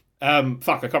 I can't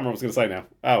remember what I was going to say now.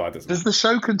 Does the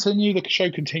show continue? The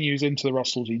show continues into the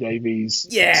Russell T Davies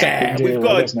second era,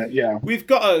 doesn't it? Yeah. We've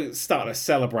got to start to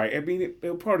celebrate. I mean,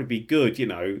 it'll probably be good,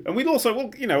 And we'd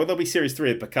also, there'll be Series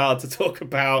 3 of Picard to talk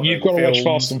about. You've got to watch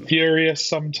Fast and Furious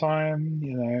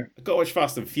sometime, I've got to watch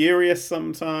Fast and Furious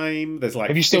sometime. There's like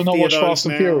Have you still not watched Fast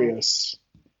and Furious?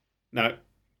 No.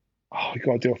 Oh, we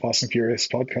got to do a Fast and Furious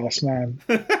podcast, man.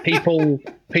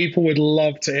 People would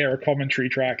love to hear a commentary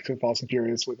track to Fast and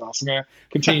Furious with us. I'm going to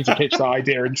continue to pitch that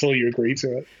idea until you agree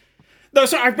to it. No,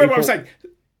 sorry, I remember what I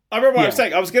was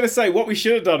saying. I was going to say what we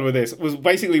should have done with this was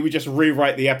basically we just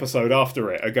rewrite the episode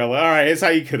after it and go, all right, here's how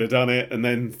you could have done it, and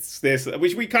then this,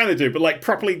 which we kind of do, but like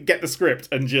properly get the script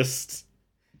and just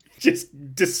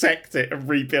dissect it and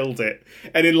rebuild it,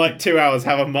 and in like 2 hours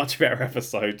have a much better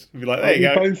episode. Be like, there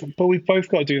you go. But we've both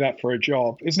got to do that for a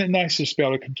job. Isn't it nice to just be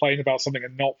able to complain about something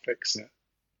and not fix it?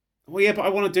 Well, yeah, but I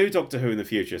want to do Doctor Who in the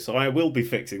future, so I will be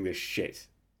fixing this shit.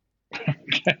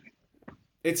 Okay.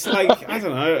 It's like, I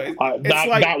don't know.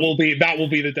 That will be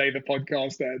the day the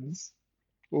podcast ends.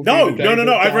 No.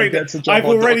 I've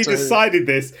already decided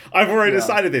this.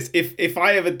 Decided this. If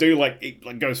I ever do like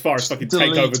go as far as fucking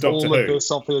take over Doctor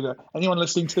Who. Anyone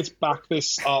listening to this, back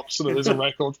this up so that there's a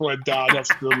record for when Dan has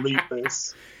to delete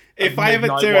this. If I ever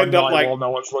do end up like no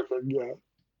one's looking,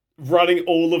 running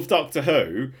all of Doctor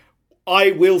Who,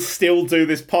 I will still do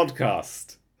this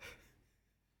podcast.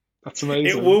 That's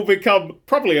amazing. It will become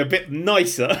probably a bit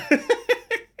nicer,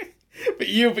 but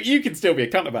you can still be a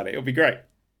cunt about it. It'll be great.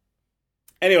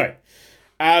 Anyway,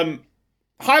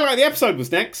 highlight of the episode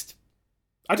was next.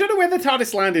 I don't know where the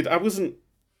TARDIS landed. I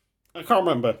can't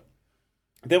remember.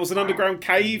 There was an underground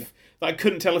cave that I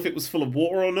couldn't tell if it was full of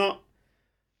water or not,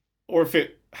 or if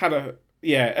it had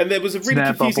and there was a really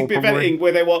confusing bit of editing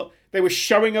where they were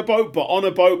showing a boat, but on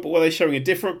a boat, but were they showing a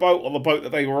different boat on the boat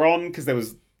that they were on? Because there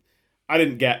was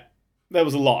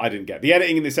a lot I didn't get. The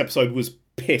editing in this episode was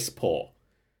piss poor.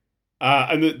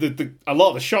 And a lot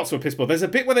of the shots were piss poor. There's a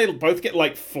bit where they both get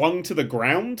like flung to the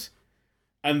ground,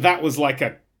 and that was like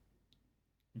a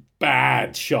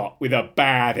bad shot with a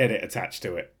bad edit attached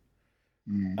to it.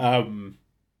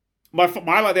 My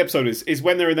highlight of the episode is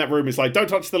when they're in that room. It's like, don't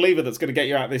touch the lever that's going to get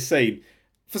you out of this scene.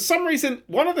 For some reason,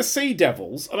 one of the sea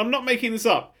devils, and I'm not making this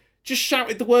up, just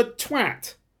shouted the word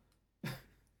twat.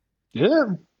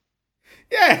 Yeah.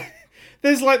 Yeah.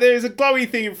 There's a glowy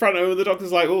thing in front of him, and the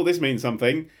Doctor's like, oh, this means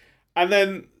something. And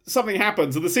then something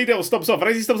happens, and the Sea Devil stops off, and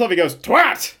as he stops off, he goes,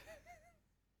 twat!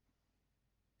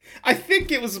 I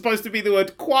think it was supposed to be the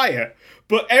word quiet,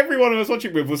 but everyone I was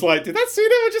watching with was like, did that Sea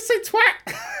Devil just say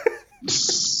twat?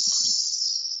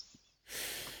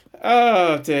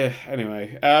 Oh, dear.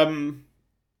 Anyway,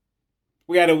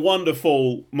 we had a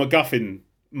wonderful MacGuffin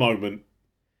moment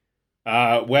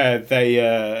where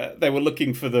they were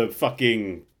looking for the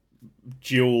fucking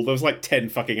jewel. There was like 10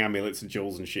 fucking amulets and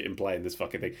jewels and shit in play in this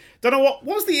fucking thing. Don't know what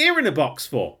was the ear in a box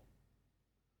for?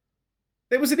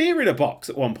 There was an ear in a box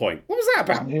at one point. What was that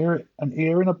about? An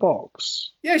ear in a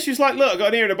box? Yeah, she was like, look, I got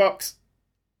an ear in a box.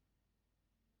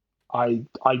 I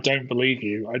don't believe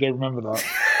you. I don't remember that.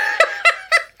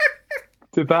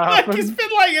 Did that happen? It's been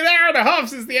like an hour and a half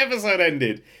since the episode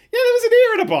ended. Yeah, there was an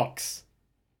ear in a box.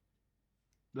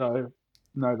 No,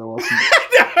 there wasn't.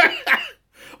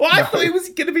 Well, I thought it was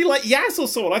going to be like Yaz or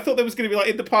Sword. I thought there was going to be like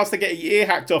in the past they get your ear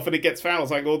hacked off and it gets found. I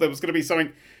was like, oh, there was going to be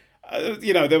something,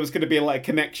 there was going to be like a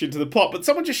connection to the plot. But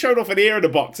someone just showed off an ear in a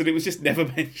box and it was just never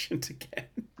mentioned again.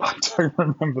 I don't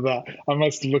remember that. I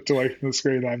must have looked away from the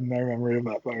screen. I have no memory of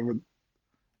that moment.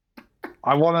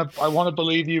 I want to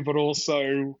believe you, but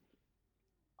also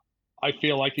I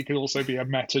feel like it could also be a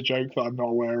meta joke that I'm not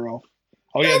aware of.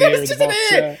 Oh yeah, no, there was just an ear.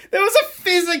 Yeah. There was a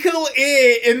physical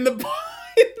ear in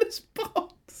this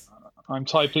box. I'm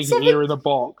typing ear in a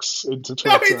box into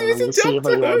Twitter. No, see if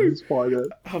anyone find it.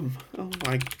 Oh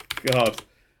my god.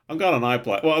 I'm going on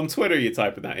iPlayer. Well, on Twitter you're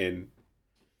typing that in.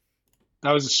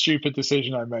 That was a stupid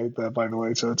decision I made there, by the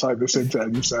way, to type this into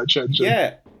any search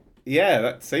engine. Yeah,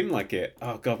 that seemed like it.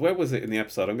 Oh god, where was it in the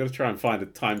episode? I'm going to try and find a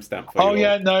timestamp for you. Oh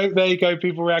yeah, no, there you go,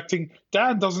 people reacting.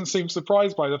 Dan doesn't seem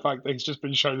surprised by the fact that he's just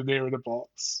been shown an ear in a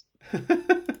box.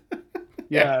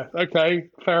 Yeah, okay,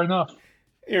 fair enough.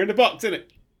 Ear in a box, isn't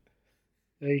it?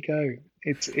 There you go.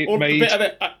 It made...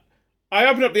 I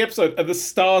opened up the episode and the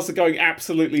stars are going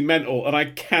absolutely mental, and I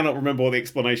cannot remember what the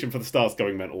explanation for the stars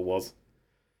going mental was.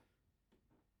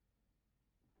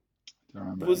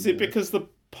 Was it because the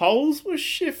poles were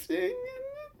shifting?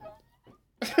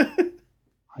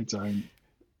 I don't.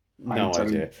 No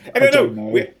idea. I don't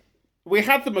know. We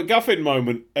had the MacGuffin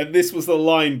moment, and this was the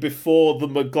line before the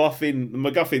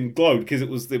MacGuffin glowed, because it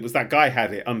was that guy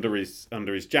had it under his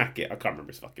jacket. I can't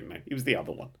remember his fucking name. He was the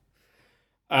other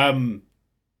one.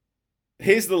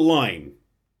 Here's the line.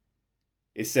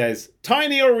 It says,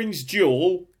 "Tiny orange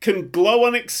jewel can glow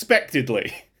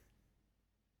unexpectedly."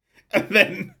 And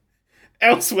then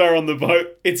elsewhere on the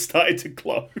boat, it started to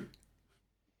glow.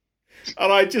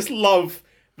 And I just love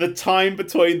the time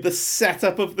between the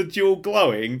setup of the jewel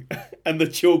glowing and the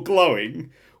jewel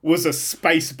glowing was a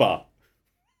space bar.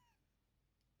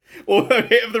 Or a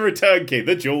hit of the return key,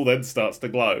 the jewel then starts to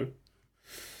glow.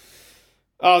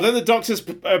 Then the Doctor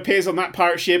appears on that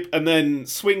pirate ship and then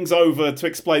swings over to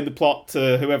explain the plot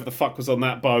to whoever the fuck was on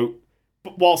that boat,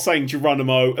 while saying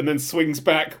Geronimo, and then swings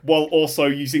back while also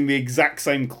using the exact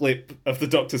same clip of the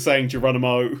Doctor saying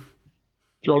Geronimo.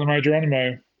 Geronimo.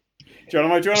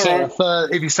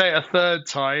 If you say it a third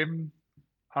time,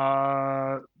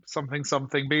 something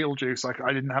Beetlejuice.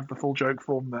 I didn't have the full joke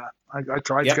form there. I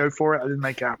tried to go for it. I didn't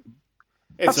make it happen.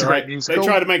 It's alright. They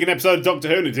tried to make an episode of Doctor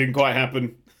Who and it didn't quite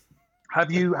happen.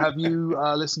 Have you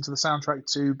listened to the soundtrack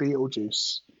to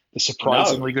Beetlejuice, the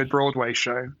surprisingly good Broadway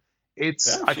show?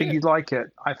 I think you'd like it.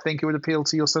 I think it would appeal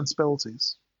to your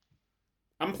sensibilities.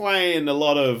 I'm playing a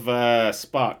lot of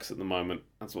Sparks at the moment.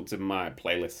 That's what's in my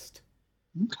playlist.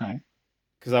 Okay.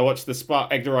 Because I watched the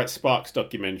Edgar Wright Sparks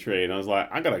documentary, and I was like,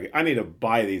 I need to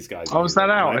buy these guys. Oh, is that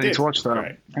out? I need to watch that.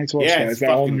 I need to watch that. Is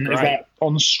that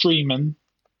on streaming?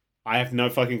 I have no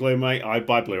fucking clue, mate. I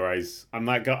buy Blu-rays. I'm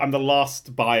that guy. I'm the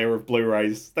last buyer of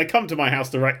Blu-rays. They come to my house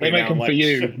directly. They make them for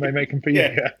you. They make them for you.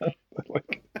 Yeah.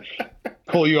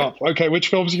 Call you up. Okay, which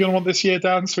films are you going to want this year,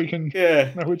 Dan? So we can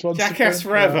know which ones. Jackass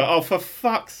Forever. Yeah. Oh, for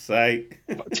fuck's sake!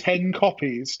 10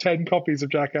 copies of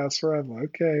Jackass Forever.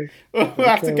 Okay. We'll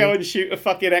have to go and shoot a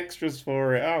fucking extras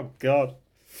for it. Oh god.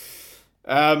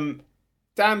 Dan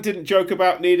didn't joke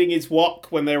about needing his wok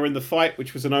when they were in the fight,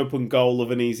 which was an open goal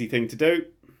of an easy thing to do.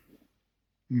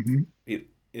 Mm-hmm. It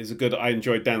is a good. I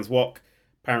enjoyed Dan's wok.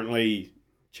 Apparently,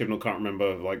 Chibnall can't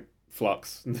remember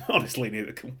Flux. Honestly,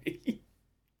 neither can we.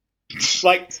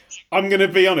 I'm going to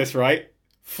be honest, right?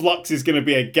 Flux is going to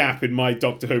be a gap in my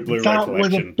Doctor Who Blu-ray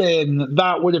collection.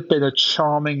 That would have been a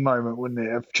charming moment, wouldn't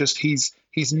it? Of just he's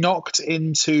knocked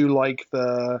into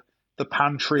the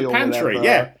pantry or whatever,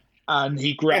 yeah. And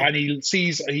he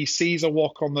sees a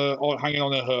wok hanging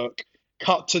on a hook.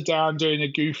 cut to Dan doing a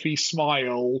goofy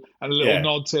smile and a little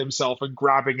nod to himself and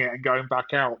grabbing it and going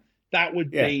back out. That would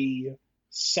be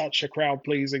such a crowd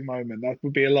pleasing moment. That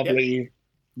would be a lovely,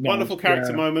 wonderful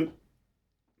character moment.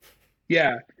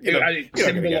 Yeah, it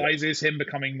symbolizes him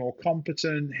becoming more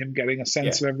competent, him getting a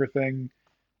sense of everything.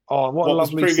 Oh, what a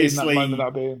lovely scene that moment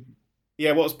that'd be.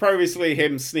 Yeah, what was previously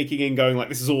him sneaking in, going like,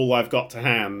 "This is all I've got to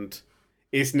hand,"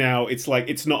 is now it's like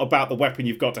it's not about the weapon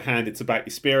you've got to hand; it's about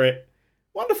your spirit.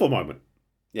 Wonderful moment.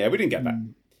 Yeah, we didn't get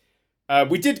that.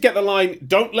 We did get the line,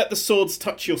 "Don't let the swords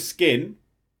touch your skin,"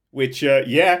 which,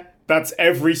 that's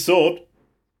every sword.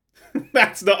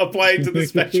 That's not applying to the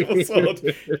special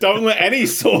sword. Don't let any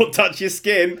sword touch your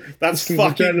skin. That's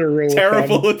fucking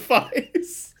terrible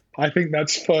advice. I think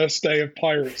that's first day of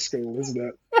pirate school, isn't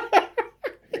it?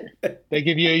 They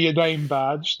give you your name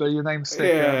badge, your name sticker.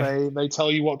 Yeah. They tell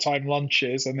you what time lunch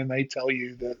is, and then they tell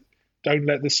you that don't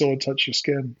let the sword touch your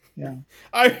skin. Yeah.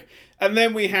 And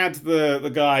then we had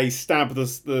the guy stab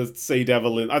the Sea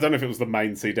Devil in. I don't know if it was the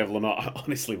main Sea Devil or not. I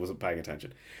honestly wasn't paying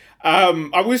attention.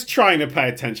 I was trying to pay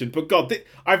attention, but God,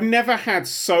 I've never had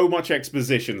so much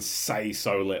exposition say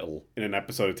so little in an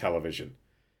episode of television.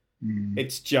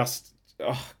 It's just,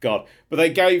 oh God. But he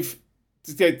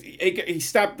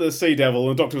stabbed the Sea Devil,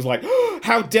 and the Doctor was like, oh,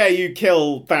 "How dare you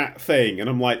kill that thing?" And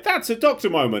I'm like, "That's a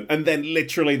Doctor moment." And then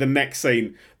literally the next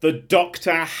scene, the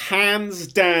Doctor hands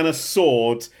Dan a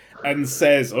sword and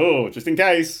says, "Oh, just in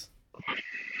case."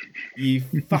 You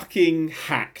fucking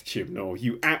hack, Chibnall.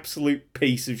 You absolute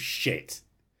piece of shit.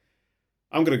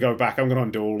 I'm going to go back. I'm going to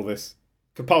undo all of this.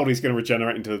 Capaldi's going to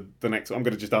regenerate into the next one. I'm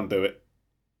going to just undo it.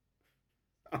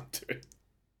 Undo it.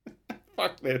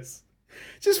 Fuck this.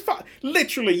 Just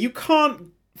literally, you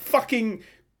can't fucking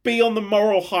be on the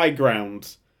moral high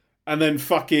ground and then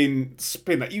fucking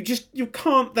spin that. You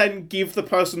can't then give the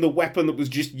person the weapon that was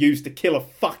just used to kill a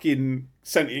fucking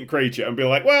sentient creature and be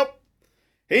like, "Well,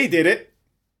 he did it."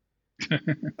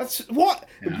 That's what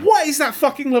is that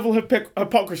fucking level of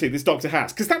hypocrisy this Doctor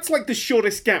has? Because that's like the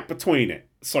shortest gap between it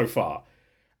so far.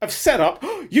 I've set up,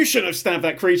 "Oh, you shouldn't have stabbed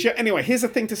that creature. Anyway, here's a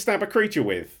thing to stab a creature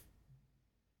with."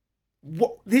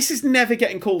 What? This is never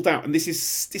getting called out, and this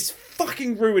is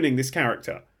fucking ruining this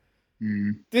character.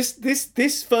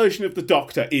 This version of the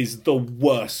Doctor is the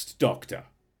worst Doctor.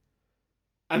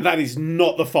 And that is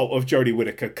not the fault of Jodie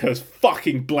Whittaker, because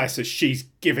fucking bless her, she's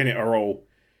giving it her all.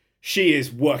 She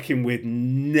is working with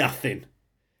nothing.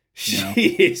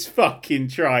 She is fucking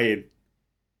trying.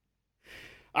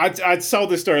 I'd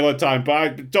sold this story a long time,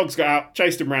 but dogs got out,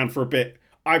 chased him around for a bit.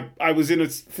 I was in a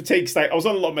fatigue state. I was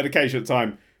on a lot of medication at the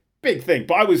time. Big thing.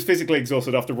 But I was physically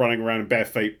exhausted after running around in bare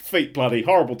feet. Feet bloody,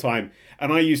 horrible time.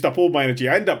 And I used up all my energy.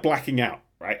 I ended up blacking out,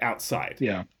 right, outside.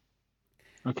 Yeah.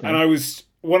 Okay. And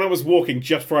when I was walking,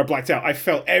 just before I blacked out, I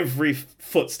felt every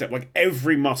footstep, like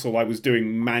every muscle I was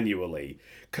doing manually.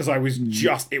 Because I was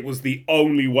it was the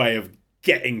only way of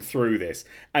getting through this.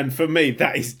 And for me,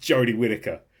 that is Jodie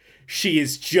Whittaker. She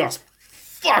is just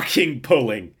fucking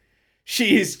pulling.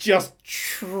 She is just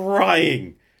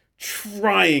trying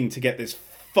to get this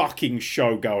fucking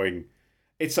show going.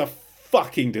 It's a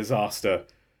fucking disaster.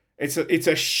 It's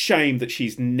a shame that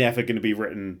she's never going to be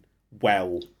written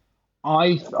well.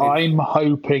 I'm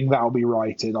hoping that'll be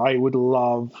righted. I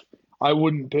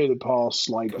wouldn't put it past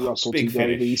Russell T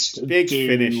Davies to Big do.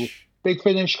 Finish. Big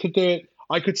Finish could do it.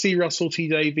 I could see Russell T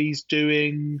Davies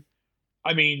doing.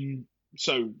 I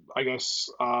guess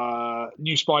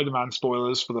new Spider-Man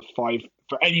spoilers for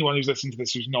anyone who's listening to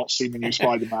this who's not seen the new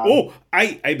Spider-Man. Oh,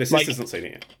 my sister's not seen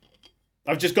it yet.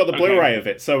 I've just got the Blu-ray of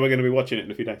it, so we're going to be watching it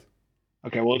in a few days.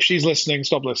 Okay, well, if she's listening,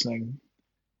 stop listening.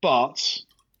 But she's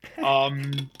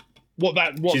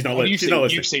not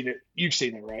listening. You've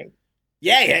seen it, right?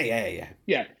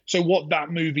 Yeah. So what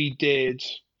that movie did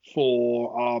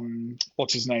for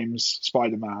what's his name's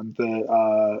Spider-Man,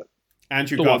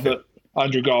 Andrew Garfield.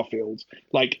 Andrew Garfield.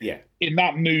 In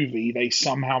that movie, they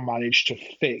somehow managed to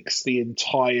fix the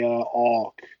entire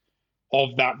arc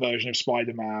of that version of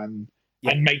Spider-Man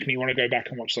and make me want to go back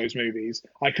and watch those movies.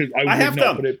 I have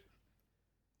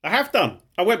done.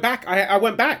 I went back.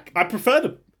 I preferred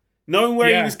him. Knowing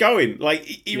where he was going.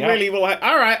 Really were like,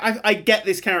 all right, I get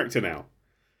this character now.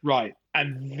 Right.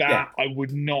 And that I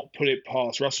would not put it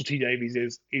past. Russell T Davies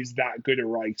is that good a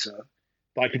writer.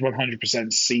 I could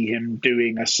 100% see him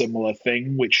doing a similar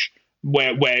thing,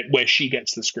 where she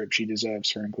gets the script she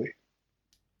deserves, frankly.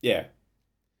 Yeah.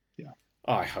 Yeah.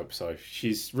 I hope so.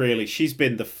 She's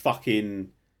been the fucking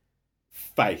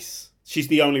face. She's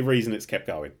the only reason it's kept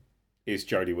going, is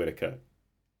Jodie Whittaker.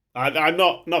 I'm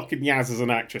not knocking Yaz as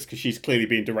an actress, because she's clearly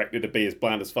being directed to be as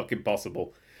bland as fucking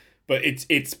possible. But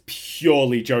it's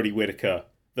purely Jodie Whittaker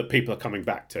that people are coming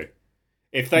back to.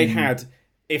 If they had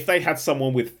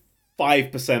someone with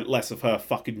 5% less of her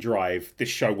fucking drive, this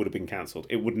show would have been cancelled.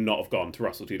 It would not have gone to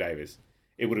Russell T Davies.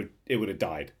 It would have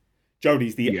died.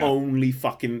 Jodie's the only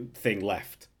fucking thing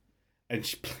left, and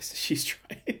she's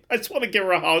trying. I just want to give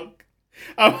her a hug.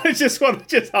 I just want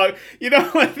to hug. You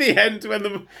know, at the end when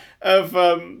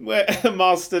the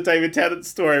Master David Tennant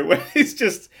story, where he's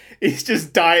just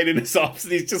dying in his arms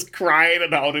and he's just crying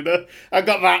and holding her. I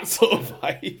got that sort of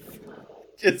vibe.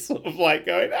 Just sort of like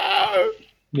going, oh,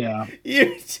 yeah,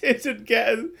 you didn't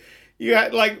get. You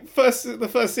had like the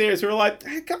first series, we were like,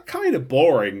 it got kind of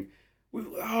boring.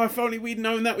 If only we'd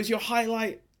known that was your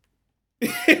highlight.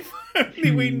 If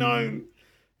only we'd known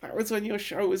that was when your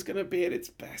show was going to be at its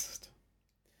best.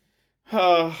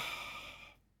 I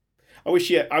wish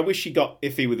she got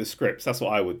iffy with the scripts. That's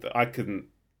what I would. I couldn't.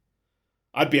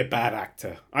 I'd be a bad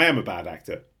actor. I am a bad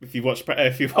actor. If you watch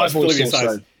Oblivious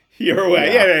Eyes, you're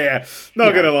aware. Yeah.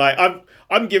 Not gonna lie.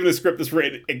 I'm given a script that's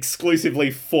written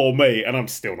exclusively for me, and I'm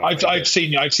still not. I've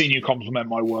seen you compliment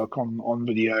my work on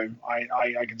video.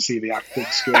 I can see the acting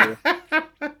skill.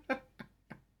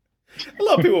 A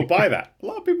lot of people buy that.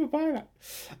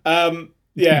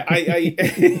 Yeah,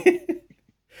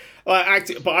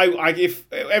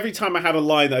 if every time I had a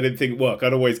line that I didn't think worked,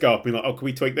 I'd always go up and be like, "Oh, can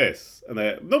we tweak this?" And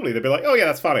normally they'd be like, "Oh yeah,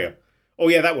 that's funnier." "Oh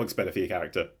yeah, that works better for your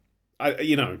character."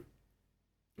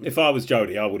 If I was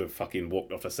Jodie, I would have fucking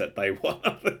walked off a set day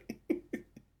one.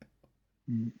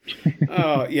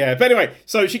 Oh yeah, but anyway,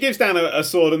 so she gives Dan a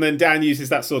sword, and then Dan uses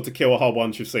that sword to kill a whole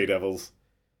bunch of Sea Devils,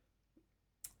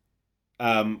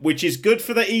 which is good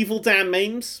for the evil Dan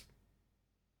memes.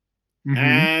 Mm-hmm.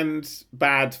 And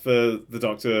bad for the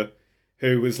Doctor,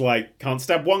 who was like, can't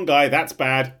stab one guy, that's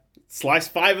bad. Slice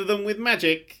 5 of them with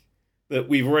magic that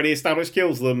we've already established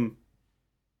kills them.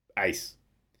 Ace.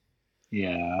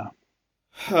 Yeah.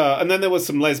 And then there was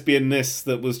some lesbianness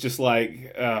that was just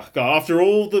like, God, after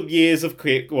all the years of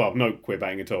no queer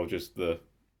baiting at all, just now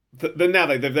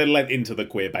they've lent into the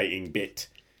queer baiting bit.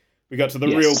 We got to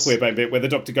the real queer baiting bit where the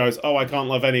Doctor goes, "Oh, I can't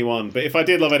love anyone, but if I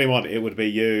did love anyone, it would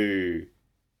be you."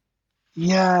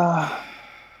 Yeah,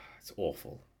 it's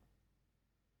awful.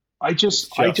 I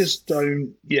just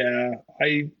don't. Yeah,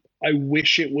 I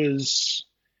wish it was.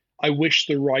 I wish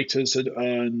the writers had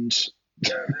earned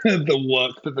the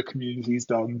work that the community's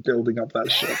done building up that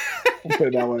shit. I'll put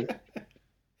it that way.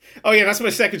 Oh yeah, that's my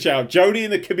second shout. Jodie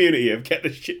and the community have kept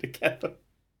this shit together.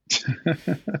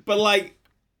 But like,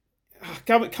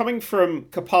 coming from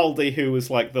Capaldi, who was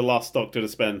like the last Doctor to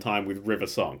spend time with River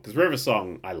Song, because River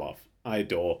Song I love, I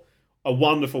adore. A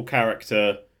wonderful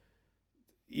character,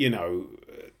 really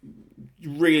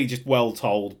just well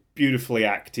told, beautifully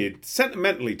acted,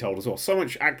 sentimentally told as well. So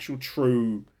much actual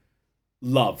true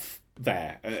love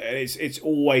there. It's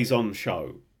always on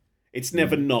show. It's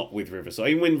never not with River Song.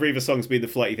 Even when River Song's been the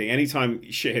flirty thing, anytime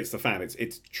shit hits the fan,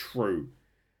 it's true.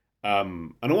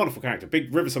 And a wonderful character.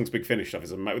 River Song's Big Finish stuff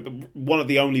is one of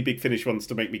the only Big Finish ones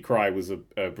to make me cry was a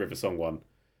River Song one,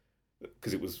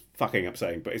 because it was fucking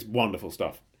upsetting, but it's wonderful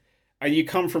stuff. And you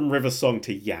come from River Song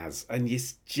to Yaz, and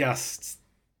it's just,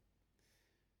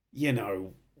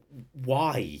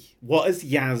 why? What has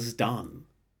Yaz done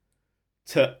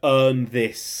to earn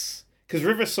this? Because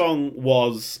River Song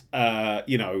was,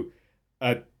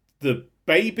 the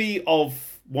baby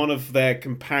of one of their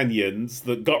companions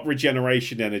that got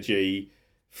regeneration energy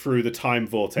through the time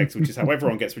vortex, which is how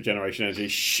everyone gets regeneration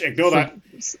energy. Ignore that.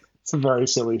 It's a very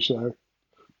silly show.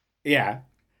 Yeah.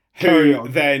 Who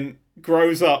then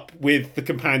grows up with the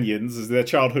companions as their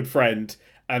childhood friend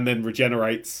and then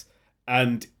regenerates,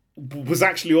 and was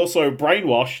actually also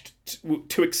brainwashed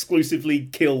to exclusively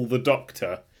kill the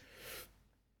Doctor.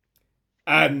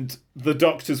 And the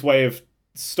Doctor's way of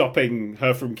stopping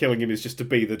her from killing him is just to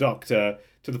be the Doctor,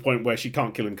 to the point where she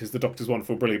can't kill him because the Doctor's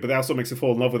wonderful, brilliant, but that also makes her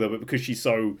fall in love with her. But because she's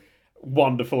so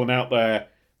wonderful and out there,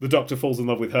 the Doctor falls in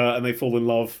love with her, and they fall in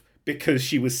love because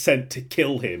she was sent to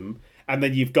kill him. And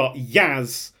then you've got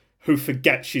Yaz, who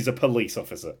forgets she's a police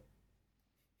officer.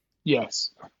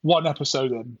 Yes. One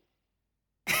episode in.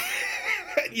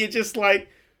 You're just like,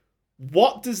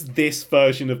 what does this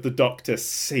version of the Doctor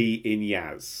see in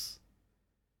Yaz?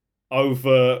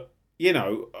 Over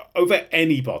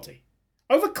anybody.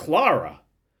 Over Clara.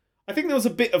 I think there was a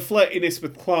bit of flirtiness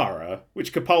with Clara,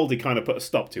 which Capaldi kind of put a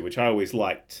stop to, which I always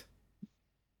liked.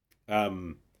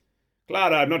 Clara,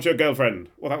 I'm not your girlfriend.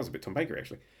 Well, that was a bit Tom Baker,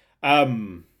 actually. I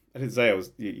didn't say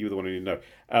you were the one who didn't know.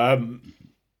 And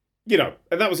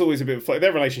that was always a bit of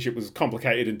their relationship was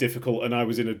complicated and difficult, and I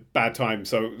was in a bad time,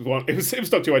 so it was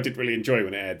Doctor Who I did really enjoy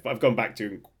when it aired, but I've gone back to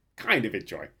and kind of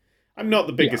enjoy. I'm not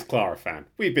the biggest Clara fan.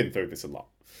 We've been through this a lot.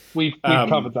 We've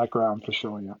covered that ground for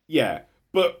sure, yeah. Yeah,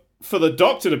 but for the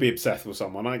Doctor to be obsessed with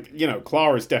someone, like, you know,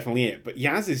 Clara's definitely it, but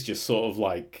Yaz is just sort of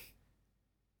like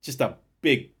just a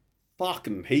big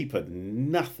fucking heap of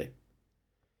nothing.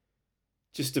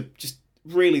 Just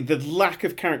really the lack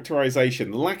of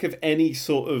characterization, the lack of any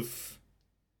sort of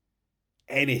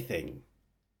anything.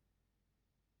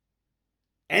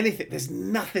 There's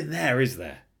nothing there, is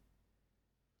there?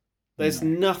 There's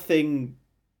nothing.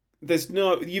 There's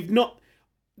no.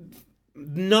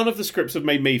 None of the scripts have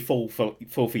made me fall for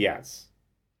Yaz.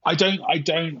 I don't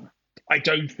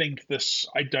think this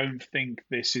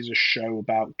is a show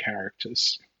about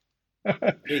characters.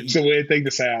 It's a weird thing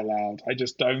to say out loud. I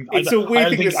just don't. It's a weird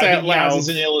thing to say out loud. Yaz is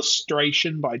an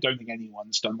illustration, but I don't think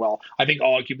anyone's done well. I think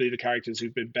arguably the characters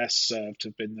who've been best served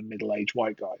have been the middle-aged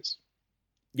white guys.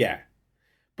 Yeah,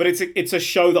 but it's a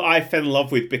show that I fell in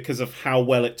love with because of how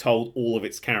well it told all of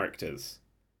its characters.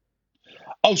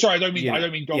 Oh, sorry, I don't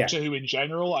mean Doctor Who in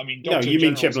general. I mean Doctor Who. No, you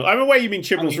mean Chibnall. I'm aware you mean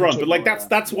Chibnall's Run, but like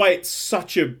that's why it's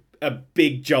such a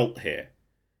big jolt here.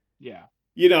 Yeah.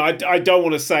 You know, I don't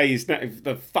want to say he's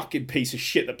the fucking piece of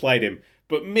shit that played him,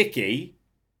 but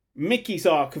Mickey's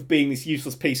arc of being this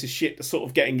useless piece of shit to sort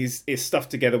of getting his stuff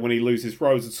together when he loses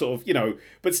Rose and sort of, you know,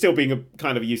 but still being a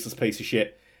kind of a useless piece of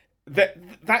shit.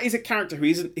 That is a character who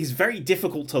is very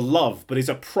difficult to love, but is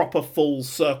a proper full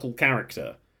circle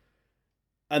character.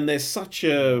 And there's such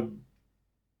a,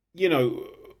 you know,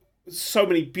 so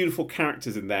many beautiful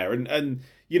characters in there, and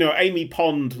you know, Amy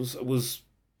Pond was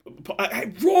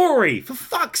Rory, for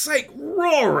fuck's sake,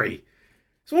 Rory.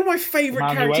 It's one of my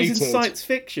favourite characters in science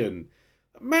fiction.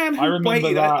 Man who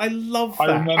waited. I love that.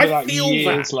 I remember that feel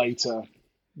years later.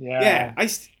 Yeah.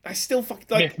 I still fucking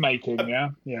like myth making.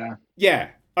 Yeah.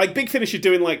 Like Big Finish are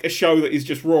doing like a show that is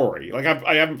just Rory. Like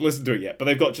I haven't listened to it yet, but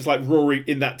they've got just like Rory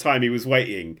in that time he was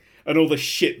waiting and all the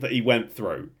shit that he went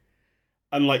through.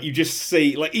 And like you just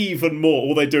see like even more,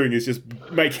 all they're doing is just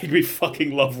making me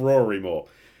fucking love Rory more.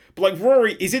 But like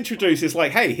Rory is introduced as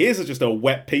like, hey, here's just a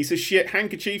wet piece of shit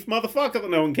handkerchief motherfucker that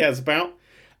no one cares about.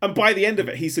 And by the end of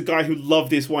it, he's a guy who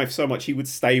loved his wife so much he would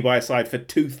stay by her side for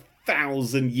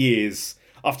 2,000 years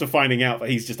after finding out that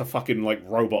he's just a fucking like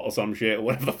robot or some shit or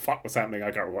whatever the fuck was happening.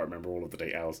 I can't remember all of the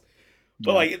details.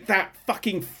 But like that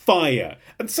fucking fire.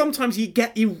 And sometimes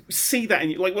you see that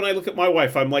and like when I look at my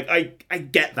wife, I'm like, I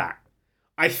get that.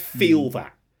 I feel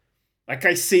that. Like,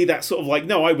 I see that sort of like,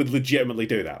 no, I would legitimately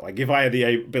do that. Like, if I had the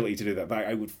ability to do that,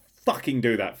 I would fucking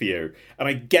do that for you. And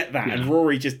I get that. Yeah. And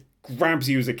Rory just grabs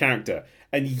you as a character.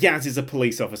 And Yaz is a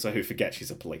police officer who forgets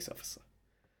she's a police officer.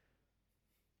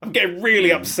 I'm getting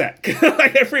really upset.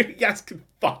 Like, Yaz can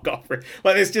fuck off.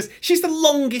 Like, she's the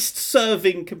longest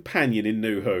serving companion in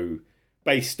New Who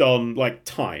based on, like,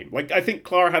 time. Like, I think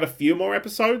Clara had a few more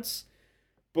episodes.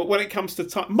 But when it comes to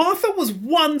time, Martha was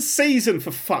 1 season,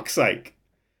 for fuck's sake.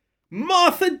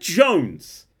 Martha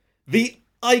Jones, the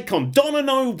icon, Donna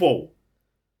Noble,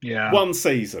 1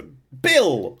 season.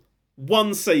 Bill,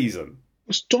 1 season.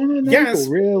 Was Donna Noble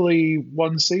really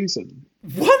 1 season?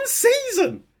 1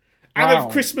 season! Wow. Out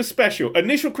of Christmas special,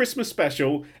 initial Christmas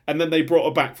special, and then they brought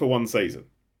her back for 1 season.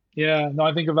 Yeah, no,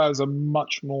 I think of that as a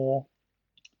much longer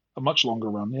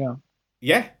run, yeah.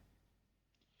 Yeah.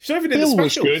 Bill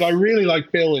was good. I really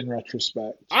like Bill in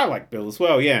retrospect. I like Bill as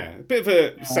well, yeah. A bit of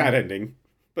a sad ending.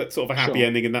 But sort of a happy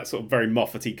ending and that sort of very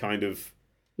Moffat-y kind of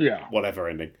whatever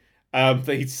ending. That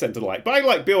he's sent to the light. But I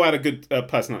like Bill had a good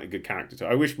personality, good character too.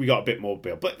 I wish we got a bit more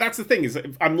Bill. But that's the thing, is that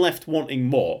I'm left wanting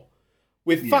more.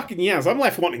 With fucking Yaz, I'm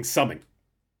left wanting something.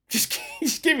 Just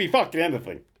give me fucking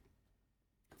anything.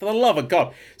 For the love of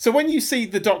God. So when you see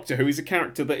the Doctor, who is a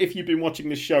character that if you've been watching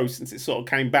this show since it sort of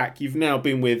came back, you've now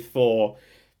been with for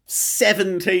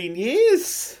 17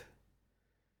 years?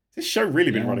 This show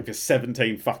really been running for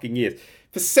 17 fucking years.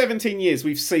 For 17 years,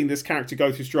 we've seen this character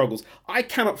go through struggles. I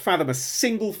cannot fathom a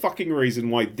single fucking reason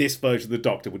why this version of the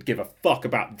Doctor would give a fuck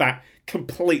about that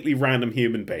completely random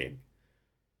human being.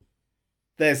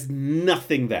 There's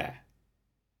nothing there.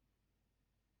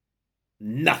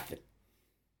 Nothing.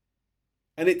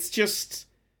 And it's just...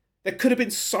 There could have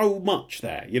been so much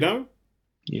there, you know?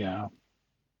 Yeah.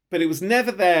 But it was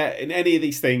never there in any of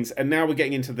these things, and now we're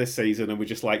getting into this season, and we're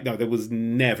just like, no, there was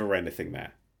never anything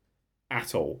there.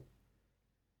 At all.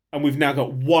 And we've now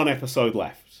got 1 episode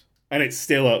left. And it's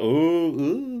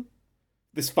still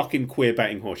this fucking queer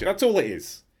baiting horseshit. That's all it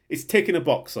is. It's ticking a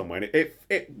box somewhere. And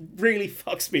it really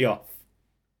fucks me off.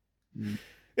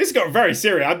 This got very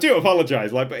serious. I do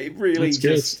apologise, but it really That's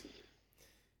just... Good.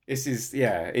 This is,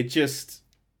 it just...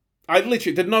 I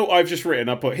literally, the note I've just written,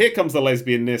 I put, here comes the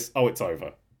lesbianness. Oh, it's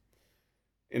over.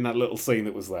 In that little scene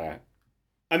that was there.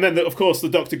 And then, of course, the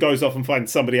Doctor goes off and finds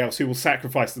somebody else who will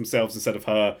sacrifice themselves instead of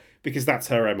her, because that's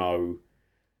her MO.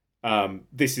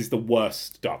 this is the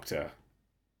worst Doctor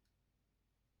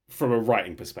from a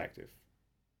writing perspective.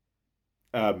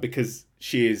 Because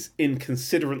she is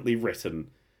inconsiderately written.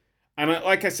 And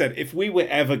like I said, if we were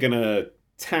ever going to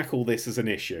tackle this as an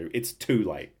issue, it's too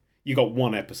late. You got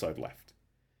one episode left.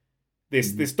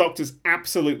 This Doctor's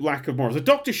absolute lack of morals. The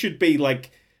Doctor should be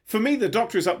like... For me, the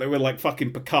Doctor is up there with like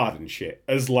fucking Picard and shit.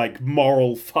 As like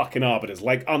moral fucking arbiters.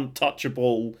 Like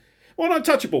untouchable... Well, not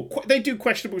untouchable. They do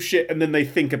questionable shit and then they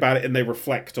think about it and they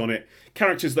reflect on it.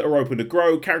 Characters that are open to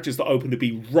grow. Characters that are open to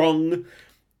be wrong.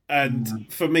 And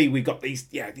for me, we got these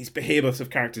behemoths of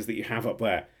characters that you have up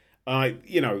there.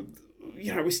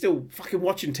 We're still fucking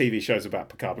watching TV shows about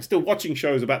Picard. We're still watching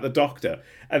shows about the Doctor.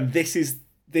 And this is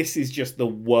just the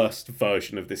worst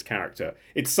version of this character.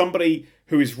 It's somebody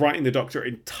who is writing the Doctor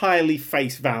entirely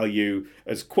face value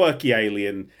as quirky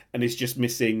alien and is just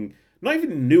missing, not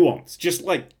even nuance, just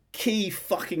like key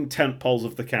fucking tentpoles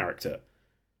of the character.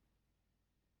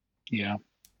 Yeah.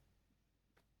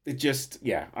 It just,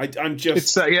 yeah. I'm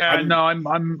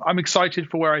excited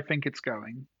for where I think it's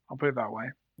going. I'll put it that way.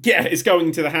 Yeah, it's going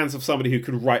into the hands of somebody who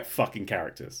can write fucking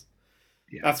characters.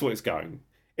 Yeah. That's what it's going.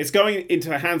 It's going into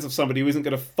the hands of somebody who isn't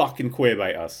going to fucking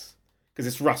queerbait us. Because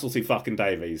it's Russell T. fucking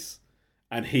Davies.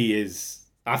 And he is...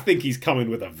 I think he's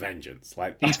coming with a vengeance.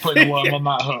 Like he's putting the worm on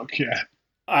that hook, yeah.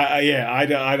 I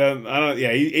don't...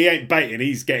 Yeah, he ain't baiting.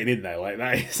 He's getting in there like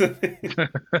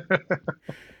that.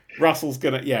 Russell's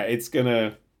gonna... Yeah, it's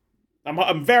gonna...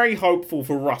 I'm very hopeful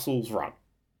for Russell's run.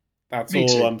 That's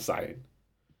all I'm saying.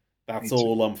 That's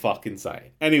all I'm fucking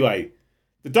saying. Anyway,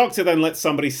 the Doctor then lets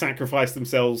somebody sacrifice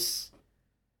themselves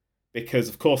because,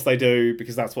 of course, they do,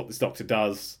 because that's what this Doctor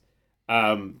does.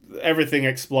 Everything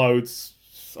explodes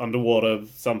underwater,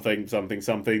 something.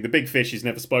 The big fish is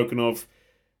never spoken of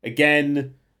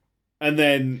again. And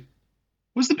then...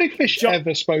 Was the big fish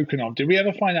ever spoken of? Did we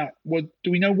ever find out?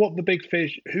 Do we know what the big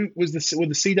fish? Who was were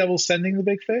the Sea Devils sending the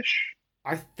big fish?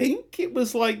 I think it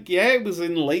was like it was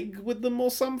in league with them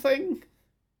or something.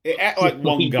 It ate like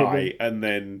one guy, and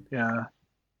then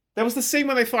there was the scene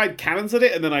where they fired cannons at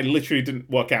it, and then I literally didn't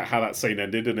work out how that scene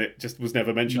ended, and it just was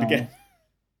never mentioned again.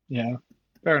 Yeah,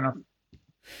 fair enough.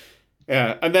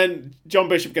 Yeah, and then John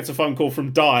Bishop gets a phone call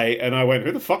from Di, and I went,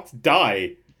 "Who the fuck's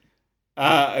Di?"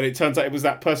 And it turns out it was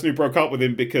that person who broke up with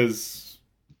him because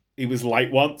he was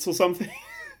late once or something.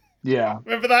 Yeah.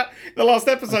 Remember that? The last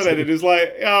episode ended. It was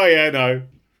like, oh yeah, no.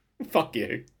 Fuck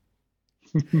you.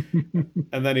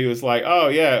 And then he was like, oh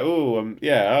yeah,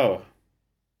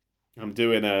 I'm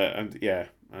doing oh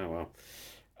well.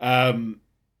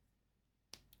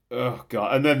 Oh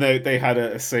god. And then they had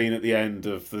a scene at the end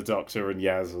of the Doctor and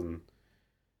Yaz and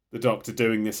the Doctor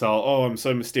doing this whole, I'm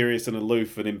so mysterious and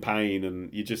aloof and in pain,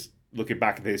 and you just looking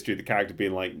back at the history of the character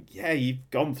being like, yeah, you've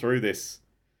gone through this.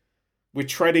 We're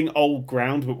treading old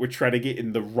ground, but we're treading it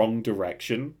in the wrong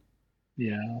direction.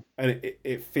 Yeah. And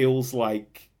it feels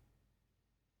like...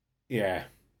 Yeah.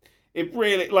 It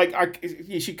really...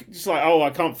 she just like, I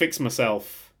can't fix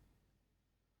myself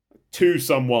to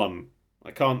someone.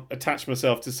 I can't attach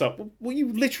myself to someone. Well,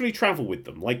 you literally travel with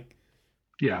them. Like...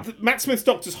 Yeah. Matt Smith's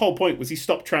Doctor's whole point was he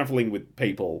stopped travelling with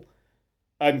people.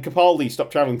 And Capaldi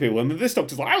stopped travelling people, and then this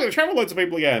Doctor's like, I'm going to travel loads of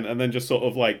people again, and then just sort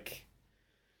of like,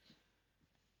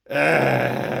 you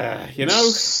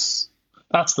know?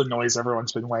 That's the noise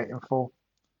everyone's been waiting for.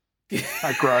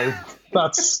 That grow.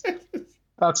 That's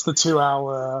the 2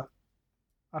 hour.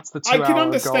 That's the 2 hour. I can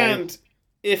understand goal.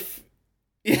 if.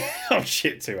 Oh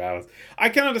shit, 2 hours. I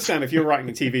can understand if you're writing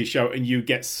a TV show and you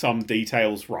get some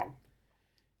details wrong.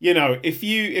 You know, if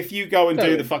you go and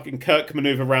do the fucking Kirk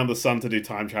maneuver around the sun to do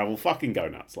time travel, fucking go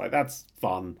nuts. Like, that's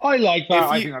fun. I like that.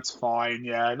 I think that's fine,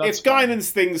 yeah. If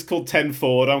Guinan's thing's called 10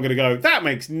 forward, I'm going to go, that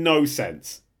makes no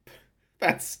sense.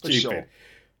 That's stupid. Sure.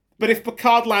 But if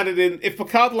Picard landed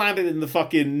in the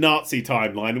fucking Nazi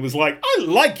timeline and was like, I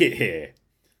like it here,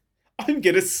 I'm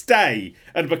going to stay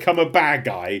and become a bad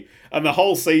guy, and the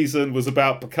whole season was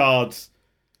about Picard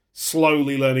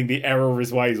slowly learning the error of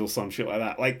his ways or some shit like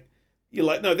that, like, you're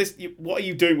like, no, what are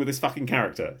you doing with this fucking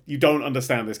character? You don't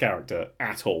understand this character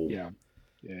at all. Yeah.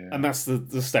 And that's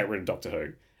the state we're in Doctor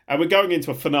Who. And we're going into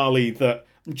a finale that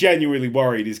I'm genuinely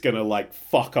worried is going to, like,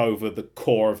 fuck over the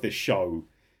core of this show.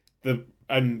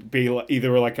 And be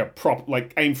either like a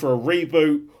aim for a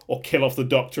reboot, or kill off the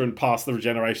Doctor and pass the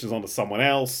regenerations on to someone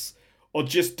else, or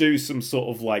just do some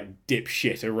sort of, like,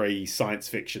 dipshittery, science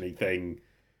fiction-y thing.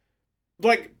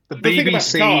 Like, the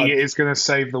BBC is going to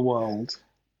save the world.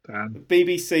 The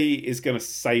BBC is going to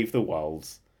save the world,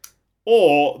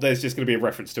 or there's just going to be a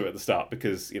reference to it at the start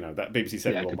because, you know, that BBC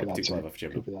said it was too clever for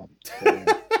Jim. Just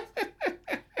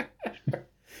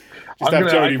have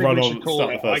Jodie run on and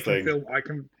start the first thing.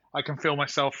 I can feel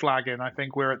myself flagging. I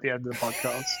think we're at the end of the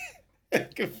podcast.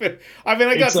 I mean,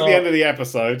 I got to the end of the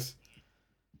episode.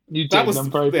 You did.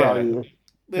 I'm very proud of you.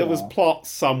 There was plot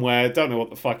somewhere. Don't know what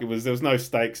the fuck it was. There was no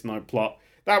stakes, no plot.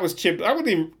 That was Chibnall. That wasn't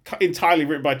even entirely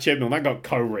written by Chibnall. That got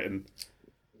co-written.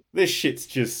 This shit's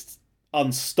just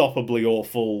unstoppably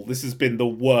awful. This has been the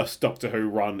worst Doctor Who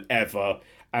run ever.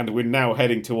 And we're now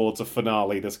heading towards a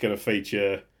finale that's going to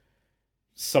feature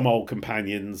some old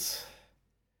companions.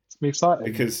 It's going to be exciting.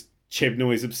 Because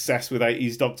Chibnall is obsessed with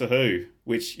 80s Doctor Who.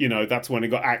 Which, you know, that's when it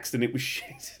got axed and it was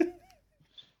shit.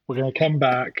 We're going to come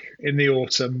back in the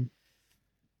autumn.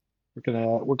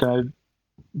 We're gonna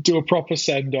do a proper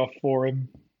send off for him.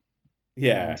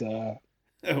 Yeah.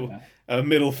 And, a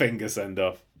middle finger send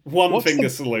off. One finger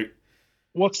salute.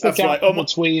 What's the gap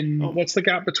between? What's the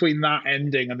gap between that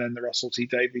ending and then the Russell T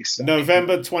Davies stuff?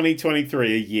 November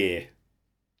 2023, a year.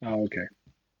 Oh, okay.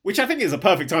 Which I think is a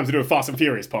perfect time to do a Fast and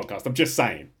Furious podcast. I'm just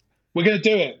saying. We're gonna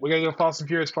do it. We're gonna do a Fast and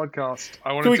Furious podcast.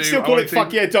 Can we still call it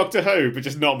Fuck Yeah Doctor Who, but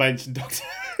just not mention Doctor Who?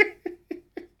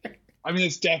 I mean,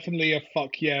 it's definitely a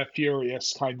fuck yeah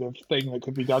furious kind of thing that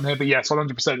could be done here. But yes,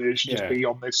 100%, it should just be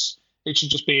on this. It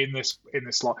should just be in this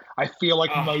slot. I feel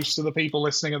like most of the people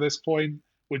listening at this point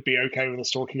would be okay with us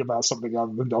talking about something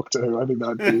other than Doctor Who. I think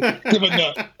that'd be, given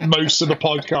that most of the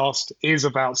podcast is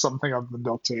about something other than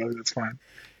Doctor Who, I think that's fine.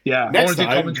 Yeah, I want to do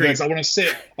commentaries. I want to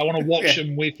sit. I want to watch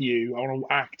them with you. I want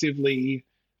to actively.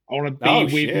 I want to be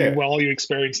with you while you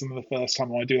experience them for the first time.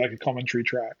 I want to do like a commentary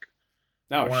track.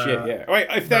 Oh, shit, yeah. Wait,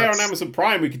 if they're on Amazon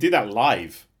Prime, we could do that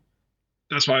live.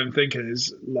 That's what I'm thinking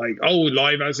is, like,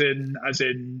 live as in,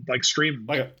 like, stream.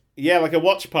 Like a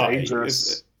watch party.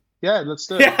 Dangerous. Yeah, let's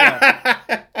do it.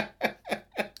 Yeah.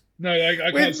 No,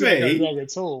 I can't see that going wrong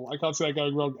at all. I can't see that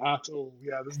going wrong at all.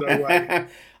 Yeah, there's no way.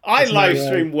 I live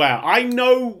stream well. I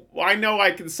know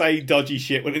I can say dodgy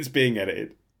shit when it's being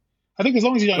edited. I think as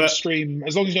long as you don't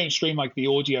stream like the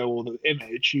audio or the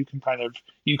image, you can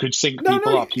you could sync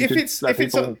people up. If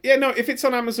it's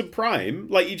on Amazon Prime,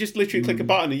 like you just literally click a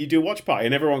button and you do a watch party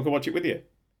and everyone can watch it with you.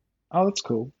 Oh, that's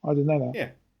cool. I didn't know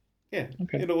that. Yeah.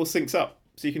 Okay. It all syncs up,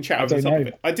 so you can chat over the top of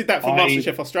it. I did that for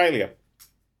MasterChef Australia,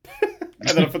 and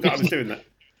then I forgot I was doing that.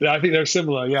 Yeah, I think they're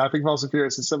similar. Yeah, I think Fast and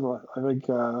Furious is similar. I think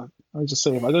let me just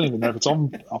see. I don't even know if it's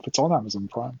on Amazon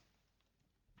Prime.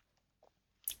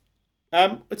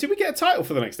 Did we get a title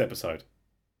for the next episode?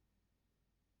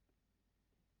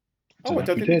 I don't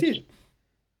think we did.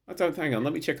 Hang on,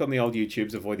 let me check on the old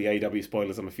YouTubes, avoid the AW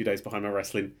spoilers. I'm a few days behind my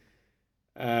wrestling.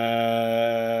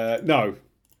 No.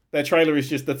 Their trailer is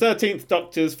just the 13th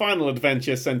Doctor's Final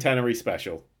Adventure Centenary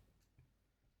Special.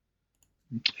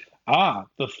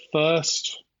 The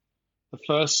first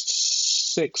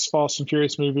 6 Fast and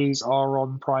Furious movies are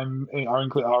on Prime, are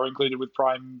included with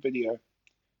Prime Video.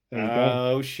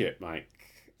 Oh shit, Mike.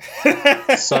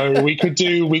 So we could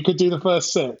do the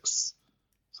first 6.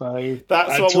 So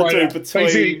that's what we'll do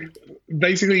between.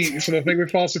 Basically, so the thing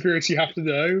with Fast and Furious you have to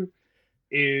know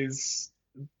is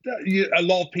that a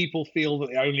lot of people feel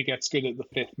that it only gets good at the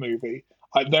 5th movie.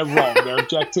 They're wrong. They're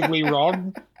objectively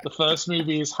wrong. The first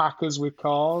movie is hackers with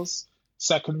cars.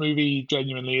 Second movie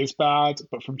genuinely is bad,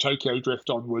 but from Tokyo Drift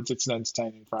onwards, it's an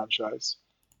entertaining franchise.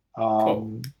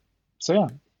 Cool. So yeah.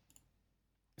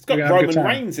 It's got Roman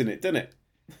Reigns in it, doesn't it?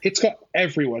 It's got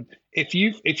everyone. If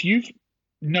you've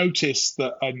noticed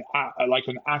that an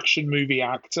action movie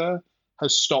actor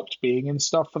has stopped being in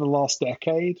stuff for the last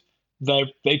decade, they've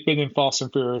been in Fast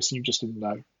and Furious and you just didn't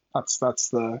know.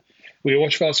 We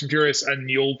watch Fast and Furious and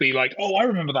you'll be like, oh, I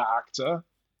remember that actor,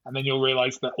 and then you'll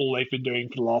realize that all they've been doing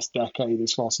for the last decade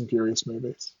is Fast and Furious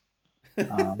movies.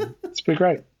 It's pretty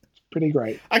great. It's pretty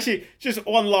great. Actually, just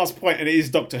one last point, and it is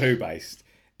Doctor Who based.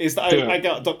 Is that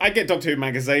I get Doctor Who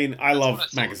magazine. I love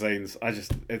magazines.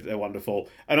 They're wonderful.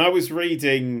 And I was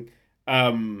reading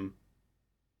the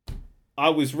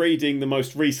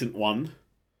most recent one.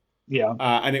 Yeah.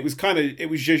 And it was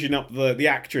zhuzhing up the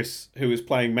actress who was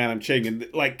playing Madam Ching, and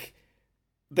like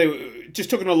they were just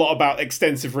talking a lot about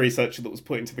extensive research that was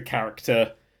put into the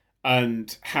character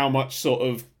and how much sort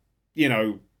of,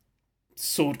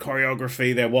 sword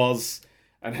choreography there was.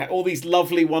 And had all these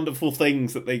lovely, wonderful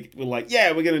things that they were like, yeah,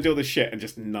 we're going to do all this shit, and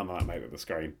just none of that made it on the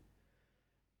screen.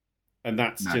 And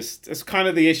that's kind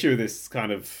of the issue with this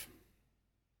kind of,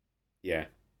 yeah.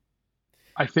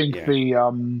 I think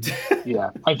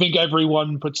I think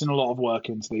everyone puts in a lot of work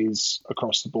into these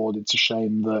across the board. It's a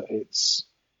shame that it's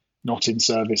not in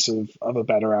service of a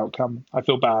better outcome. I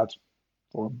feel bad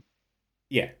for them.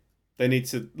 Yeah. They need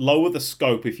to lower the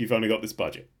scope if you've only got this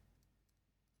budget.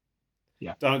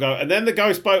 Yeah. Don't go. And then the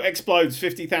ghost boat explodes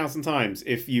 50,000 times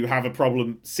if you have a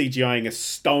problem CGIing a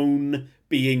stone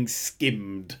being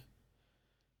skimmed.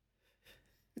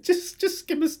 Just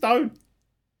skim a stone.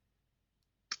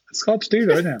 It's hard to do,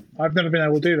 though, isn't it? I've never been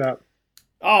able to do that.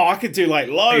 Oh, I could do like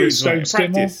loads, mate.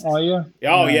 Practice. Oh, yeah.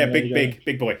 Oh, yeah,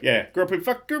 big boy. Yeah, grew up in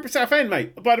Southend,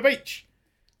 mate, by the beach.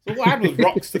 So all I had was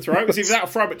rocks to throw. It was either that or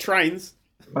throw at trains.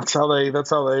 That's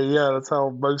how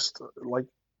most like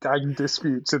gang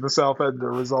disputes in the Southend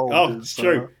are resolved. Oh, it's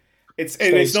true.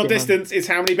 It's not distance. It's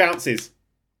how many bounces.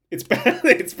 It's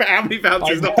how many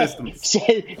bounces, not distance.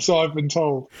 So I've been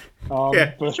told.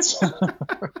 Yeah. But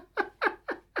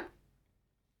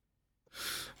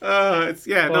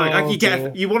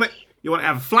you want to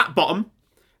have a flat bottom,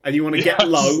 and you want to get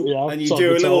low, and you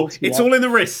do a little. It's all in the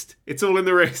wrist. It's all in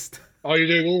the wrist. Oh, you're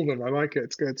doing all of them. I like it.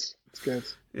 It's good. It's good.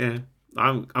 Yeah,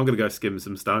 I'm gonna go skim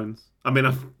some stones. I mean,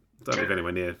 I don't live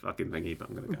anywhere near fucking thingy, but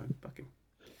I'm gonna go fucking.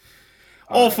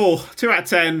 Awful. 2 out of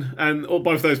 10, and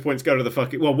both those points go to the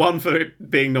fucking. Well, one for it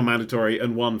being non-mandatory,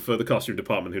 and one for the costume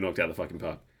department who knocked out the fucking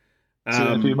park. So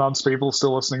a few months, people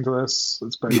still listening to this.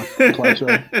 It's been a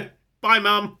pleasure. Bye,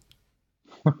 Mum.